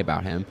to say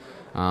about him,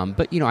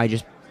 but I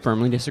just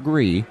firmly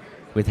disagree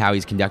with how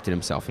he's conducted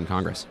himself in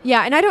Congress.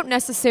 Yeah, and I don't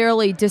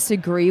necessarily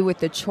disagree with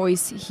the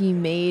choice he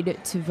made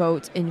to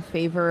vote in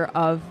favor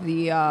of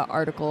the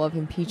article of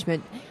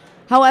impeachment.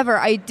 However,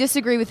 I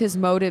disagree with his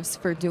motives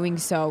for doing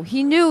so.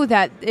 He knew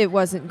that it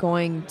wasn't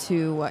going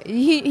to...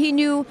 he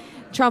knew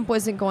Trump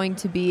wasn't going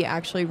to be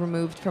actually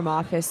removed from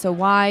office, so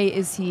why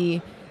is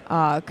he...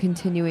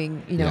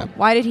 continuing,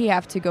 why did he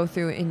have to go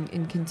through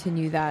and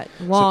continue that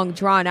long,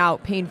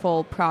 drawn-out,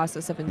 painful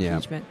process of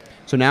impeachment? Yeah.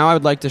 So now I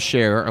would like to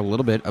share a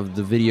little bit of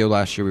the video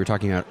last year we were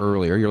talking about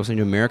earlier. You're listening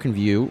to American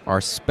View, our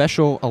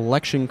special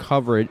election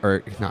coverage,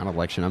 or not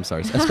election, I'm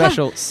sorry, a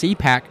special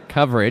CPAC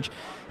coverage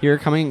here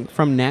coming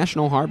from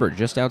National Harbor,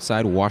 just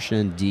outside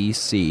Washington,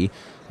 D.C.,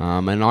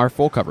 and our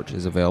full coverage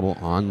is available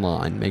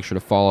online. Make sure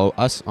to follow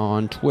us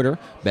on Twitter,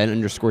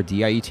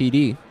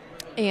 Ben_DIETD.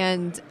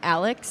 And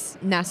Alex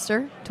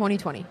Nestor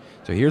 2020.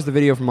 So here's the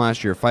video from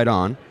last year, Fight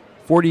On.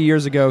 40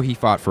 years ago, he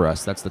fought for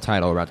us. That's the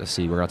title we're about to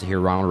see. We're about to hear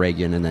Ronald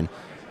Reagan and then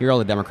hear all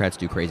the Democrats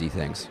do crazy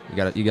things.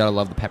 You gotta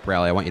love the pep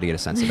rally. I want you to get a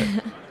sense of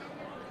it.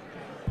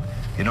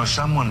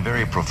 Someone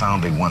very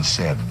profoundly once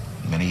said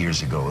many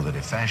years ago that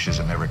if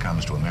fascism ever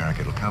comes to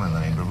America, it'll come in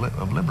the name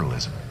of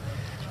liberalism.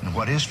 And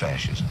what is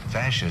fascism?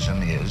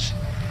 Fascism is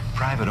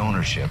private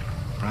ownership,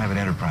 private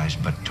enterprise,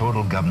 but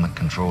total government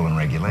control and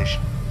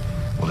regulation.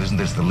 Well, isn't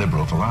this the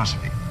liberal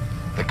philosophy?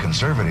 The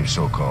conservative,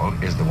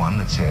 so-called, is the one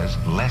that says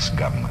less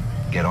government.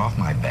 Get off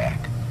my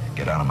back,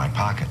 get out of my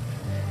pocket,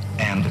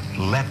 and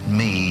let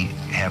me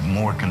have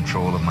more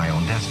control of my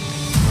own destiny.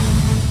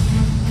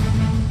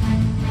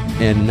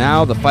 And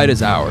now the fight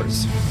is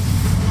ours.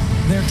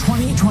 Their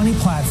 2020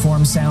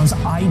 platform sounds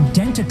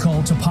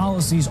identical to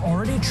policies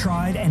already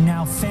tried and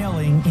now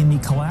failing in the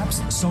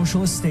collapsed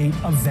socialist state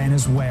of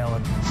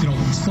Venezuela.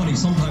 It's funny,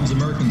 sometimes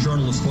American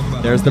journalists talk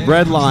about... There's the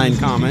breadline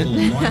comment.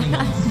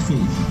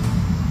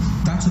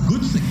 That's a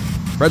good thing.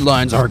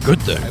 Breadlines are a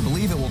good thing. I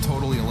believe it will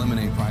totally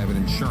eliminate private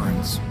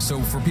insurance. So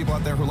for people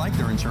out there who like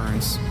their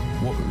insurance,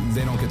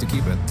 they don't get to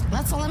keep it.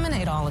 Let's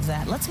eliminate all of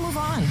that. Let's move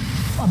on.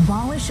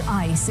 Abolish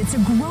ICE. It's a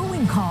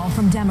growing call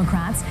from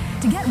Democrats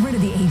to get rid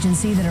of the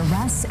agency that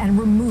arrests and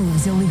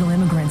removes illegal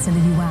immigrants in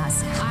the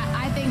U.S.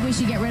 I think we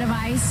should get rid of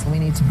ICE. We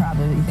need to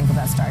probably think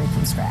about starting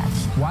from scratch.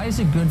 Why is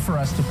it good for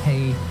us to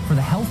pay for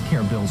the health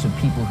care bills of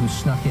people who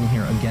snuck in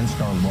here against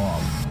our law?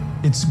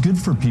 It's good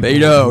for people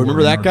Beto,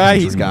 remember that guy?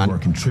 He's gone. Who are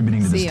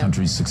contributing to this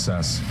country's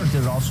success. Or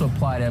does it also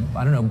apply to,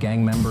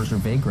 gang members or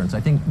vagrants? I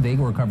think they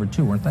were covered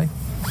too, weren't they?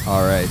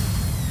 All right.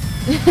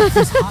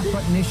 Hot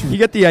button issue. You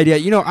get the idea.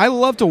 I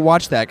love to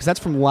watch that because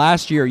that's from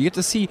last year. You get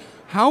to see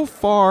how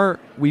far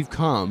we've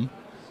come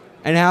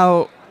and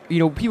how,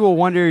 people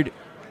wondered,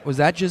 was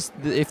that just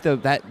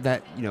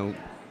that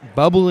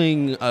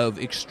bubbling of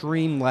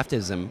extreme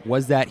leftism,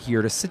 was that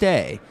here to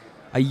stay?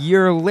 A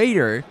year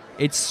later,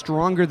 it's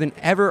stronger than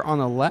ever on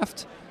the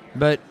left,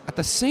 but at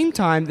the same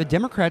time, the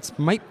Democrats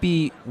might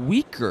be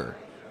weaker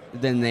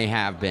than they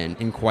have been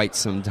in quite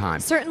some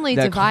time. Certainly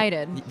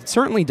divided.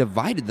 Certainly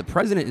divided. The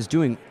president is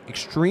doing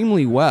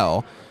extremely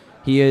well.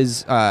 He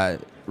is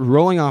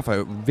rolling off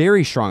a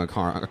very strong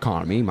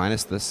economy,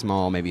 minus the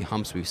small maybe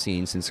humps we've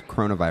seen since the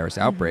coronavirus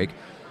outbreak.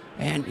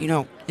 And,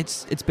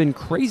 it's been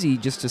crazy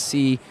just to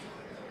see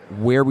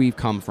where we've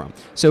come from.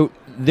 So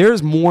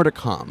there's more to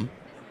come.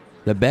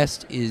 The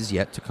best is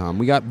yet to come.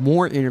 We got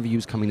more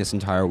interviews coming this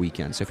entire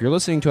weekend. So if you're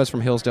listening to us from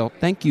Hillsdale,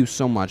 thank you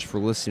so much for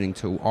listening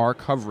to our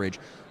coverage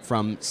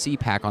from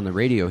CPAC on the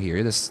radio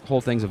here. This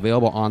whole thing's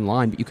available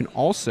online, but you can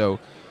also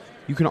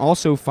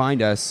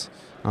find us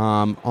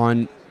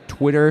on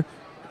Twitter,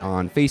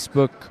 on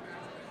Facebook,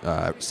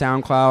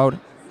 SoundCloud,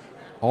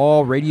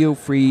 all Radio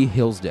Free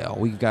Hillsdale.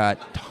 We've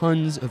got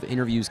tons of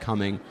interviews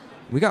coming.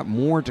 We got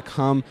more to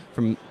come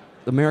from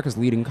America's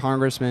leading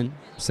congressmen,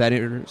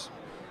 senators,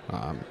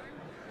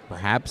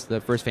 perhaps the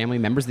first family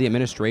members of the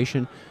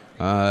administration,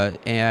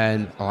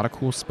 and a lot of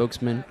cool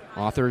spokesmen,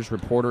 authors,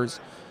 reporters.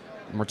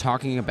 And we're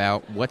talking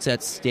about what's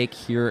at stake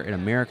here in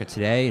America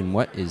today and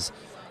what is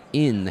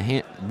in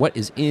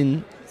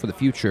for the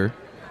future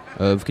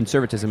of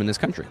conservatism in this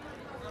country.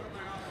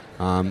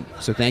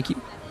 So thank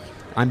you.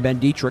 I'm Ben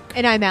Dietrich.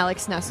 And I'm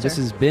Alex Nestor. This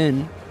has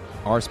been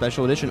our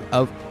special edition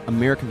of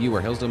American View,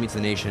 where Hillsdale meets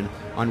the nation,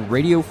 on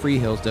Radio Free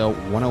Hillsdale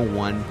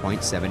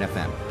 101.7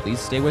 FM. Please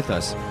stay with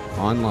us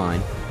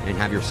online and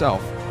have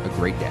yourself a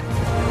great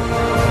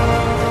day.